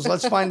 Who knows?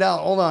 Let's find out.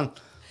 Hold on.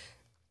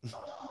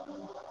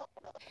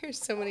 Here's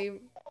so many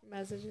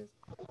messages.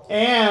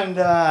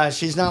 And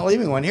she's not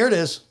leaving one. Here it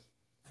is.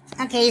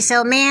 Okay,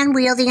 so man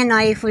wielding a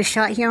knife was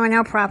shot here on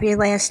our property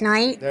last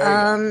night.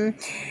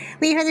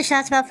 We heard the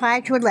shots about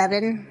 5 to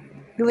 11.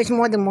 There was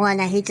more than one.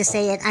 I hate to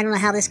say it. I don't know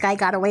how this guy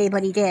got away,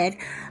 but he did.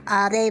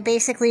 They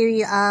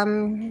basically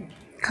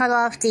cut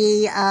off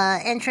the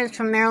entrance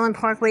from Maryland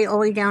Parkway all the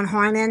way down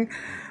Harmon,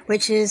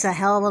 which is a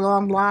hell of a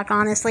long block,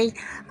 honestly.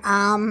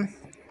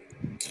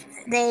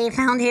 They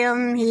found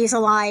him. He's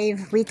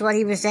alive. We thought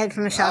he was dead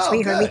from the shots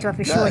we heard. We thought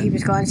for sure he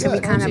was gone, so we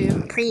kind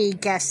of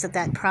pre-guessed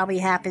that probably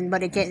happened,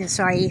 but it didn't.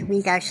 Sorry,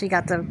 we actually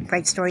got the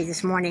right story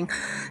this morning.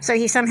 So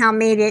he somehow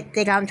made it.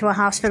 They got him to a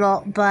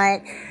hospital,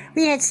 but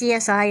we had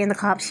CSI and the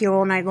cops here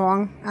all night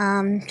long.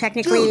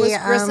 Technically, Dude, was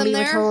Grissom we were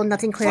there? told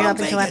nothing cleared From up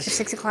until Vegas. after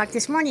 6 o'clock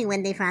this morning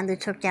when they finally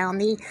took down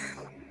the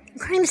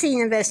crime scene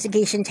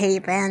investigation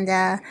tape.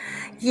 And,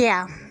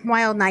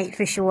 wild night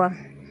for sure.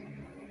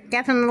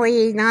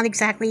 Definitely not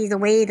exactly the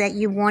way that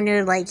you want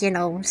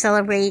to,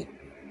 celebrate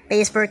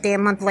Bay's birthday a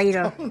month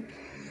later,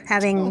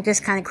 having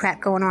this kind of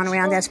crap going on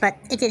around us, but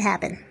it did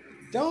happen.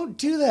 Don't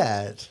do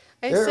that.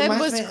 I said,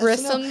 was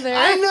Grissom there?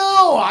 I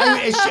know.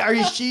 Are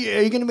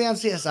you going to be on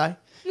CSI?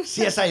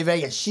 CSI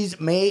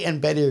Vegas. May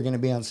and Betty are going to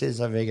be on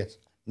CSI Vegas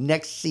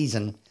next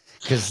season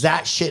because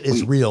that shit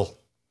is real.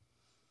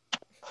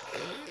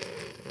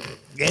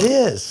 It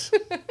is.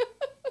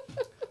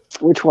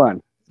 Which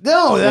one?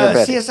 No,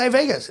 Betty. CSI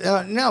Vegas.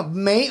 No,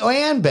 May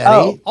and Betty.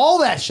 Oh. All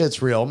that shit's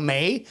real.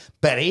 May,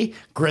 Betty,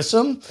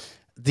 Grissom,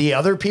 the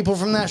other people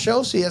from that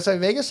show, CSI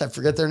Vegas. I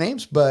forget their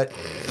names, but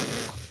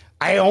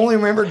I only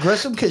remember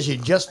Grissom because you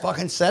just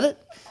fucking said it.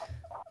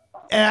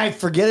 And I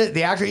forget it,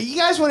 the actor. You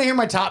guys want to hear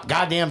my top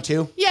goddamn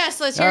two? Yes,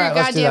 let's All hear right,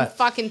 your let's do goddamn that.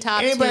 fucking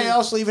top Anybody two.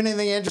 else leave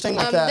anything interesting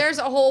like that? There's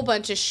a whole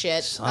bunch of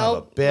shit. Son of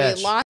a bitch.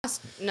 We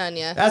lost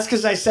Nunya. That's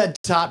because I said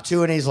top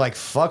two, and he's like,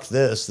 "Fuck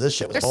this! This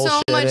shit was There's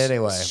bullshit so much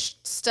anyway."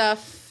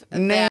 stuff.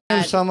 Name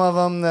that some of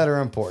them that are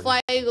important. Fly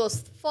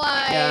Eagles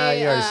fly. Yeah,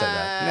 you already said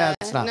that.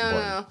 That's not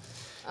important.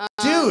 No.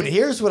 Dude,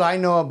 here's what I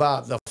know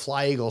about the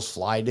Fly Eagles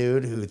fly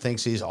dude who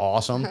thinks he's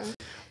awesome.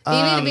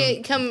 You need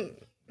to come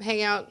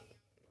hang out.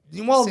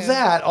 Well, soon.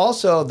 that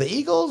also the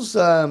Eagles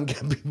got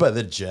beat by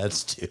the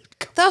Jets, dude.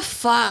 The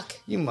fuck?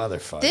 You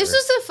motherfucker. This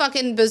was a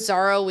fucking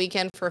bizarro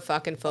weekend for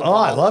fucking football. Oh,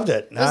 I loved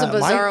it. It was a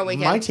bizarro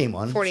weekend. My team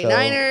won.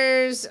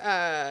 49ers.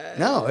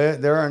 No,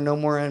 there are no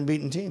more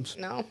unbeaten teams.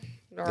 No,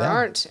 there Yeah.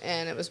 aren't.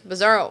 And it was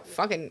bizarro.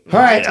 Fucking. All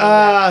right,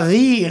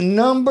 the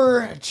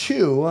number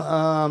 2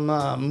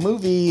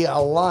 movie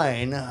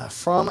line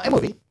from a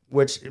movie,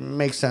 which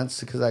makes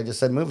sense because I just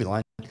said movie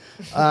line,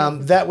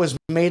 that was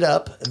made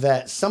up,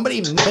 that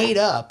somebody made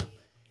up,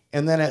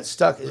 and then it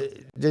stuck.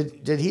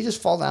 Did he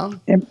just fall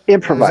down?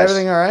 Improvised. Is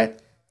everything all right?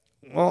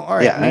 Well, all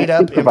right, Yeah, made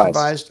up, improvised.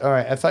 improvised. All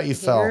right, I thought you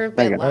fell. You're a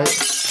bit I loud.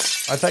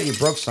 thought you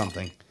broke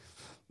something.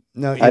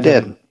 No, you I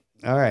did. didn't.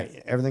 All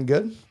right, everything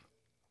good? Yeah.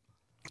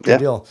 Good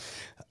deal.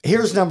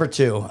 Here's number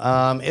 2.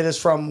 It is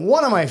from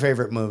one of my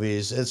favorite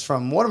movies. It's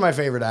from one of my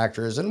favorite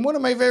actors and one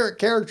of my favorite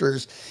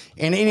characters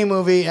in any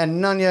movie.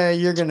 And Nunya,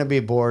 you're going to be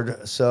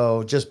bored,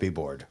 so just be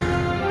bored.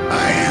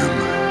 I am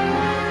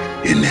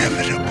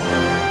inevitable.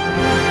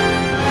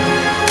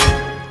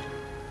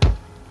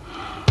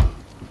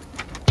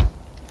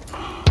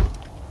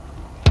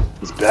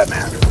 It's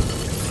Batman.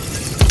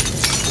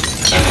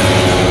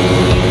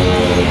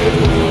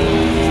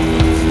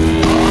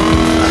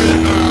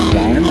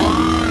 Iron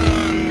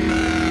Man?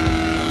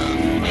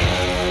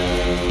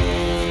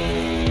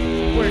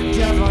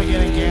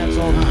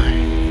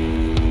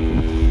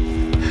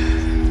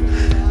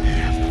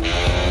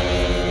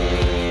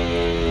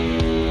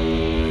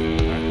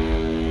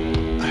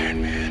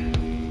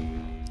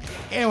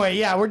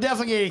 yeah, we're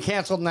definitely getting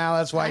canceled now.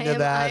 That's why I did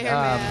that.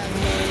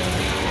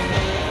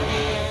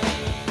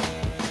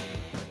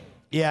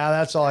 Yeah,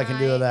 that's all I can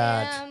do with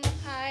that.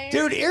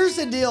 Dude, here's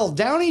the deal.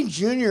 Downey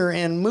Jr.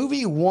 in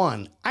movie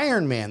 1,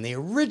 Iron Man, the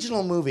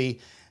original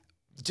movie,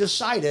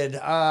 decided,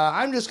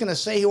 I'm just going to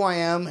say who I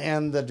am,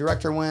 and the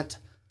director went,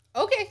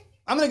 okay.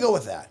 I'm going to go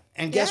with that.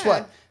 And guess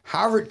what?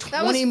 However,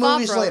 20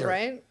 movies later,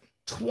 right?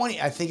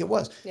 20, I think it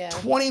was. Yeah.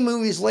 20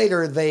 movies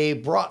later, they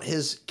brought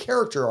his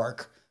character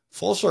arc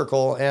full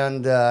circle,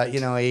 and,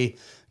 he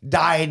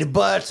died,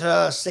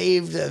 but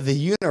saved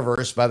the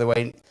universe. By the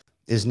way,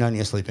 is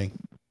Nunya sleeping?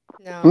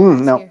 No.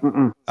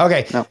 No.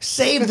 Okay. No.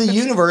 Saved the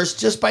universe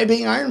just by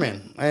being Iron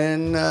Man.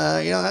 And,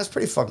 that's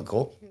pretty fucking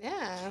cool.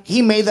 Yeah.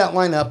 He made that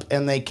line up,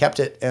 and they kept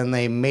it, and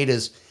they made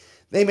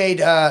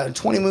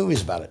 20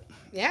 movies about it.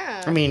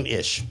 Yeah. I mean,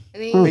 ish.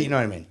 And he, but you know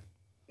what I mean?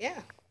 Yeah.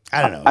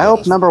 I don't know. I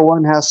hope number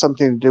 1 has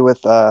something to do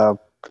with,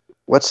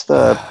 what's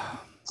the...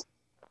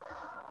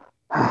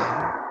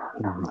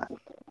 Never mind.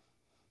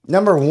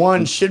 Number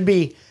 1 should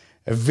be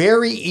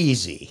very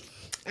easy.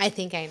 I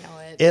think I know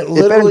it. It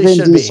literally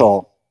should be.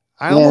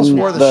 I almost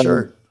wore the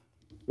shirt.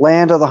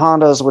 Land of the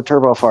Hondas with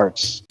Turbo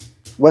Farts.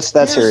 What's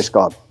that series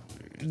called?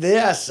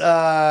 Yes,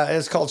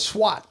 it's called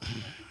SWAT.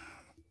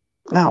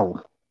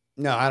 No.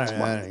 No, I don't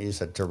know. You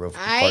said Turbo Farts.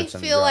 I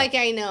feel like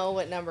I know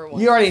what number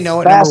 1 You already know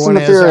what Fast number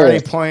 1 and is. the I already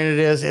Furious. pointed it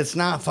is. It's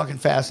not fucking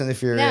Fast and the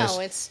Furious.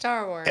 No, it's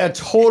Star Wars. A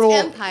total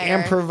It's Empire.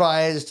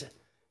 improvised.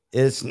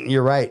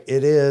 You're right.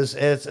 It is.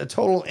 It's a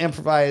total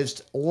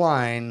improvised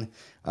line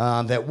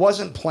that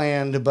wasn't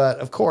planned, but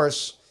of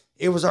course,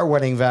 it was our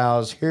wedding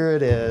vows. Here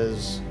it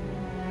is.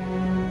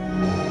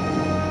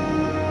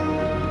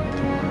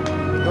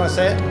 You want to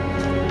say it?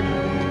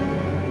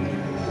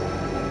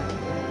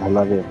 I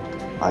love you.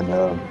 I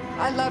know.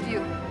 I love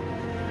you.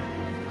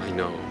 I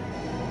know.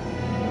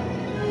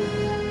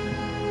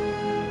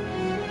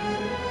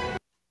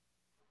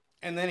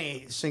 And then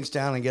he sinks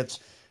down and gets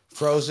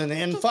frozen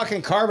in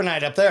fucking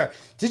carbonite up there.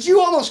 Did you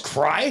almost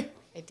cry?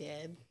 I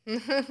did.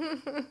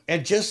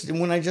 And just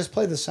when I just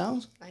played the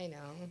sounds? I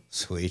know.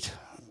 Sweet.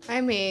 I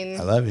mean,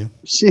 I love you.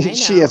 She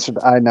answered,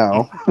 I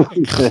know.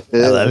 I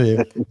love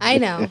you. I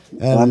know.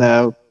 I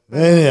know. I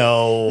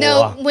know.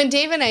 No, when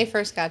Dave and I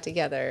first got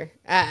together,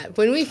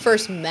 when we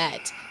first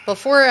met,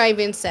 before I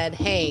even said,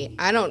 "Hey,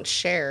 I don't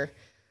share,"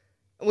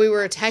 we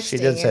were texting. She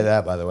did say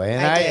that, by the way,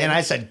 and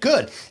I said,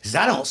 "Good, because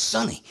I don't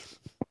sunny."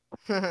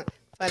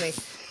 Funny.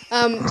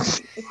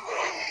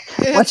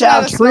 Watch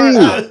out, tree.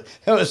 That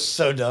was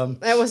so dumb.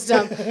 That was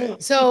dumb.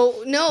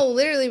 So no,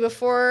 literally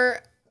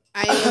before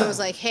I was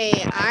like, "Hey,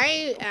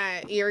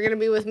 you're gonna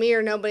be with me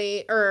or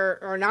nobody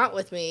or not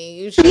with me.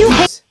 You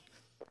choose."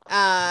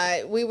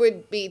 We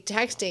would be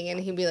texting and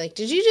he'd be like,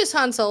 "Did you just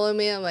Han Solo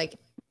me?" I'm like,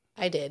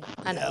 "I did.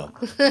 I know."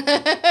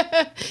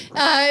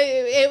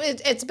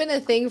 It's been a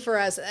thing for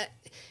us.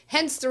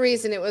 Hence the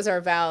reason it was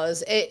our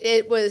vows.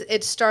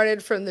 It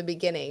started from the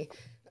beginning.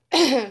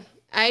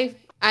 I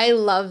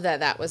love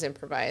that was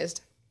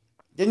improvised.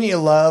 Didn't you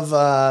love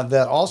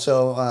that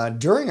also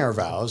during our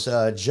vows,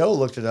 Joe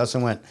looked at us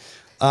and went,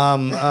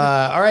 all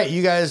right,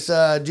 you guys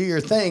do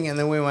your thing. And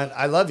then we went,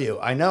 "I love you.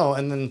 I know."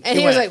 And then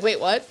he was like, "Wait,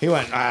 what?" He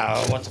went,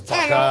 "Oh, what the fuck?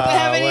 I don't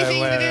have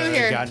anything to do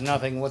here. Got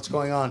nothing. What's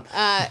going on?"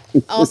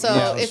 Also,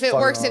 Yeah, if it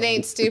works, it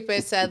ain't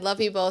stupid. Said,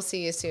 "Love you both.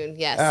 See you soon."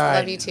 Yes,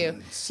 love you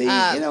too. See,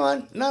 you know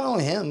what? Not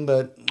only him,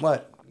 but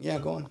what? Yeah,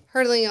 go on.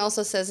 Hurdling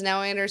also says, "Now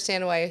I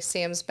understand why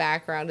Sam's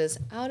background is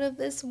out of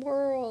this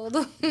world."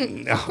 Of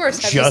course,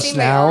 have just you seen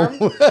now.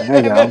 my arm? There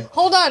you go.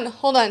 Hold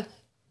on.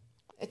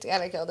 It's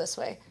gotta go this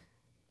way.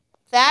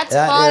 That's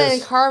That Han is-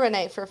 and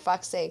carbonite, for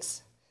fuck's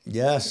sakes.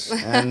 Yes,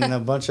 and a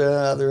bunch of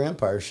other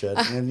Empire shit.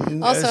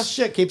 And Also,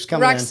 shit keeps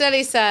coming in.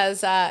 Rocksteady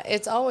says,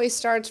 it always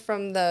starts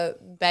from the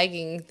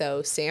begging,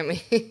 though,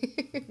 Sammy.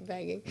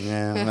 Begging.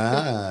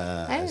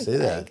 Yeah, I see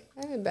that.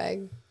 I didn't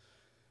beg.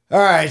 All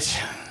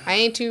right, I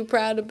ain't too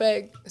proud to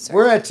beg. Sorry.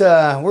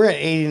 we're at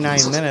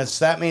 89 minutes.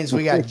 That means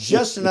we got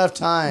just enough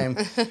time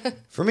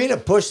for me to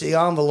push the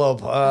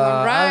envelope. All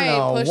right, I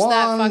don't know, push one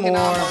that fucking more.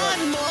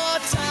 envelope.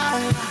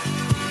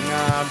 No,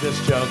 I'm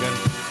just joking.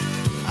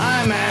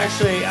 I'm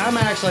actually.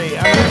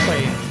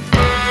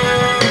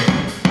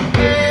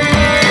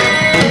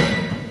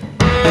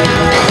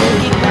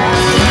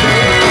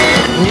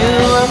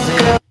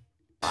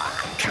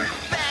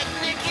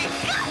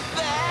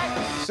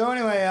 So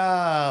anyway,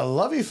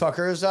 love you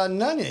fuckers.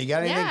 Nunya, you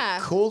got anything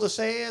cool to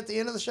say at the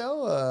end of the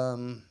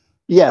show?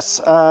 Yes.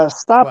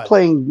 Stop What?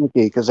 playing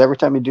Mickey, because every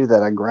time you do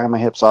that, I grind my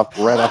hips off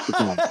right off the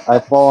ground. I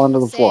fall onto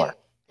the floor.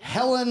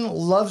 Helen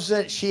loves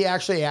it. She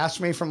actually asked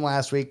me from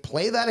last week,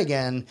 play that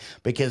again,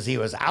 because he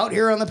was out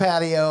here on the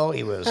patio.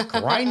 He was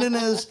grinding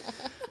his.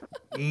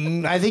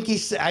 I think she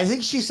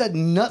said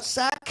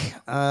nutsack.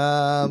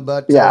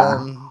 But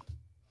Yeah.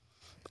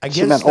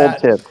 She meant old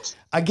tits.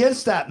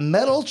 Against that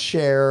metal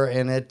chair,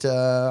 and I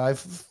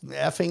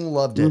effing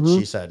loved it.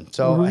 She said.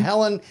 So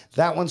Helen,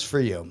 that one's for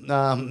you.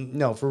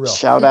 No, for real.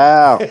 Shout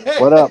out.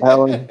 What up,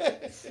 Helen?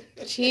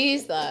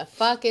 Jeez, the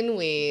fucking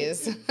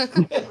wheeze.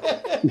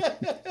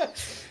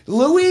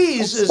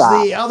 Louise is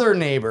Stop. the other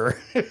neighbor.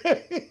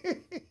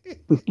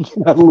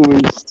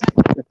 Louise.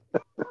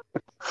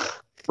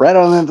 Right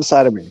on the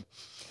side of me.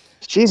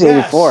 She's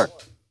Yes. 84.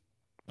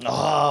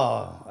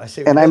 Oh, I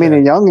see. And I mean a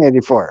young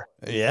 84.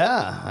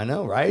 Yeah, I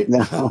know, right?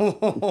 No.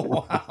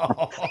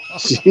 Wow.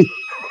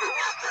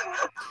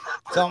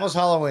 It's almost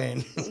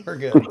Halloween. We're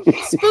good.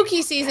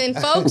 Spooky season,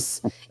 folks.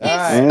 It's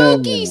right.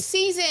 spooky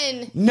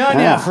season.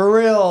 Nunya, for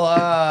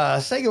real.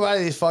 Say goodbye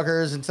to these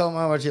fuckers and tell them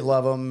how much you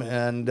love them,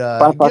 and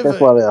Bye, give fuckers,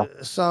 love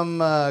you. some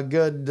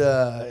good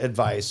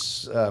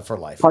advice for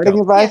life. Parting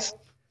Go. advice?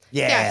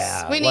 Yeah,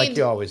 Yes, we like need-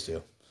 you always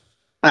do.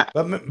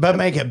 But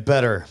make it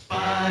better.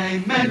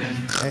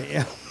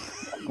 Yeah.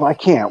 Well, I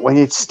can't when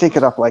you stick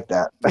it up like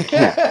that. I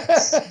can't.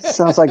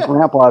 Sounds like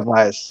grandpa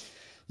advice.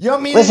 You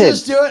want me Listen. to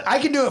just do it? I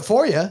can do it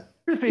for you.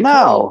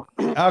 No.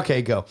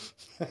 Okay, go.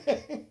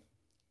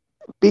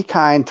 Be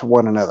kind to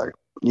one another.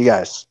 You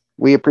guys,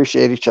 we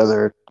appreciate each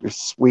other.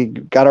 We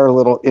got our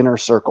little inner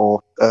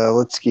circle.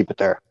 Let's keep it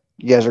there.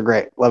 You guys are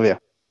great. Love you.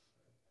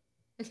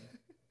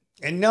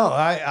 And no,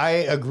 I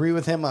agree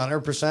with him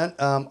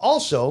 100%.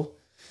 Also,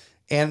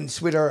 and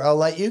sweetheart, I'll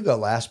let you go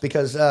last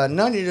because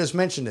Nunya just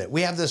mentioned it.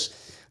 We have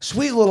this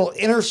sweet little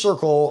inner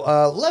circle.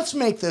 Let's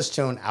make this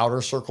to an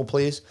outer circle,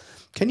 please.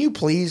 Can you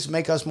please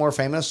make us more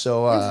famous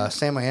so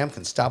SamIAm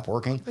can stop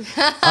working?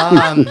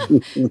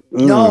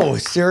 No,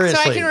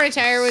 seriously. So I can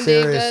retire when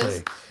seriously.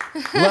 Dave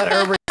does. Let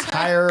her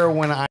retire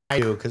when I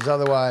do, because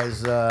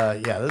otherwise,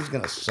 yeah, this is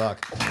going to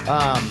suck.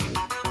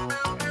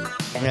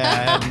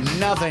 Yeah,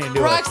 nothing to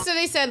do with it.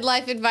 Rocksteady said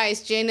life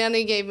advice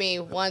JNunya gave me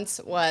once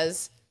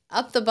was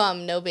up the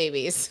bum, no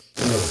babies.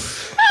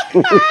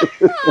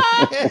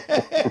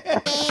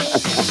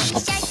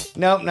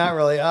 Nope, not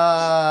really.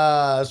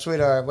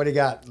 Sweetheart, what do you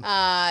got?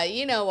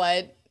 You know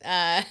what?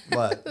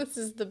 What? This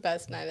is the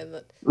best night of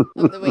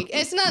the week.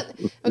 It's not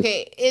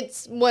okay.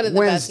 It's one of the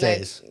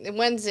Wednesdays. best nights.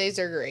 Wednesdays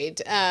are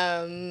great.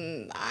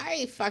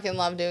 I fucking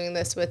love doing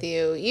this with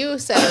you. You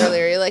said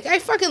earlier, you're like, I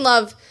fucking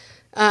love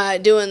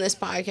doing this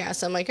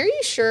podcast. I'm like, are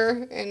you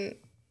sure? And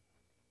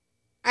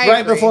I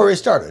Right agree. before we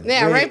started.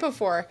 Yeah, right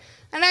before.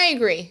 And I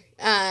agree.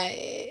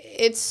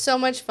 It's so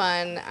much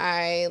fun.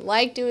 I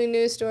like doing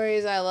news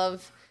stories. I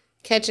love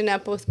catching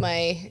up with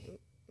my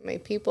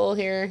people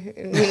here,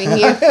 meaning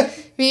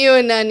you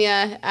and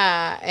Nunya,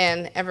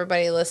 and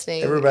everybody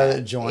listening. Everybody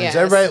that joins. Yes.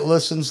 Everybody that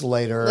listens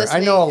later.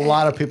 Listening. I know a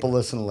lot of people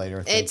listen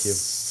later. Thank It's you.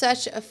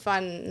 such a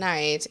fun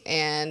night,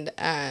 and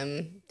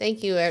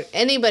thank you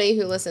anybody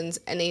who listens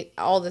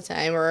all the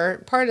time or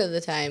part of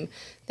the time.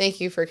 Thank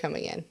you for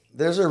coming in.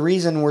 There's a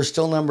reason we're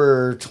still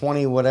number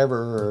 20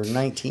 whatever or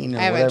 19 or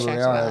I haven't whatever checked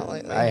we it are. out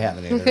lately. I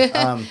haven't either.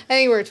 I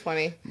think we're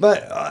 20.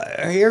 But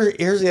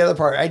here's the other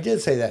part. I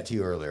did say that to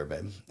you earlier,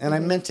 babe, and I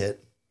meant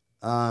it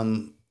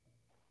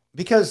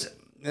because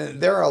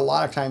there are a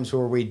lot of times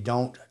where we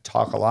don't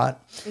talk a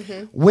lot.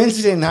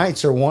 Wednesday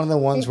nights are one of the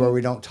ones where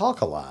we don't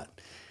talk a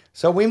lot.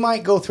 So we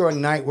might go through a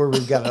night where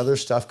we've got other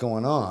stuff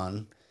going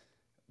on,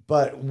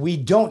 but we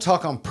don't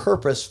talk on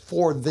purpose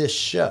for this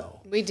show.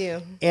 We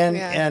do.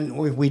 And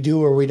we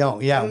do or we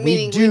don't. Yeah,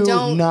 Meaning we we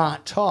don't-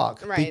 not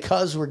talk Right.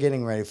 because we're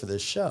getting ready for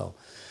this show.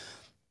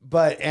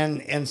 But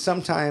and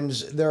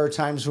sometimes there are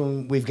times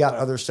when we've got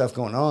other stuff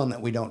going on that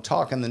we don't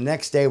talk, and the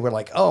next day we're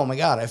like, oh my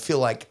God, I feel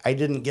like I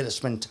didn't get to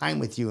spend time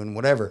with you and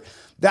whatever.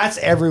 That's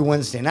every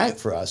Wednesday night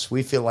for us.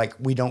 We feel like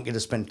we don't get to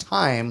spend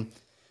time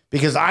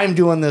because I'm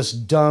doing this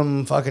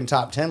dumb fucking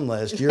top 10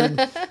 list. You're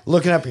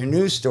looking up your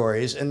news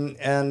stories, and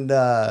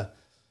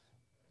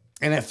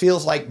it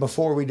feels like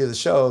before we do the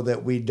show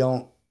that we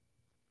don't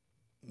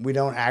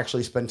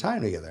actually spend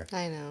time together.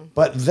 I know.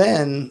 But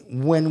then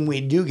when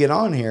we do get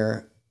on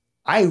here,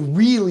 I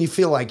really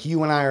feel like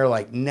you and I are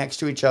like next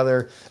to each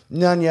other.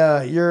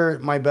 Nunya, you're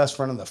my best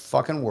friend in the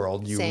fucking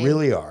world. You Same.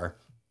 really are.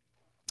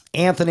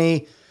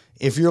 Anthony,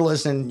 if you're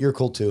listening, you're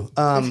cool too.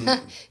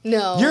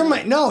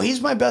 No. He's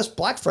my best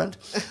black friend.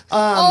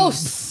 Oh,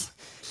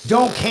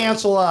 Don't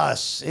cancel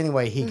us.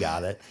 Anyway, he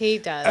got it. he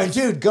does.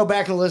 Dude, go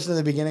back and listen to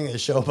the beginning of the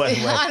show, by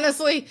the way.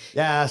 Honestly,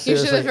 Yeah, you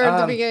seriously. should have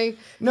heard the beginning.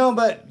 No,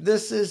 but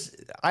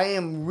I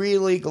am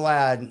really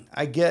glad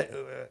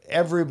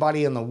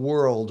everybody in the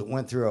world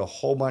went through a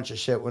whole bunch of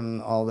shit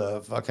when all the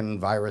fucking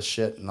virus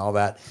shit and all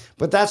that.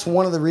 But that's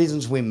one of the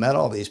reasons we met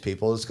all these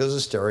people is because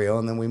of stereo,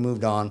 and then we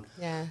moved on.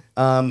 Yeah.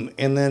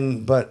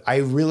 But I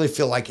really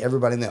feel like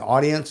everybody in the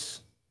audience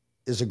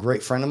is a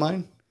great friend of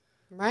mine.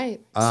 Right.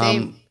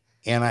 Same.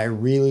 And I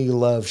really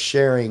love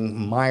sharing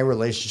my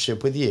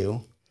relationship with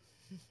you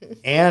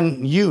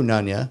and you,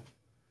 Nunya,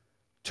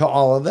 to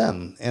all of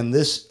them. And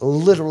this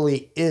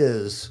literally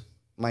is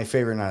my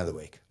favorite night of the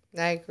week.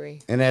 I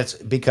agree. And that's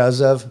because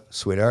of,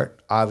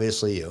 sweetheart,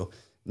 obviously you.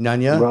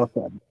 Nunya, Well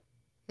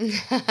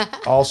said.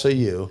 also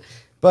you.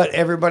 But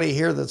everybody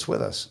here that's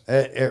with us.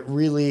 It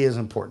really is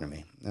important to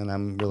me. And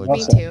I'm really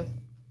Me glad. too.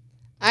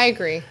 I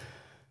agree.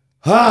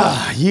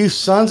 You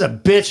sons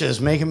of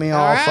bitches making me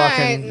all right.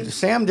 fucking...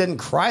 Sam didn't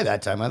cry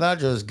that time. I thought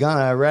you was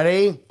gonna.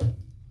 Ready?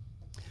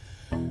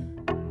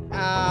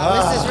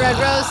 Mrs. Red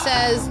Rose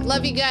says,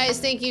 love you guys.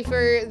 Thank you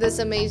for this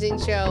amazing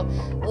show.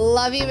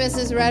 Love you,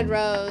 Mrs. Red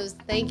Rose.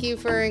 Thank you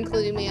for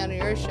including me on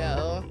your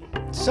show.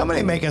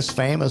 Somebody make us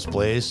famous,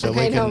 please, so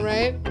we I know, can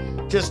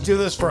right? just do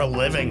this for a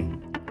living.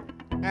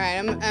 All right,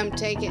 I'm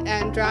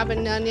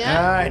dropping Nunya.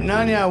 All right,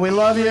 Nunya, we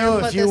love you.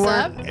 Put this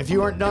up. If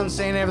you weren't done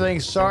saying everything,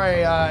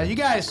 sorry. You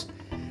guys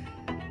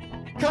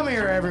come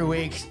here every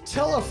week.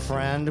 Tell a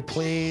friend,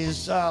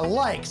 please.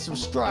 Like,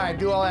 subscribe,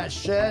 do all that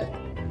shit.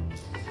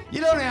 You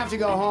don't have to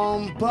go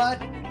home,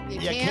 but you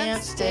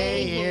can't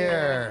stay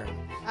here.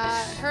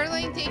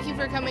 Hurling, thank you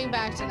for coming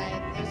back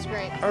tonight. It was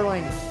great.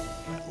 Erling,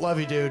 love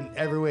you, dude.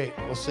 Every week.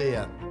 We'll see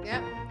ya.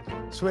 Yep.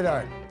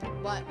 Sweetheart.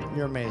 What?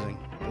 You're amazing.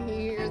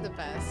 You're the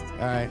best.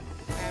 All right.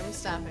 I'm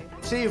stopping.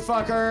 See you,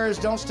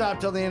 fuckers. Don't stop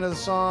till the end of the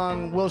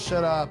song. We'll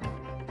shut up.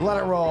 Let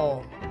it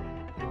roll.